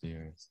Holy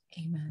Spirit.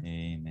 amen.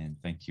 Amen.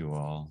 Thank you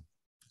all.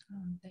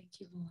 Thank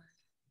you, Lord.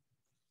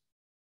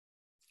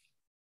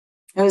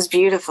 It was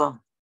beautiful.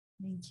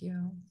 Thank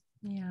you.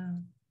 Yeah.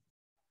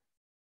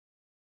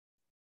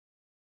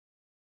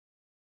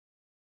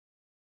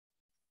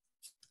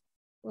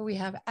 Well, we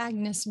have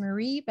Agnes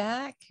Marie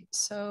back.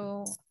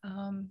 So,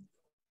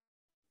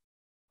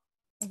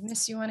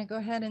 Agnes, you want to go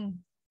ahead and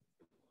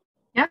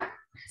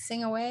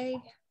sing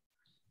away?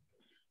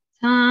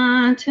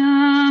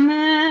 Tantum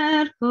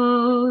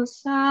ergo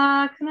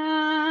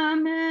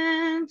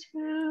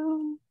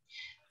sacramentum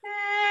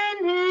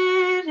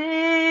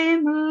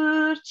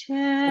veneremur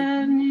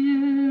cernui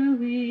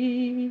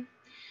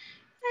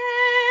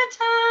et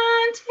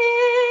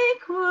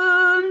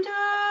antiquum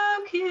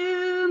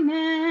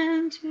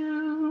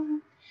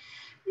documentum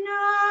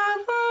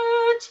novo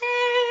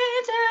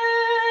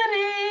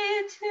cedere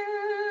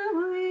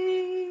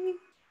tui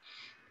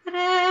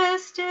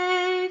preste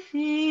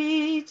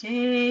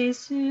fide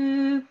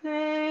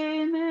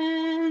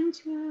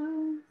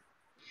supplementum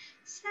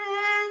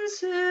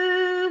sensum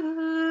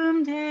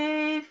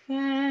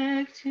defectui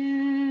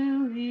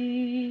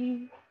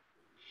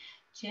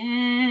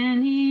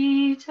genitori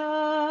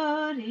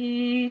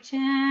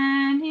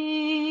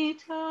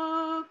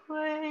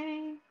genitoque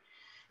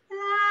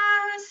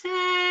laus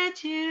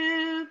et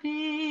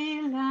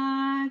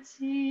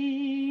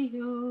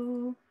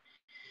jubilatio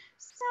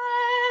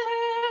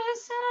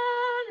salus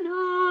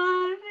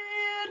honor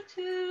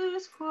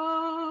virtus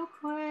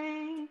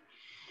quoque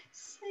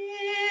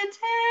sit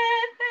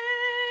et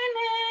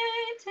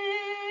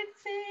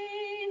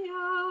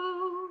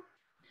benedictio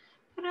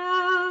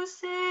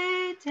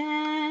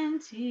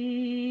procedenti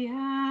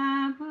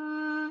ab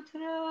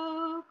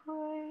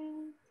utroque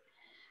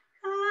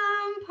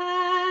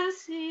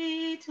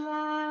compassit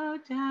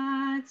laudatio.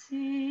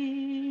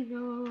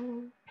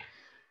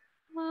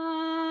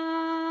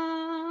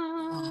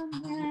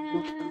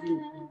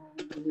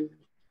 Amen.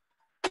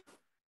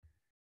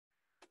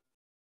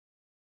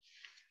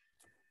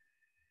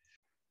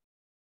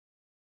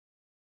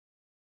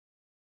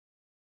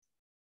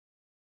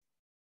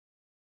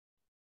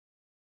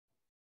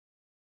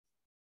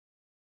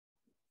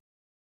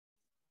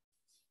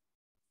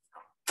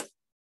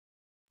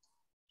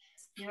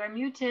 You are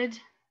muted.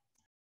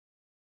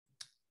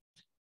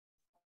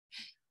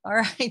 All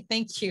right.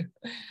 Thank you.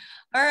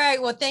 All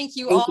right. Well, thank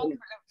you Thank all you.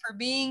 for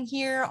being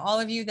here, all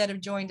of you that have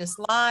joined us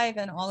live,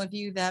 and all of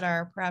you that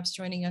are perhaps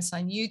joining us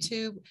on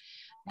YouTube.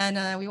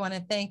 And we want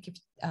to thank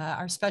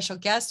our special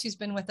guest who's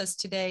been with us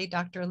today,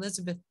 Dr.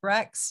 Elizabeth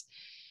Brex,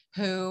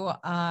 who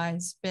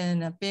has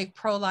been a big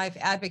pro-life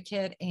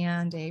advocate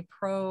and a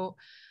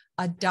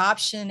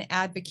pro-adoption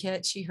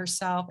advocate. She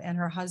herself and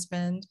her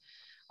husband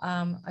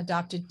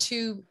adopted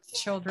 2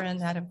 children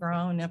that have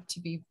grown up to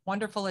be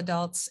wonderful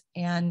adults,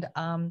 and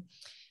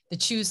the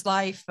Choose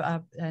Life,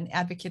 an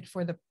advocate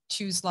for the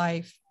Choose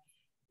Life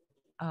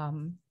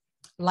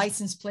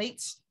license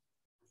plates.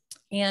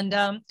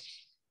 And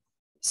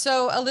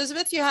so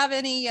Elizabeth, you have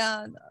any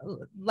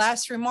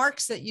last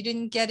remarks that you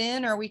didn't get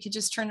in, or we could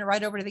just turn it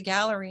right over to the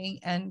gallery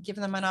and give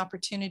them an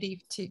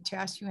opportunity to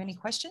ask you any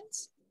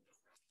questions?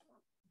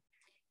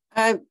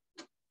 I'd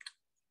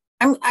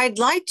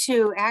like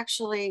to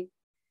actually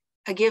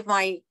give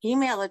my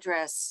email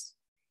address.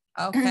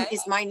 Okay.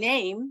 Is my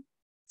name,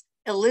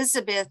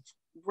 Elizabeth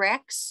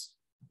Rex,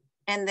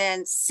 and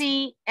then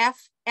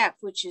CFF,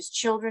 which is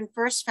Children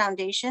First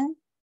Foundation,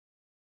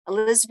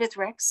 Elizabeth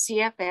Rex,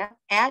 CFF,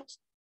 at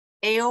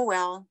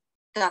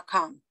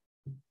AOL.com.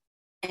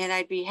 And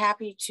I'd be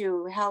happy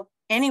to help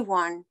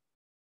anyone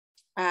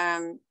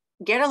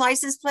get a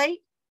license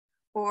plate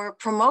or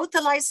promote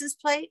the license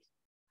plate.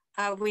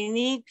 We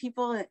need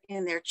people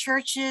in their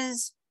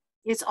churches.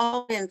 It's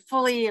all been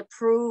fully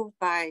approved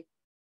by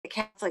the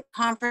Catholic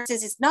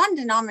conferences. It's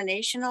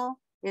non-denominational,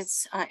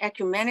 it's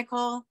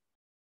ecumenical,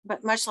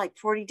 but much like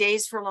 40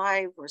 Days for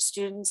Life or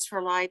Students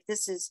for Life,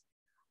 this is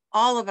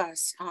all of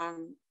us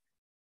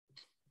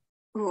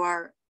who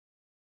are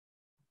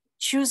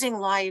choosing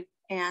life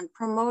and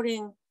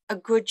promoting a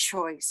good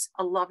choice,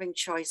 a loving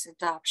choice,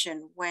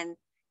 adoption, when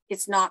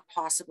it's not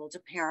possible to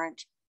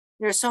parent.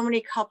 There are so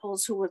many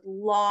couples who would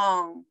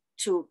long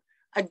to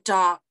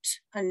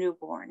adopt a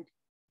newborn.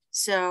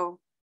 So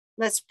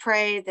let's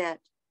pray that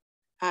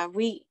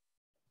we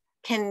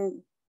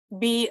can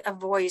be a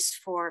voice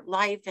for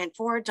life and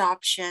for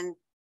adoption,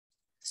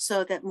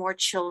 so that more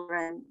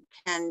children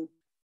can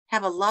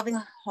have a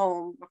loving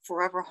home, a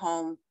forever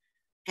home,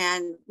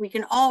 and we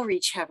can all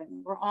reach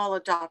heaven. We're all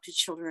adopted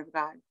children of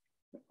God.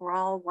 We're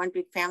all one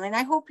big family, and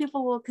I hope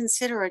people will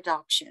consider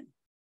adoption.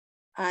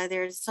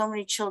 There's so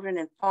many children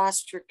in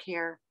foster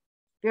care,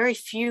 very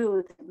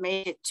few that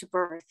made it to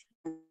birth,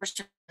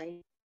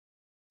 unfortunately.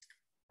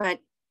 But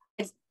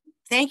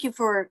thank you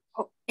for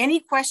any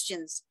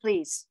questions,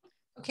 please.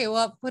 Okay, well,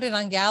 I'll put it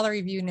on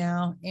gallery view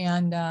now.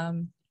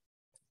 And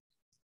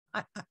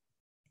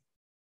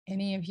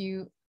any of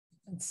you,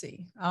 let's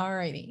see. All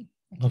righty.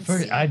 Well,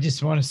 first, I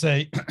just want to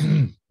say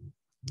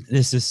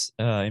this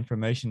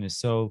information is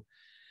so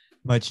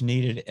much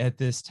needed at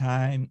this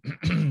time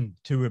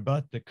to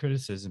rebut the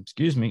criticism,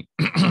 excuse me,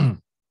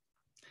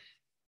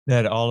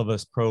 that all of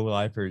us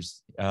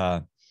pro-lifers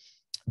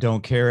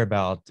don't care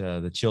about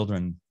the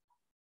children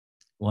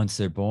once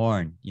they're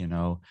born. You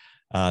know,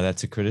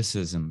 that's a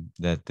criticism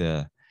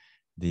that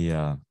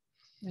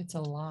it's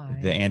a lie.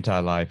 The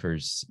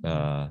anti-lifers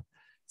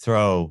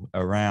throw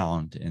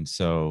around, and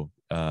so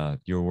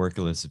your work,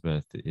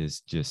 Elizabeth,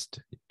 is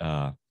just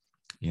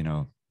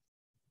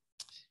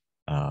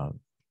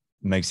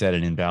makes that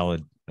an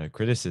invalid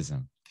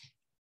criticism.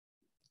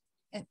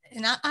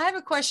 And I have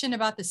a question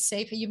about the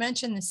safe. You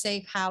mentioned the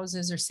safe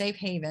houses or safe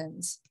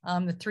havens,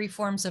 the 3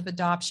 forms of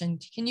adoption.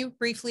 Can you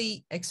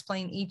briefly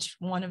explain each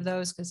one of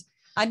those? Because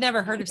I'd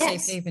never heard of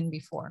Yes. safe haven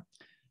before.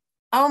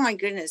 Oh my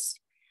goodness.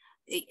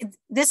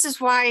 This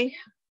is why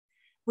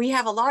we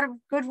have a lot of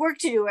good work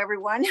to do,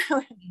 everyone.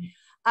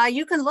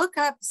 You can look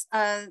up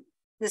the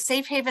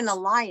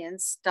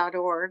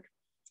safehavenalliance.org,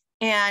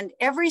 and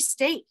every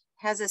state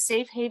has a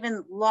safe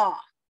haven law.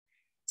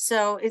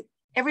 So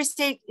every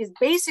state is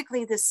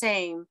basically the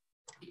same,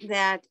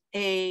 that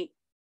a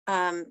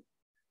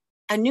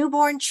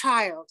newborn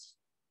child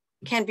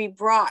can be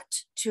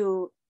brought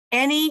to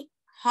any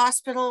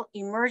hospital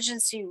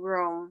emergency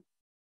room,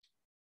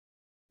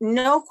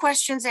 no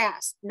questions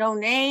asked, no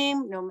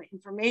name, no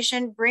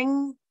information.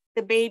 Bring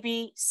the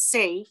baby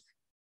safe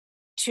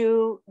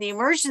to the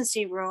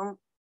emergency room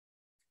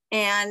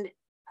and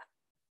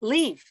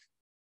leave.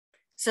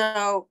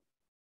 So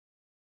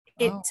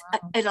it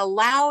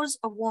allows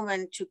a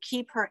woman to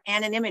keep her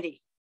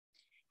anonymity,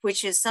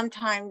 which is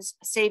sometimes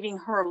saving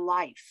her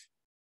life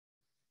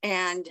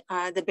and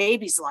the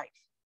baby's life.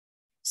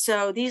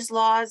 So these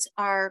laws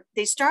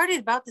they started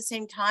about the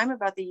same time,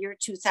 about the year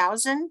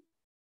 2000.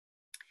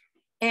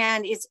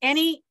 And it's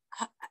any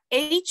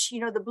H,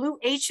 the blue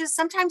H's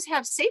sometimes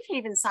have safe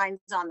haven signs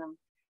on them.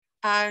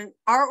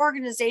 Our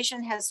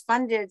organization has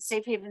funded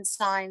safe haven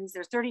signs.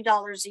 They're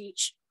 $30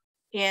 each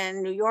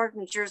in New York,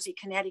 New Jersey,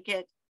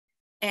 Connecticut.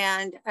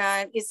 And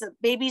it's a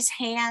baby's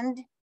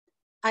hand.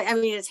 I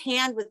mean, it's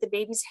hand with the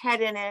baby's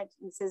head in it.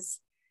 It says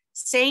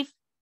safe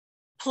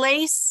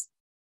place,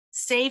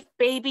 safe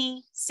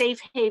baby,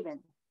 safe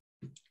haven.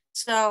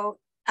 So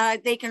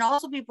they can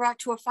also be brought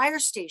to a fire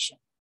station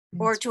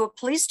or to a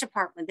police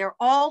department. They're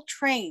all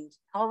trained.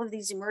 All of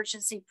these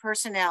emergency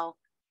personnel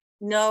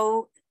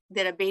know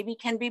that a baby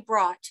can be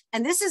brought.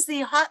 And this is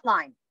the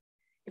hotline.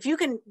 If you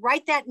can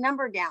write that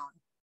number down,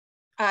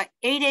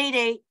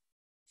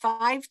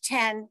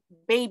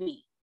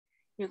 888-510-BABY.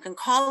 You can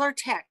call or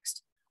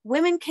text.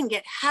 Women can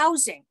get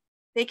housing.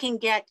 They can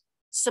get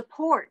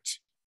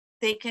support.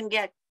 They can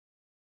get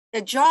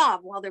a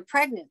job while they're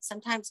pregnant.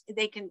 Sometimes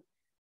they can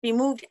be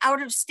moved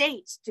out of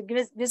state to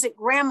visit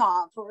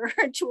grandma for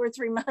 2 or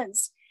 3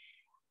 months.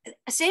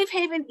 A safe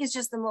haven is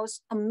just the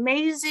most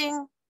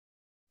amazing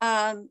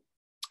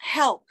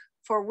help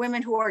for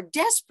women who are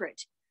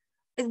desperate,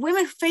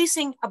 women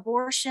facing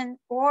abortion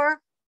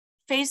or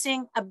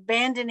facing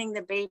abandoning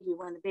the baby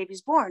when the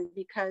baby's born,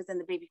 because then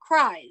the baby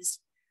cries.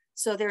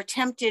 So they're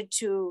tempted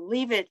to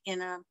leave it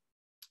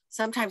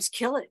sometimes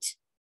kill it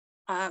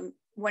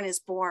when it's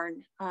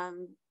born.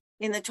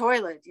 In the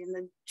toilet, in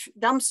the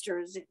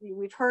dumpsters.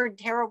 We've heard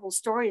terrible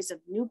stories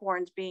of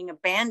newborns being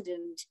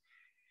abandoned.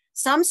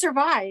 Some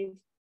survive,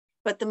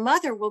 but the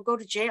mother will go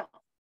to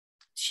jail.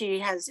 She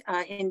has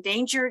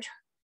endangered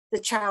the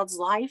child's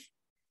life.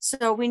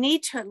 So we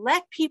need to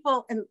let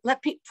people and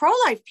let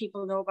pro-life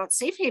people know about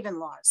safe haven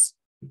laws.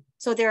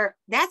 So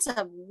that's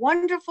a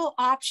wonderful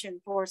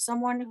option for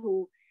someone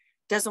who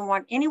doesn't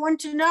want anyone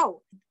to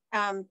know.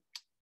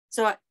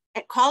 So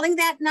calling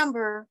that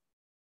number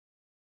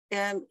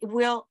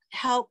will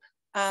help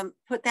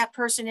put that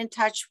person in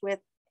touch with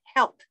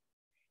help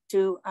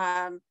to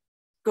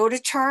go to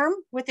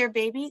term with their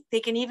baby. They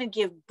can even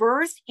give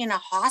birth in a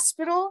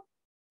hospital,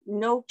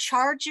 no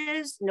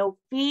charges, no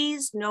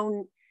fees,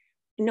 no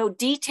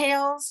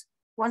details.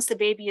 Once the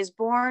baby is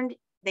born,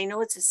 they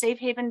know it's a safe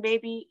haven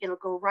baby. It'll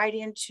go right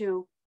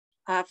into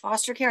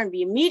foster care and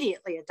be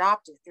immediately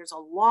adopted. There's a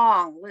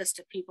long list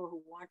of people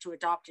who want to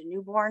adopt a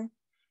newborn.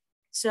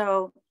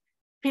 So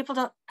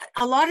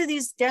a lot of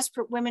these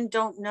desperate women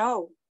don't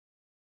know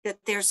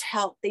that there's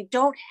help. They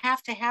don't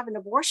have to have an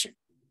abortion.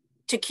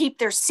 to keep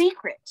their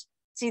secret.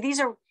 See,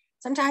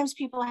 sometimes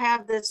people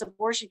have this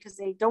abortion because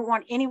they don't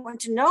want anyone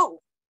to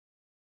know.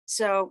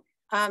 So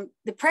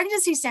the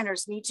pregnancy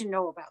centers need to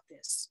know about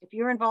this. If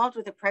you're involved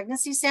with a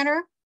pregnancy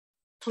center,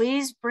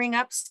 please bring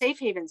up safe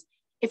havens.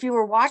 If you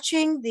were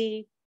watching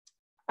the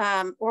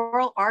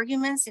oral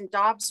arguments in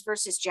Dobbs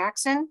versus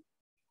Jackson,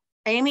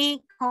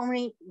 Amy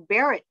Coney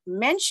Barrett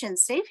mentioned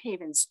safe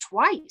havens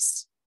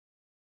twice.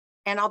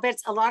 And I'll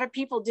bet a lot of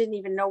people didn't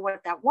even know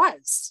what that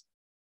was.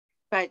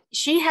 But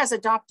she has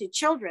adopted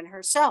children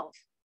herself.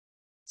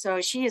 So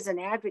she is an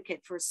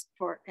advocate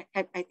for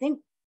I think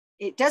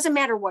it doesn't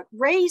matter what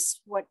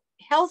race, what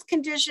health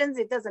conditions,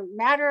 it doesn't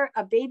matter.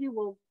 A baby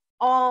will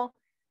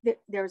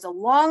there's a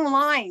long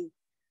line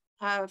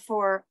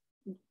for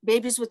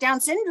babies with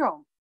Down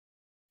syndrome.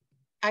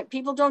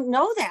 People don't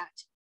know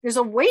that. There's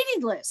a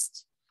waiting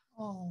list.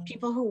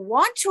 People who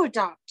want to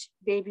adopt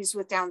babies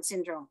with Down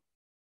syndrome.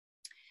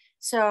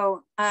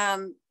 So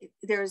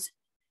there's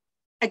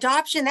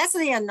adoption, that's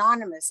the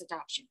anonymous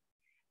adoption.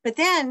 But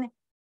then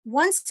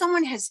once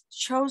someone has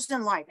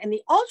chosen life and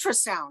the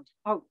ultrasound,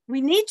 we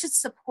need to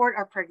support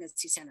our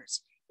pregnancy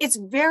centers. It's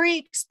very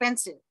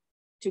expensive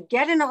to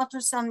get an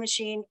ultrasound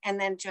machine and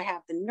then to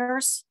have the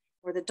nurse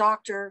or the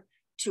doctor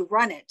to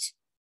run it.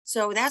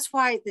 So that's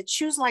why the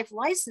Choose Life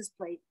license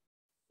plate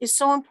is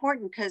so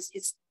important, because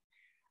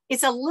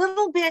it's a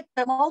little bit,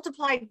 but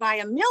multiplied by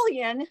 1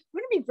 million.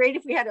 Wouldn't it be great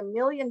if we had 1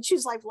 million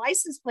Choose Life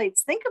license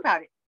plates? Think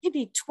about it. It'd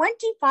be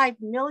 $25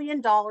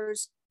 million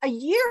a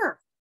year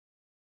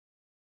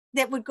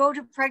that would go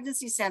to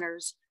pregnancy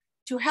centers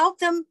to help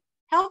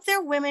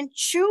their women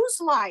choose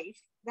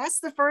life. That's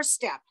the first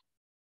step.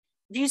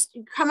 If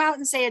you come out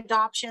and say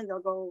adoption, they'll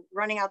go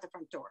running out the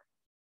front door.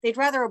 They'd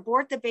rather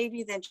abort the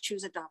baby than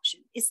choose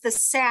adoption. It's the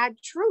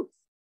sad truth.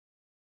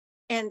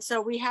 And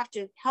so we have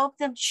to help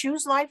them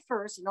choose life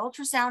first. An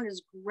ultrasound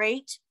is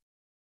great.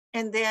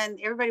 And then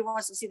everybody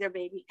wants to see their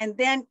baby. And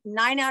then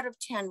 9 out of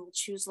 10 will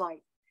choose life.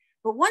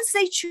 But once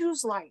they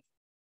choose life,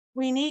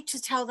 we need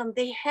to tell them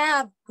they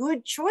have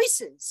good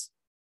choices.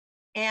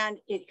 And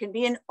it can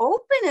be an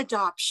open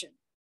adoption.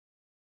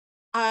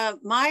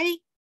 My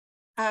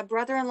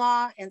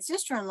brother-in-law and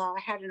sister-in-law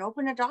had an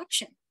open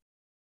adoption.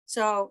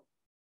 So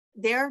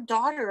their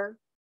daughter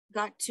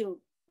got to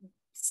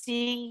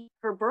see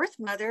her birth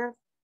mother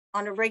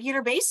on a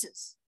regular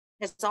basis,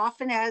 as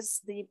often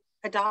as the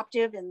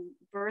adoptive and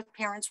birth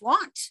parents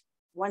want,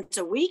 once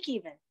a week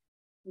even,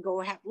 go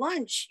have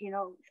lunch. You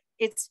know,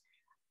 it's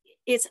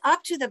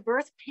up to the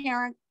birth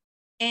parent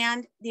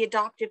and the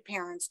adoptive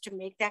parents to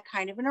make that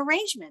kind of an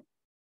arrangement.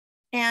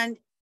 And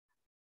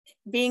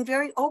being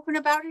very open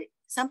about it,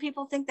 some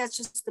people think that's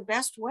just the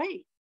best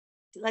way.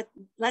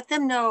 Let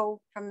them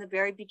know from the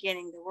very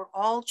beginning that we're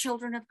all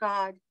children of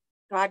God.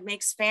 God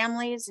makes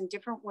families in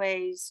different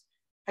ways.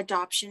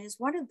 Adoption is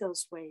one of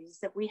those ways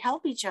that we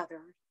help each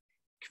other.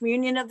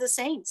 Communion of the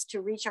saints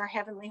to reach our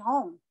heavenly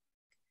home.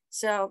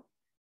 So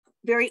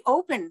very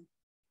open.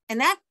 And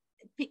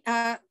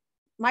that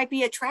might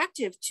be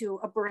attractive to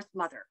a birth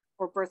mother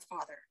or birth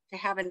father, to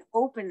have an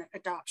open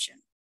adoption.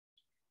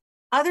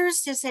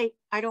 Others to say,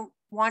 I don't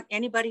want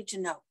anybody to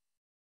know.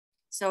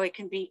 So it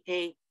can be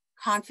a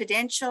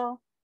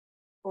confidential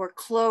or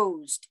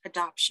closed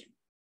adoption.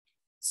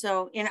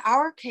 So in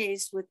our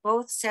case, with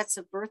both sets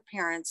of birth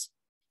parents,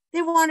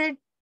 they wanted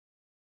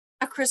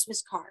a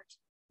Christmas card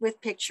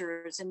with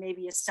pictures and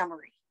maybe a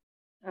summary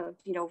of,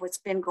 you know, what's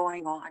been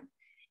going on.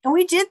 And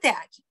we did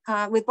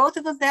that with both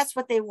of them. That's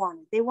what they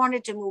wanted. They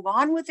wanted to move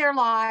on with their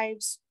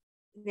lives.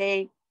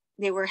 They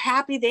were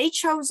happy. They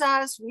chose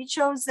us. We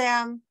chose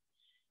them.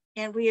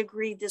 And we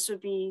agreed this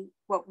would be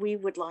what we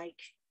would like,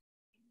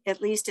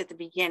 at least at the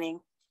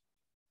beginning.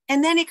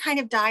 And then it kind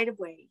of died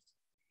away.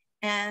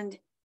 And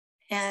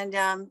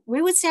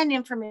we would send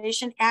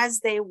information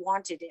as they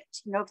wanted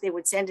it. You know, if they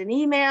would send an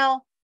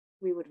email,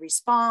 we would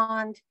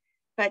respond.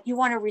 But you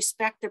want to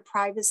respect their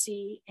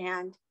privacy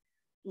and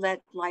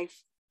let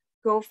life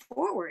go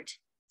forward.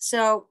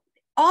 So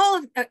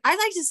I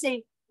like to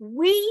say,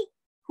 we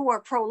who are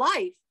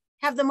pro-life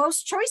have the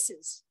most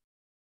choices.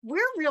 We're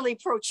really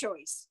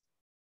pro-choice.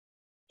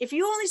 If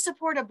you only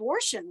support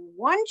abortion,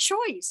 one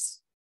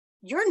choice,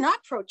 you're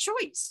not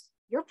pro-choice,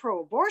 you're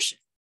pro-abortion.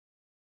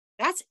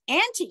 That's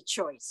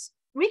anti-choice.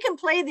 We can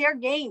play their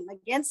game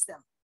against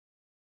them.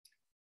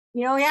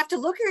 You know, you have to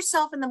look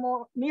yourself in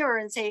the mirror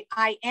and say,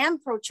 I am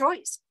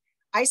pro-choice.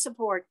 I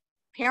support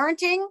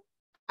parenting.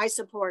 I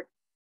support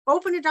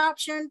open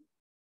adoption,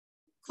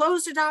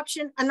 closed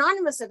adoption,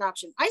 anonymous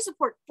adoption. I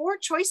support 4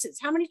 choices.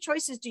 How many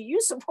choices do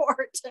you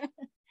support?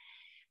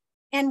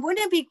 And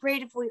wouldn't it be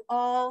great if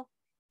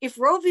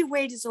Roe v.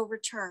 Wade is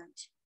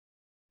overturned,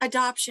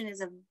 adoption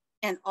is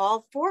and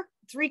all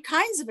 3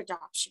 kinds of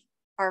adoption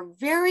are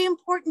very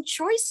important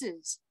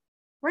choices.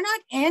 We're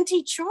not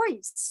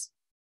anti-choice.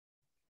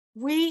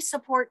 We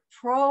support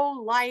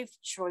pro-life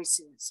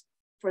choices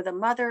for the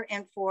mother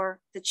and for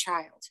the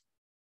child.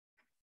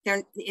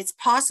 It's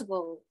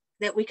possible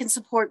that we can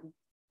support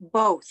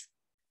both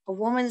a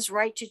woman's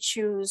right to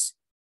choose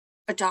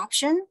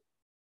adoption,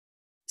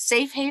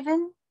 safe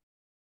haven,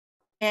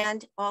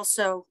 and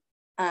also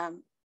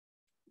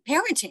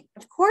parenting.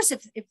 Of course,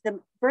 if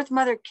the birth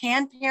mother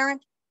can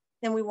parent,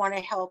 then we want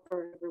to help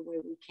her every way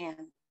we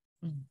can.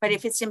 But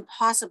if it's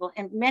impossible,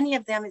 and many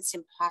of them it's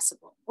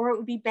impossible, or it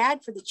would be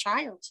bad for the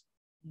child.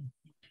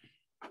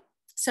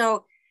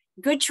 So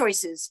good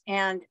choices,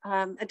 and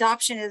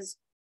adoption is,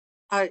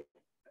 I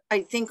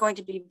think, going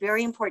to be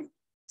very important.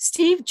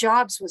 Steve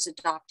Jobs was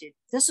adopted.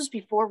 This was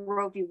before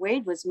Roe v.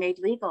 Wade was made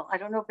legal. I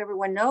don't know if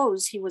everyone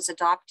knows he was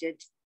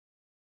adopted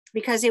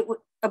because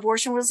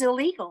abortion was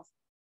illegal.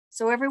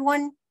 So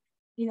everyone,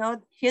 you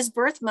know, his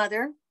birth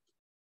mother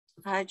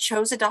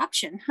chose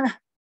adoption.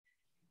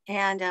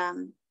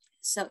 And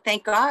so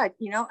thank God,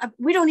 you know,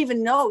 we don't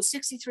even know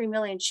 63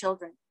 million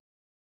children,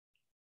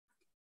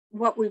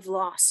 what we've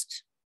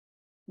lost.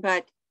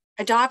 But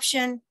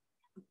adoption,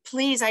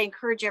 please, I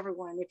encourage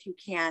everyone, if you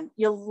can,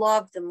 you'll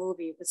love the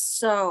movie. It was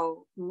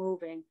so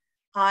moving.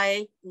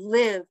 I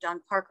lived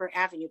on Parker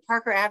Avenue.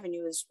 Parker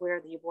Avenue is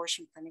where the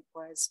abortion clinic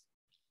was.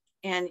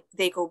 And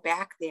they go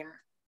back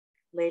there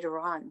later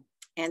on.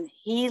 And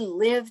he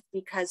lived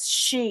because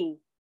she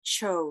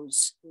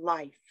chose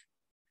life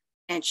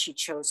and she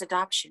chose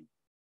adoption.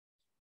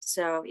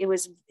 So it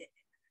was a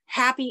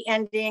happy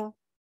ending.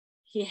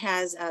 He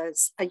has a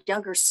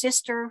younger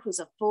sister who's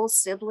a full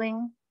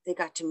sibling. They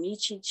got to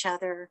meet each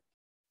other.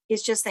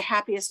 It's just the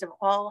happiest of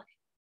all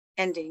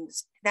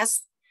endings.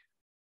 That's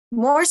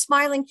more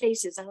smiling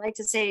faces. I like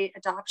to say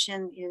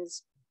adoption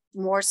is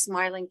more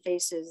smiling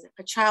faces.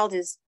 A child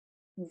is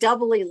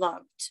doubly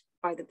loved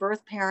by the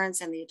birth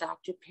parents and the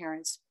adopted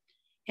parents.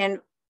 And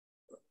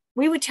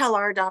we would tell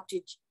our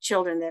adopted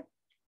children that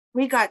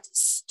we got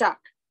stuck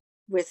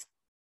with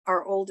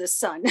our oldest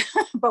son,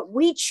 but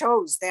we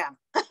chose them.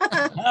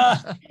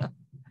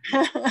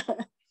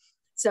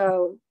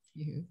 So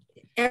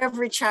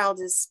every child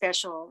is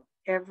special.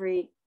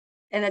 An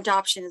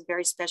adoption is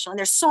very special. And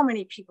there's so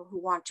many people who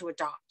want to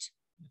adopt,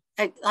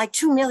 like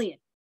 2 million.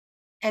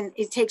 And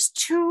it takes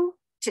 2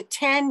 to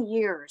 10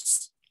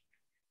 years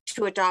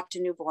to adopt a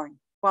newborn,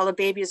 while a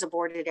baby is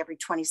aborted every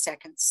 20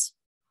 seconds.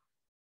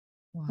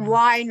 Wow.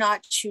 Why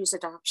not choose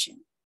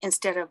adoption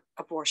instead of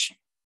abortion?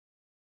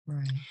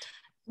 Right.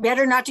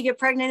 Better not to get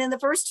pregnant in the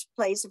first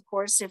place, of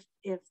course, if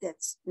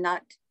that's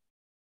not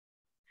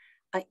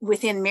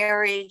within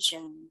marriage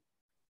and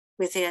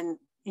within,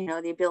 you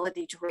know, the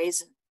ability to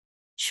raise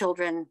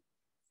children.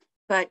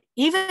 But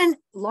even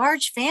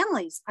large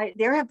families,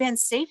 there have been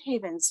safe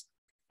havens.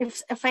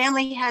 If a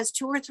family has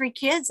 2 or 3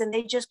 kids and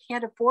they just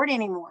can't afford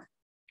anymore,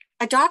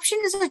 adoption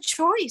is a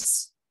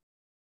choice.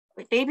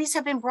 Babies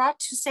have been brought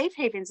to safe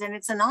havens and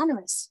it's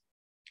anonymous.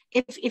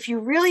 If you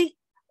really,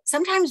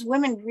 sometimes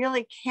women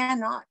really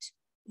cannot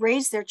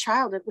raise their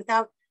child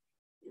without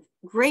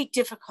great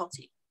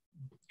difficulty.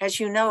 As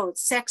you know,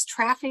 sex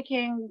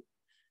trafficking,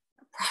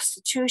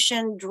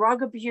 prostitution,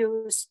 drug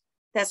abuse,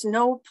 that's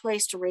no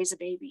place to raise a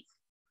baby.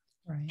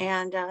 Right.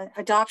 And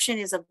adoption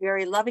is a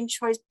very loving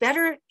choice.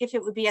 Better if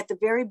it would be at the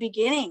very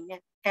beginning,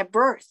 at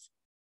birth,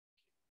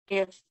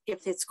 if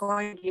it's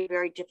going to be a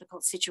very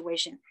difficult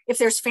situation. If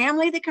there's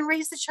family that can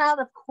raise the child,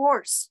 of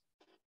course.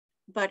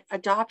 But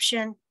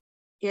adoption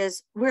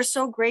is, we're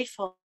so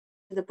grateful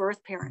to the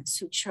birth parents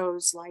who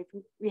chose life.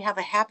 We have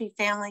a happy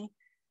family,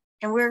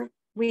 and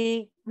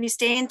we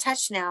stay in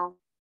touch now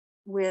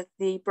with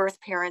the birth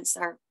parents.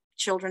 Our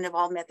children have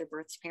all met their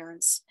birth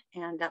parents,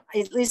 and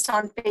at least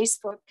on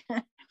Facebook.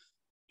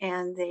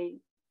 And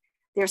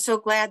they're so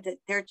glad that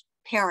their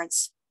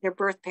parents, their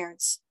birth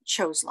parents,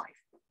 chose life.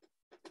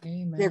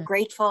 Amen. They're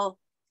grateful.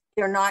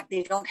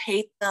 They don't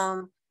hate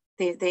them.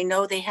 They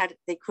know they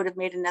could have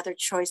made another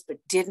choice but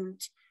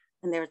didn't.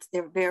 And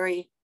they're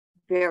very,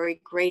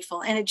 very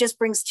grateful. And it just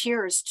brings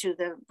tears to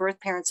the birth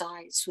parents'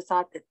 eyes, who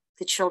thought that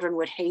the children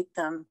would hate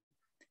them.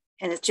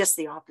 And it's just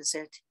the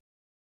opposite.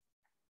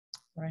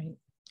 Right.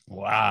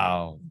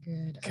 Wow.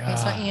 Good. God. Okay,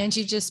 so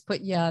Angie just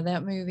put,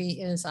 that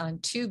movie is on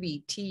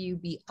Tubi,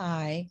 Tubi.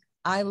 I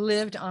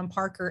lived on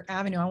Parker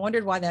Avenue. I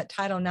wondered why that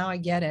title. Now I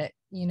get it,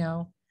 you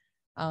know.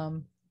 I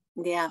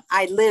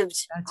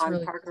lived on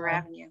really Parker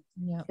Avenue.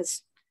 Yeah.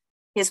 Because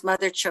his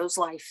mother chose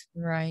life.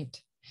 Right.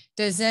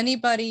 Does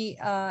anybody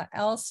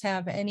else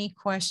have any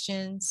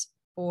questions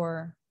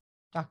for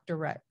Dr.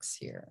 Rex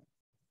here?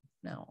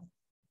 No.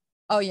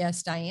 Oh,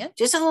 yes, Diane.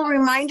 Just a little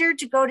reminder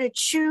to go to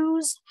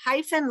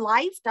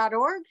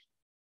choose-life.org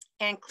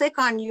and click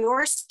on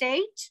your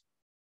state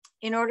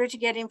in order to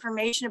get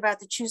information about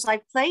the Choose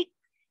Life plate.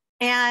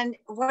 And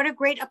what a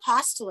great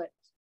apostolate.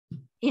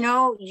 You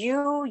know,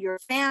 you, your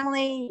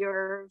family,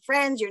 your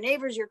friends, your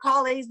neighbors, your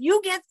colleagues,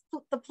 you get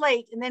the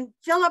plate and then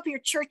fill up your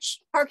church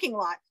parking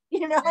lot,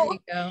 you know, there you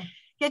go.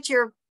 Get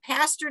your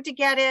pastor to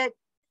get it.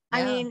 Yeah.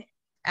 I mean,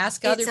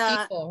 ask other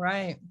people,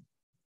 right?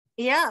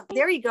 Yeah,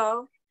 there you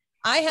go.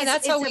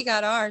 That's how we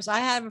got ours. I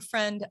have a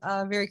friend,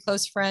 a very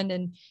close friend,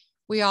 and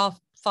we all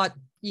thought,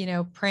 you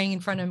know, praying in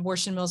front of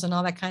abortion mills and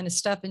all that kind of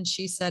stuff. And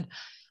she said,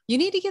 you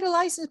need to get a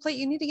license plate.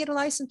 You need to get a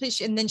license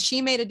plate. And then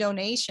she made a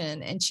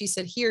donation and she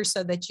said, here,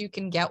 so that you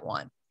can get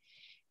one.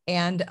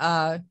 And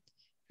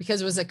because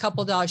it was a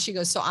couple dollars. She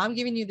goes, so I'm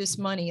giving you this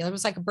money. It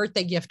was like a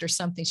birthday gift or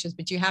something. She goes,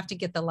 but you have to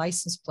get the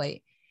license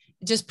plate.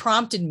 It just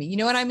prompted me. You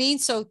know what I mean?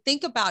 So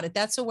think about it.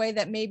 That's a way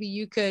that maybe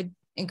you could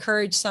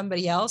encourage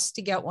somebody else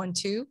to get one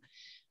too.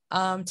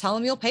 Tell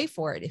them you'll pay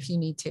for it if you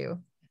need to.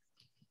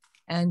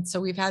 And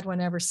so we've had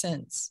one ever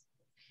since.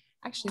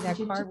 Actually, that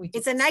card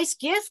it's a nice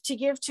gift to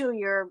give to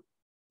your,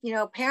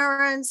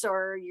 parents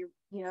or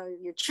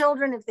your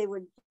children, if they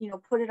would,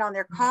 put it on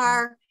their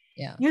car.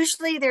 Yeah.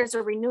 Usually there's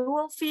a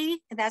renewal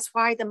fee, and that's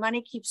why the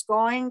money keeps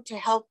going to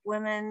help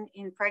women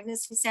in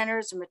pregnancy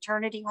centers and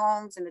maternity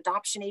homes and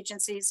adoption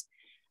agencies.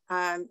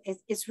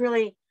 It's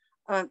really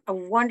a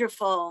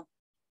wonderful,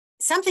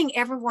 something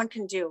everyone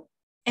can do.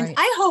 And Right.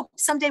 I hope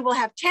someday we'll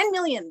have 10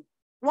 million.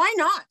 Why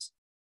not?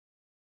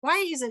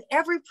 Why isn't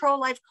every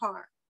pro-life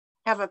car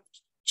have a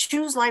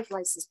choose life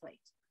license plate?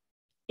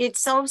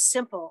 It's so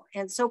simple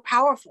and so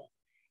powerful.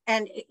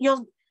 And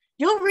you'll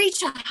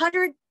reach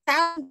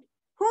 100,000.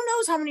 Who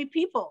knows how many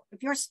people?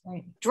 If you're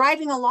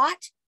driving a lot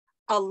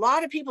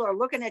of people are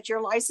looking at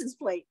your license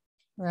plate.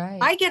 Right.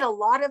 I get a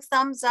lot of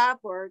thumbs up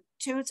or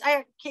toots.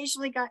 I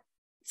occasionally got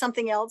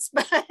something else,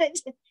 but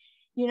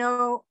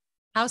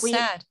how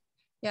sad.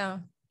 Yeah.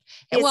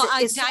 It's, well,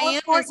 it's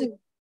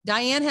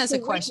Diane has a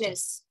question.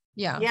 Witness.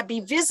 Yeah. Be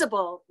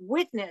visible,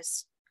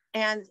 witness,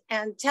 and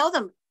tell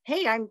them,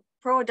 hey, I'm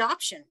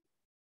pro-adoption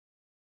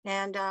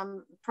and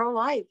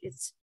pro-life.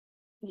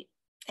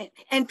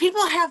 And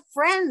people have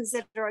friends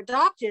that are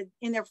adopted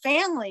in their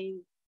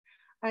family.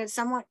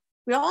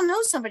 We all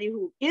know somebody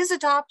who is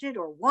adopted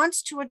or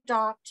wants to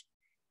adopt,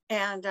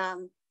 and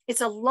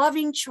it's a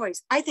loving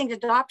choice. I think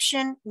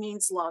adoption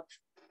means love.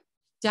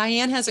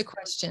 Diane has a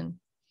question.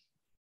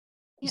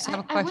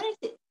 Yeah,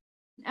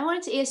 I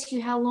wanted to ask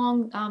you how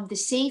long the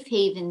Safe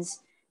Haven's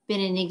been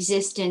in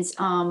existence.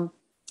 I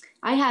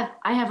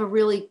have a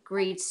really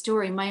great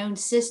story. My own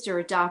sister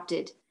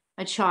adopted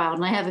a child,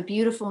 and I have a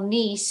beautiful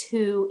niece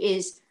who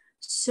is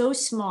so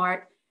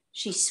smart.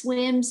 She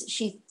swims,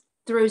 she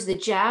throws the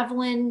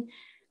javelin.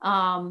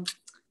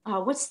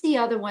 What's the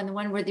other one? The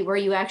one where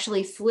you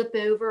actually flip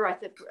over? I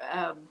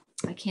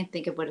can't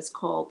think of what it's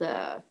called.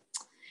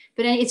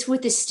 But it's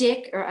with the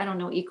stick, or I don't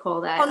know what you call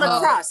that. Oh,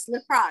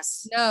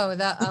 lacrosse. No,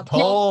 the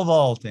pole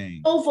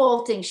vaulting. Pole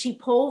vaulting. She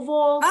pole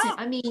vaults. Oh.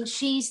 I mean,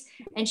 she's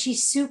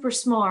super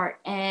smart,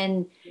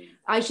 and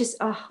she's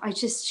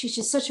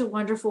just such a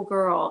wonderful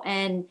girl.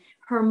 And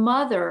her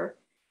mother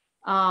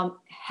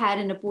had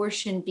an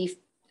abortion.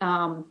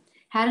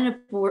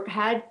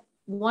 Had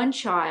one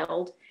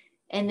child,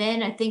 and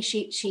then I think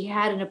she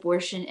had an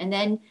abortion, and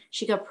then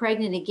she got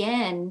pregnant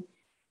again,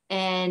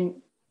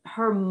 and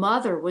her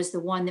mother was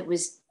the one that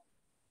was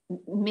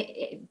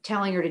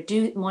wanted her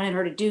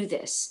to do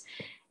this.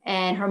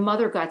 And her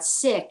mother got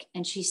sick,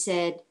 and she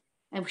said,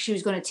 and she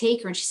was going to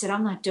take her, and she said,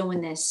 I'm not doing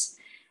this.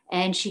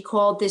 And she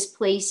called this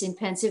place in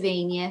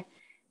Pennsylvania,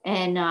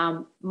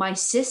 and my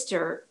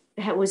sister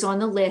was on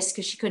the list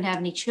because she couldn't have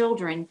any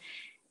children.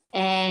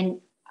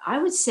 And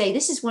I would say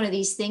this is one of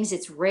these things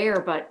that's rare,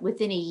 but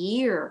within a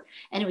year,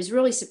 and it was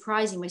really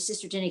surprising. My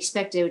sister didn't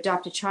expect to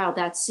adopt a child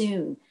that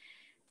soon,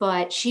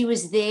 but she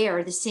was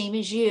there, the same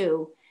as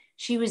you.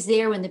 She was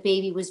there when the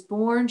baby was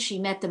born. She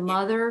met the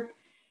mother.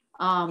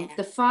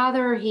 The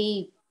father,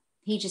 he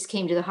just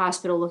came to the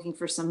hospital looking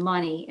for some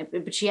money,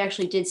 but she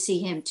actually did see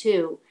him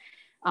too.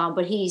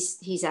 But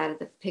he's out of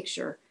the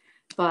picture.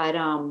 But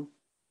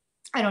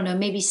I don't know,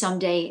 maybe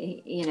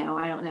someday,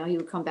 I don't know, he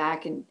would come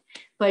back.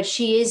 But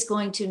she is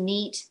going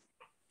to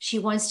she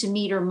wants to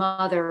meet her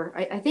mother,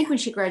 I think when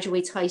she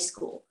graduates high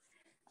school.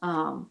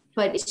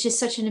 But it's just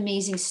such an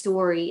amazing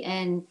story.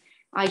 And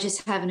I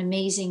just have an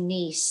amazing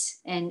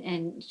niece,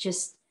 and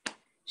just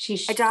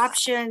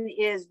adoption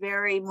is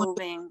very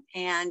moving.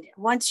 And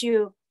once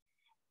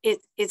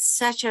it's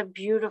such a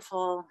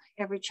beautiful,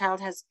 every child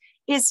has,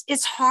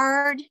 it's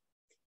hard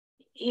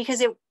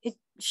because it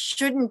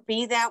shouldn't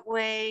be that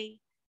way,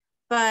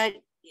 but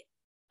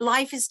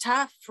life is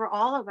tough for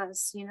all of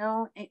us,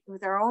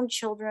 with our own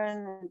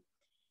children.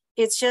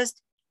 It's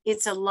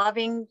a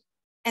loving,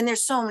 and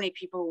there's so many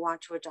people who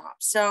want to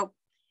adopt. So,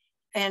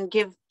 and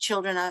give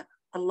children a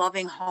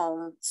loving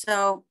home.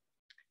 So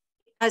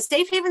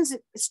Safe Havens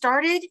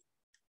started,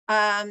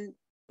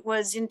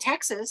 was in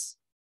Texas,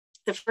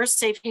 the first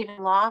Safe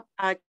Haven law,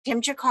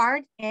 Tim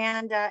Jacquard,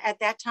 and at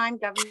that time,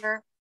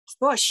 Governor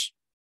Bush.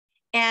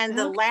 And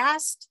the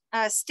last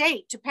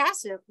state to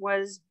pass it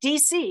was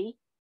DC.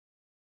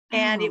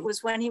 And it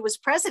was when he was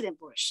President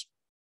Bush.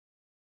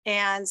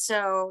 And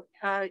so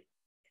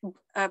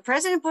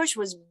President Bush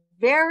was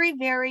very,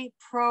 very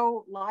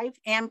pro-life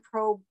and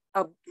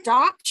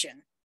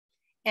pro-adoption.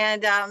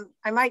 And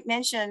I might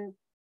mention,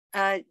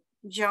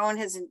 Joan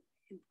has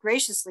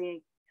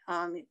graciously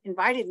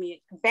invited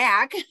me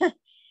back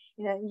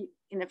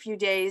in a few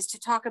days to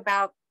talk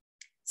about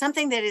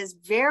something that is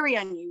very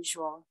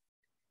unusual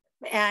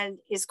and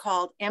is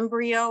called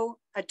embryo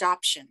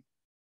adoption.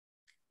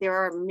 There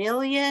are 1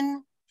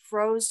 million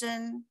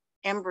frozen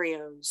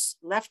embryos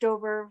left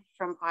over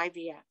from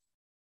IVF.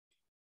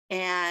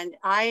 And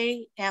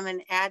I am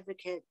an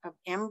advocate of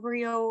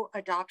embryo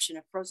adoption,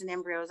 of frozen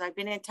embryos. I've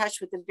been in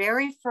touch with the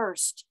very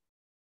first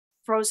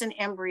frozen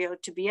embryo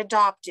to be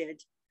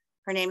adopted.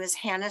 Her name is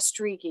Hannah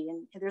Streaky,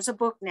 and there's a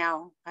book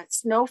now, a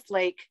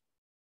snowflake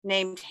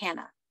named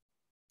Hannah.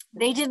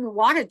 They didn't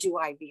want to do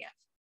IVF,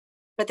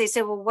 but they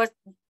said, well, what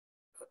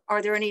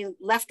are there any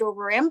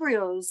leftover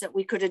embryos that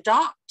we could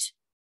adopt?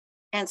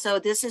 And so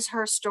this is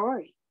her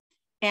story.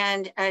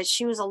 And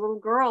she was a little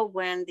girl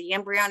when the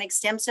embryonic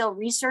stem cell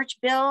research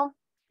bill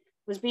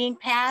was being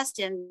passed,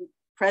 and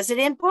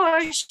President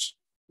Bush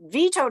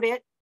vetoed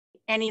it,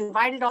 and he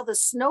invited all the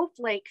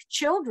snowflake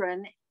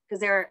children,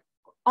 because there are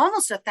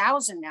almost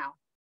 1,000 now,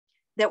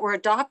 that were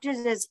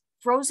adopted as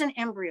frozen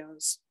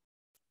embryos.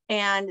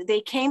 And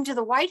they came to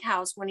the White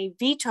House when he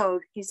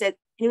vetoed. He said,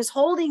 he was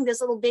holding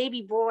this little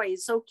baby boy.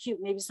 He's so cute.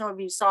 Maybe some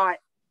of you saw it.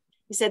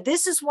 He said,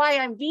 this is why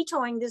I'm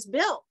vetoing this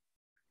bill,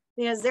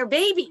 because they're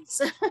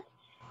babies.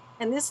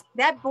 And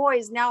that boy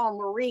is now a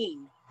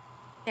Marine,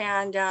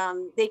 and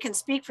they can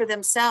speak for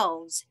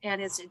themselves.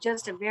 And it's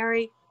just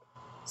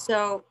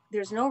so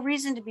there's no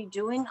reason to be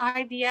doing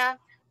IVF.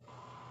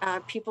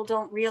 People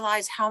don't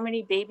realize how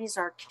many babies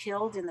are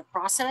killed in the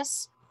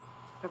process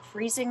of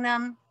freezing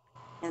them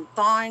and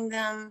thawing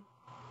them.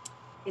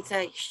 It's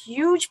a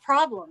huge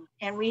problem,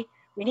 and we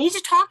need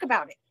to talk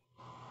about it.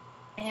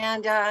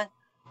 And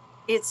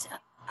it's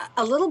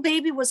a little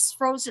baby was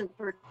frozen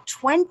for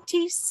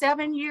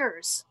 27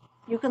 years.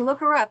 You can look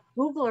her up,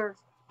 Google her.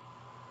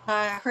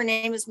 Her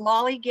name is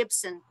Molly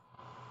Gibson.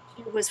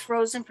 She was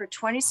frozen for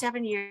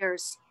 27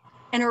 years.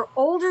 And her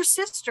older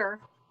sister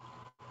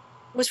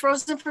was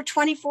frozen for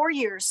 24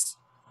 years.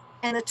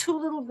 And the two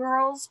little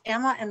girls,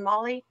 Emma and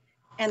Molly,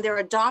 and their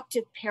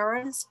adoptive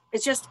parents,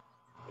 it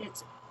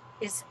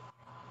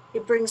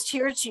brings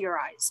tears to your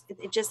eyes.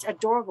 It's just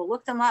adorable.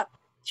 Look them up.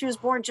 She was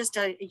born just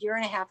a year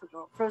and a half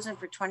ago, frozen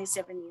for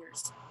 27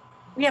 years.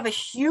 We have a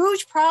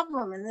huge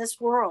problem in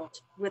this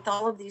world with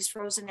all of these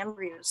frozen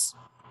embryos.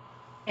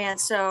 And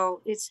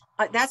so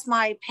that's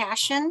my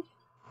passion.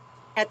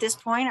 At this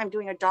point, I'm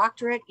doing a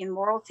doctorate in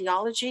moral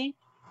theology.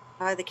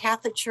 The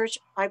Catholic Church,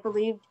 I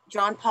believe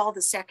John Paul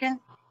II,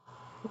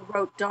 who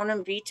wrote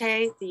Donum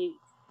Vitae, the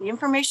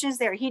information is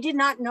there. He did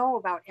not know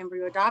about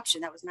embryo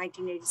adoption. That was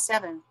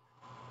 1987.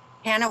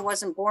 Hannah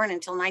wasn't born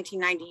until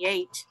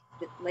 1998,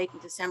 late in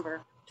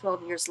December,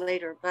 12 years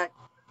later. But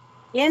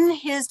in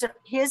his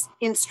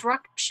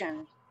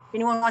instruction, if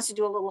anyone wants to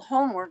do a little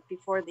homework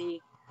before the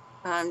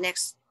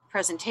next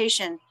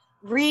presentation,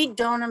 read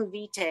Donum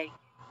Vitae,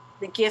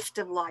 The Gift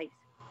of Life.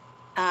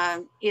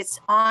 It's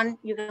on,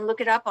 you can look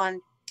it up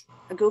on,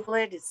 Google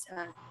it. It's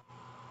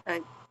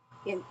at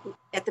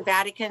the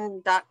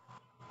Vatican.com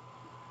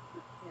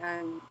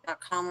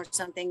or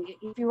something.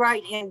 If you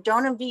write in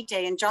Donum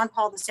Vitae and John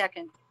Paul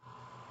II,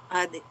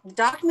 the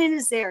document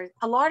is there.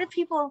 A lot of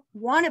people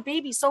want a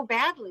baby so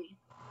badly,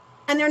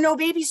 and there are no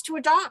babies to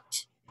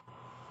adopt.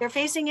 They're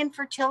facing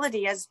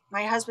infertility, as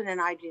my husband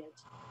and I did,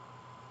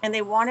 and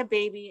they want a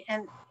baby,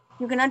 and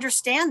you can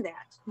understand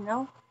that, you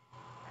know?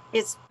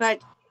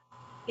 But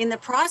in the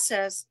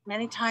process,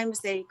 many times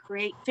they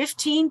create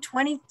 15,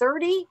 20,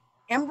 30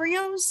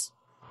 embryos.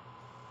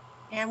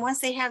 And once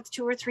they have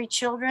 2 or 3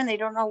 children, they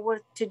don't know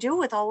what to do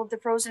with all of the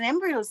frozen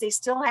embryos they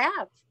still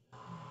have.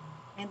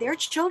 And they're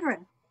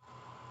children.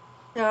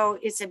 So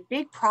it's a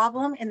big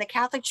problem. And the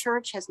Catholic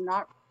Church has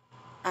not,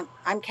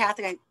 I'm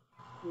Catholic,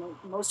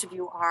 most of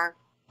you are.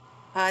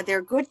 There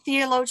are good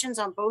theologians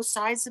on both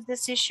sides of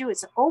this issue.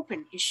 It's an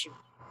open issue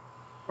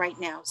right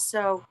now.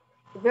 So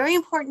it's very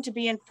important to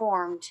be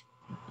informed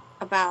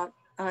about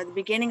the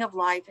beginning of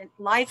life. And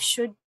life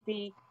should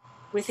be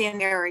within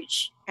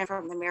marriage and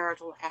from the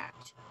marital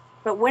act.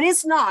 But when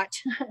it's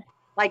not,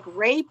 like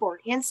rape or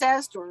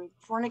incest or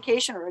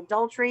fornication or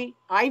adultery,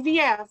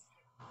 IVF,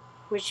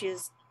 which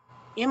is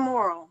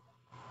immoral,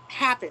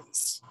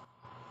 happens.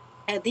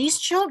 And these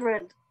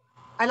children,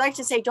 I like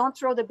to say, don't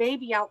throw the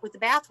baby out with the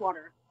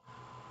bathwater.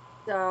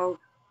 So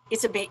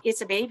it's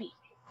a baby,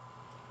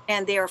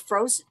 and they are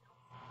frozen.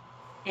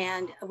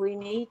 And we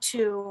need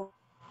to,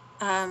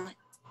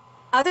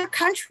 other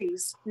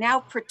countries now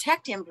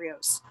protect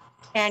embryos,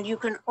 and you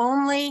can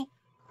only,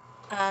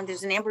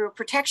 there's an Embryo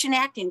Protection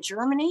Act in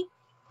Germany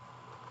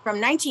from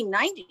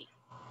 1990.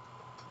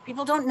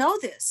 People don't know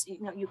this. You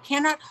know, you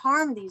cannot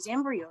harm these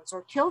embryos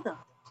or kill them.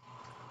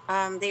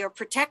 They are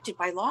protected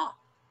by law.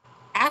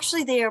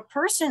 Actually, they are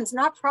persons,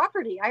 not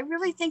property. I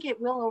really think it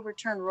will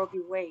overturn Roe v.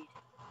 Wade,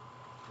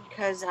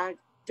 because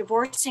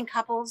divorcing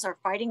couples are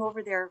fighting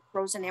over their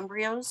frozen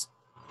embryos.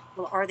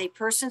 Well, are they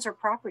persons or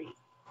property?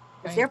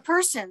 If they're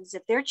persons,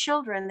 if they're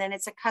children, then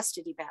it's a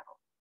custody battle.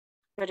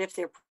 But if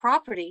they're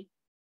property,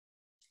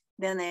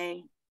 then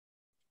they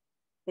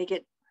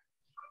get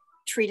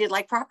treated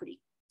like property.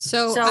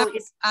 So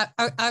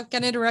I'm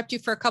going to interrupt you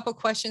for a couple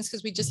questions,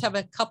 because we just have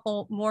a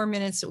couple more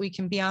minutes that we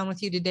can be on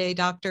with you today,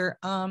 Doctor.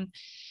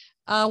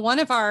 One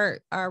of our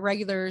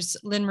regulars,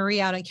 Lynn Marie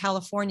out in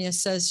California,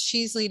 says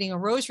she's leading a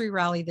rosary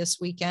rally this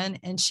weekend,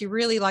 and she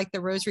really liked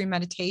the rosary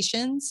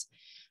meditations.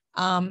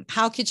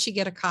 How could she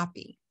get a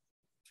copy?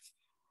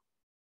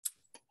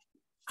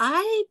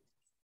 I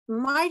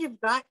might have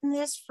gotten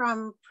this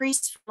from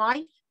Priest for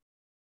Life.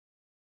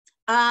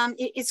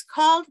 It's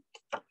called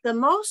The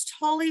Most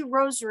Holy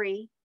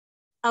Rosary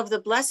of the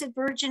Blessed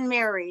Virgin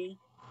Mary,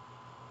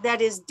 that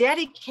is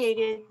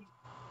dedicated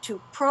to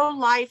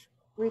pro-life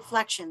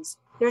reflections.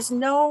 There's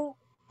no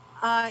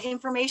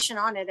information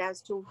on it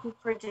as to who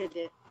printed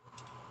it.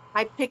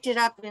 I picked it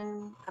up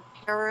in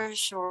a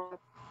parish or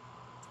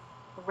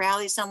a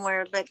rally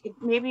somewhere, but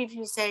maybe if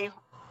you say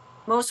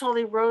Most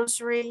Holy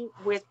Rosary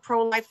with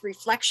pro-life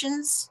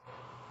reflections,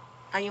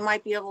 you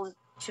might be able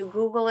to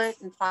Google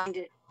it and find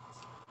it.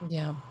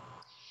 Yeah.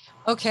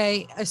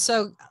 Okay.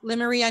 So Lynn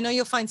Marie, I know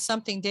you'll find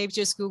something. Dave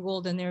just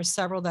Googled and there's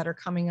several that are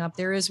coming up.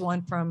 There is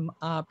one from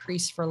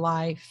Priest for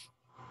Life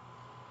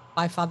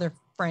by Father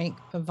Frank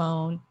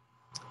Pavone.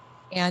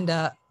 And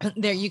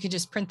there you could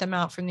just print them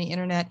out from the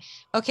internet.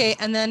 Okay.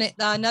 And then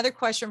another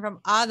question from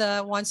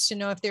Ada wants to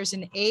know if there's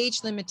an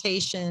age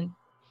limitation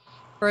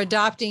for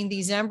adopting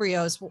these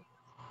embryos.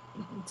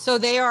 So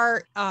they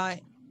are,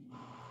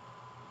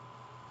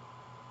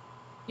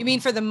 you mean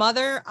for the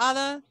mother,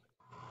 Ada?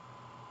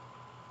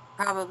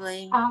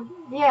 Probably.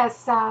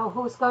 Yes,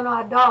 who's going to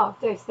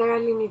adopt? Is there a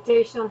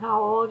limitation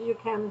how old you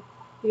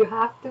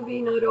have to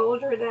be not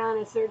older than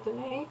a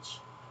certain age?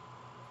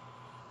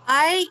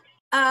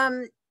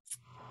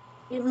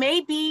 It may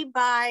be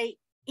by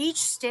each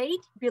state,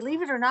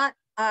 believe it or not.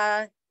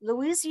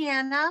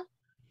 Louisiana,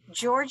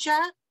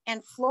 Georgia,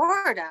 and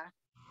Florida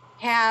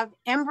have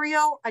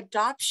embryo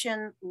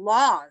adoption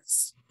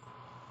laws.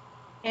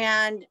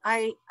 And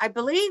I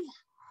believe,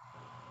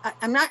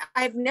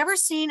 I've never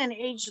seen an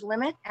age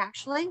limit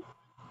actually,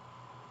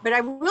 but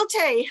I will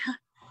tell you,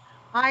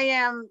 I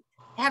am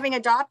having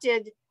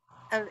adopted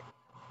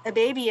a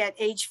baby at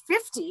age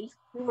 50.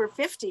 We were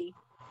 50.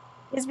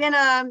 It's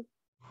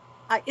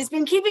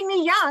been keeping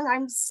me young.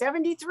 I'm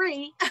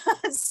 73.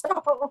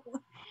 So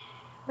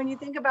when you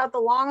think about the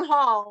long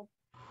haul,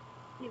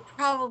 it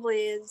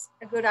probably is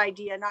a good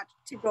idea not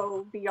to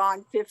go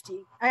beyond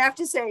 50. I have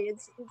to say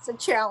it's a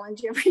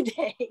challenge every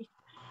day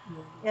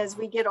as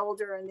we get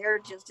older and they're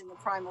just in the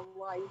prime of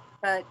life,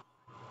 but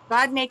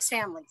God makes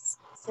families.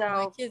 So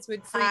my kids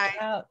would freak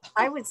out.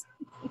 I was,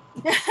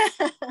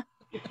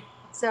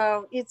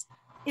 so it's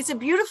a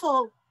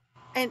beautiful,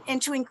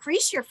 and to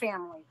increase your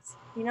families,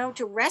 you know,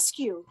 to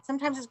rescue.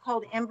 Sometimes it's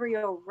called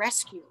embryo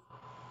rescue.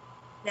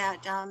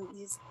 That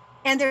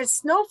and there's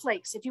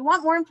snowflakes. If you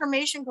want more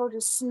information, go to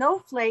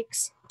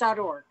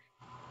snowflakes.org,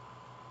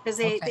 because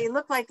they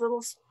look like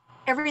little.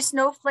 Every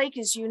snowflake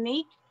is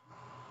unique,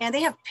 and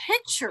they have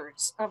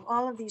pictures of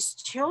all of these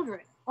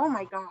children. Oh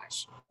my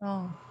gosh!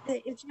 Oh,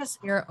 it's just,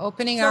 you're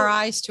opening our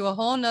eyes to a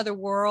whole nother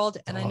world,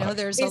 and I know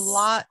there's a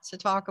lot to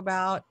talk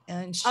about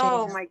and share.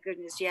 Oh my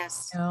goodness,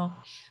 yes. You know,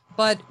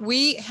 but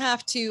we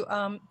have to.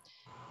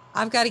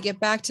 I've got to get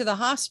back to the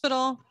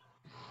hospital.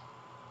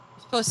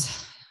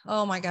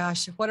 Oh my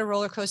gosh, what a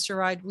roller coaster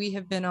ride we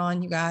have been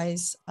on, you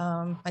guys.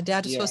 My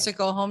dad was supposed to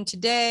go home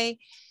today,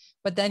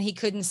 but then he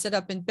couldn't sit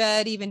up in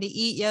bed even to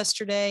eat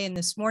yesterday. And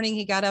this morning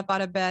he got up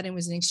out of bed and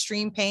was in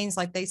extreme pains.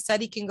 Like they said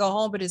he can go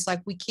home, but it's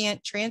like we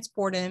can't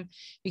transport him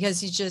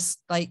because he's just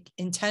like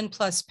in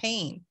 10+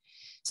 pain.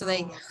 So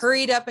they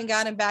hurried up and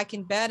got him back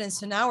in bed. And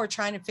so now we're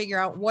trying to figure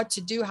out what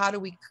to do. How do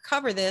we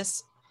cover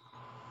this?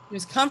 He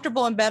was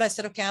comfortable in bed. I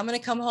said, okay, I'm going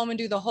to come home and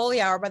do the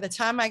holy hour. By the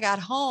time I got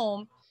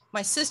home,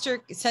 my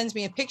sister sends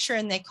me a picture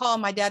and they call.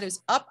 My dad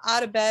was up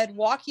out of bed,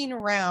 walking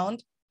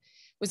around,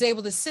 was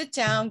able to sit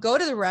down, go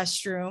to the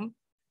restroom.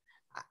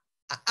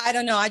 I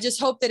don't know. I just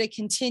hope that it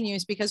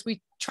continues because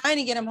we're trying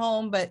to get him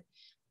home, but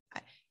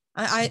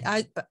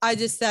I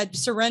just said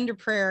surrender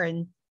prayer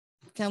and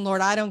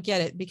Lord, I don't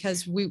get it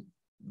because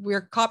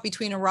we're caught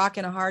between a rock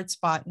and a hard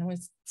spot. And I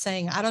was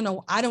saying, I don't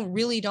know. I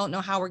really don't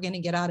know how we're going to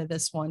get out of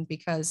this one,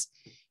 because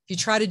if you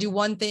try to do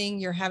one thing,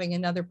 you're having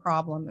another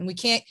problem, and we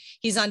can't,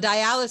 he's on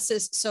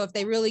dialysis. So if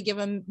they really give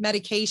him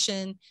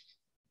medication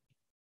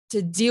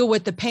to deal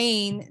with the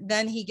pain,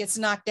 then he gets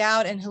knocked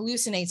out and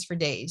hallucinates for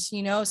days,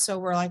 you know? So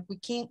we're like, we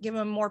can't give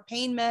him more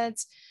pain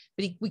meds,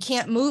 but we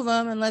can't move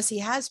him unless he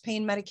has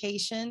pain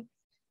medication.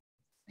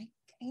 Like,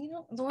 you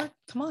know, Lord,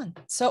 come on.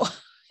 So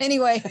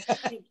anyway,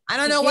 I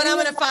don't know what I'm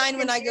going to find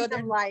when I go to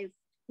life.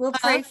 We'll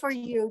pray for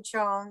you,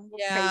 Joan.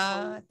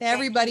 Yeah,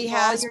 everybody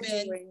has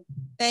been. Doing.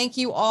 Thank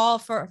you all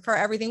for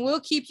everything. We'll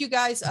keep you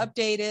guys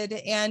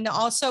updated. And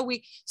also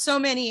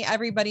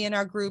everybody in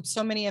our group,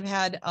 so many have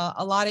had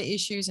a lot of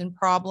issues and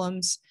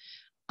problems.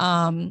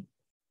 Let's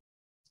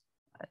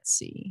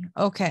see.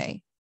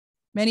 Okay.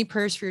 Many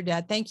prayers for your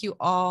dad. Thank you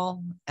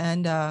all.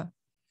 And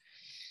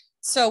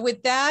so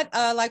with that,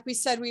 like we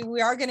said, we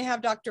are going to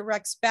have Dr.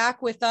 Rex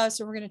back with us,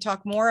 and we're going to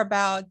talk more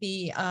about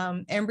the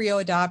embryo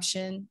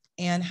adoption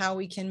and how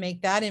we can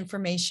make that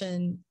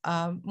information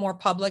more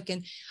public.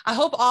 And I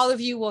hope all of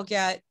you will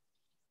get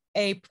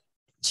a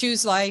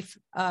Choose Life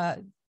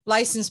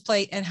license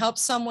plate and help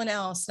someone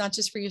else, not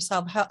just for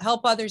yourself,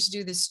 help others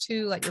do this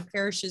too. Let your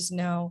parishes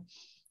know.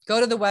 Go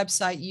to the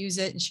website, use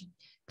it. And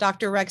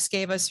Dr. Rex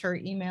gave us her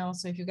email.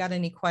 So if you've got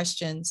any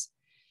questions.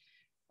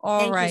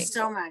 All right. Thank you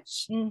so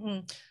much. Mm-hmm.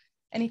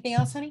 Anything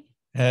else, honey?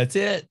 That's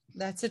it.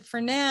 That's it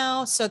for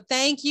now. So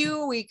thank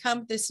you.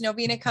 This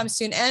novena comes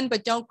to an end,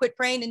 but don't quit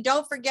praying. And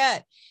don't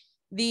forget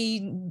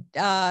the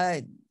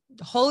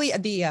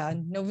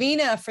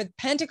novena for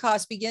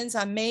Pentecost begins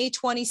on May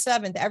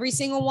 27th. Every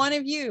single one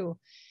of you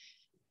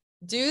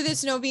do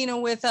this novena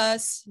with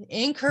us.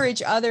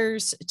 Encourage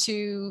others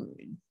to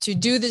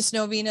do this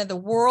novena. The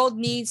world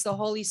needs the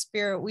Holy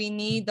Spirit. We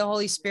need the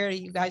Holy Spirit.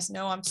 You guys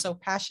know I'm so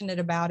passionate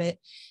about it,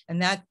 and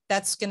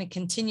that's going to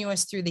continue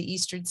us through the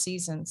Easter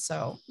season.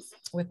 So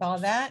with all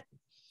that,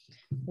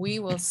 we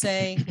will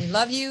say we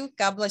love you.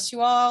 God bless you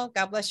all.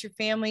 God bless your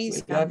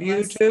families. We love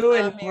you too,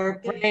 and we're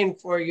praying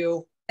for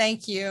you.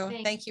 Thank you.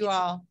 Thank you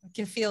all. I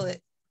can feel it.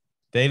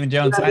 Dave and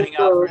Joan signing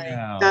off for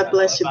now. God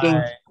bless you.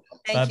 Bye-bye.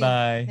 Thank you.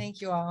 Bye-bye.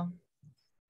 Thank you all.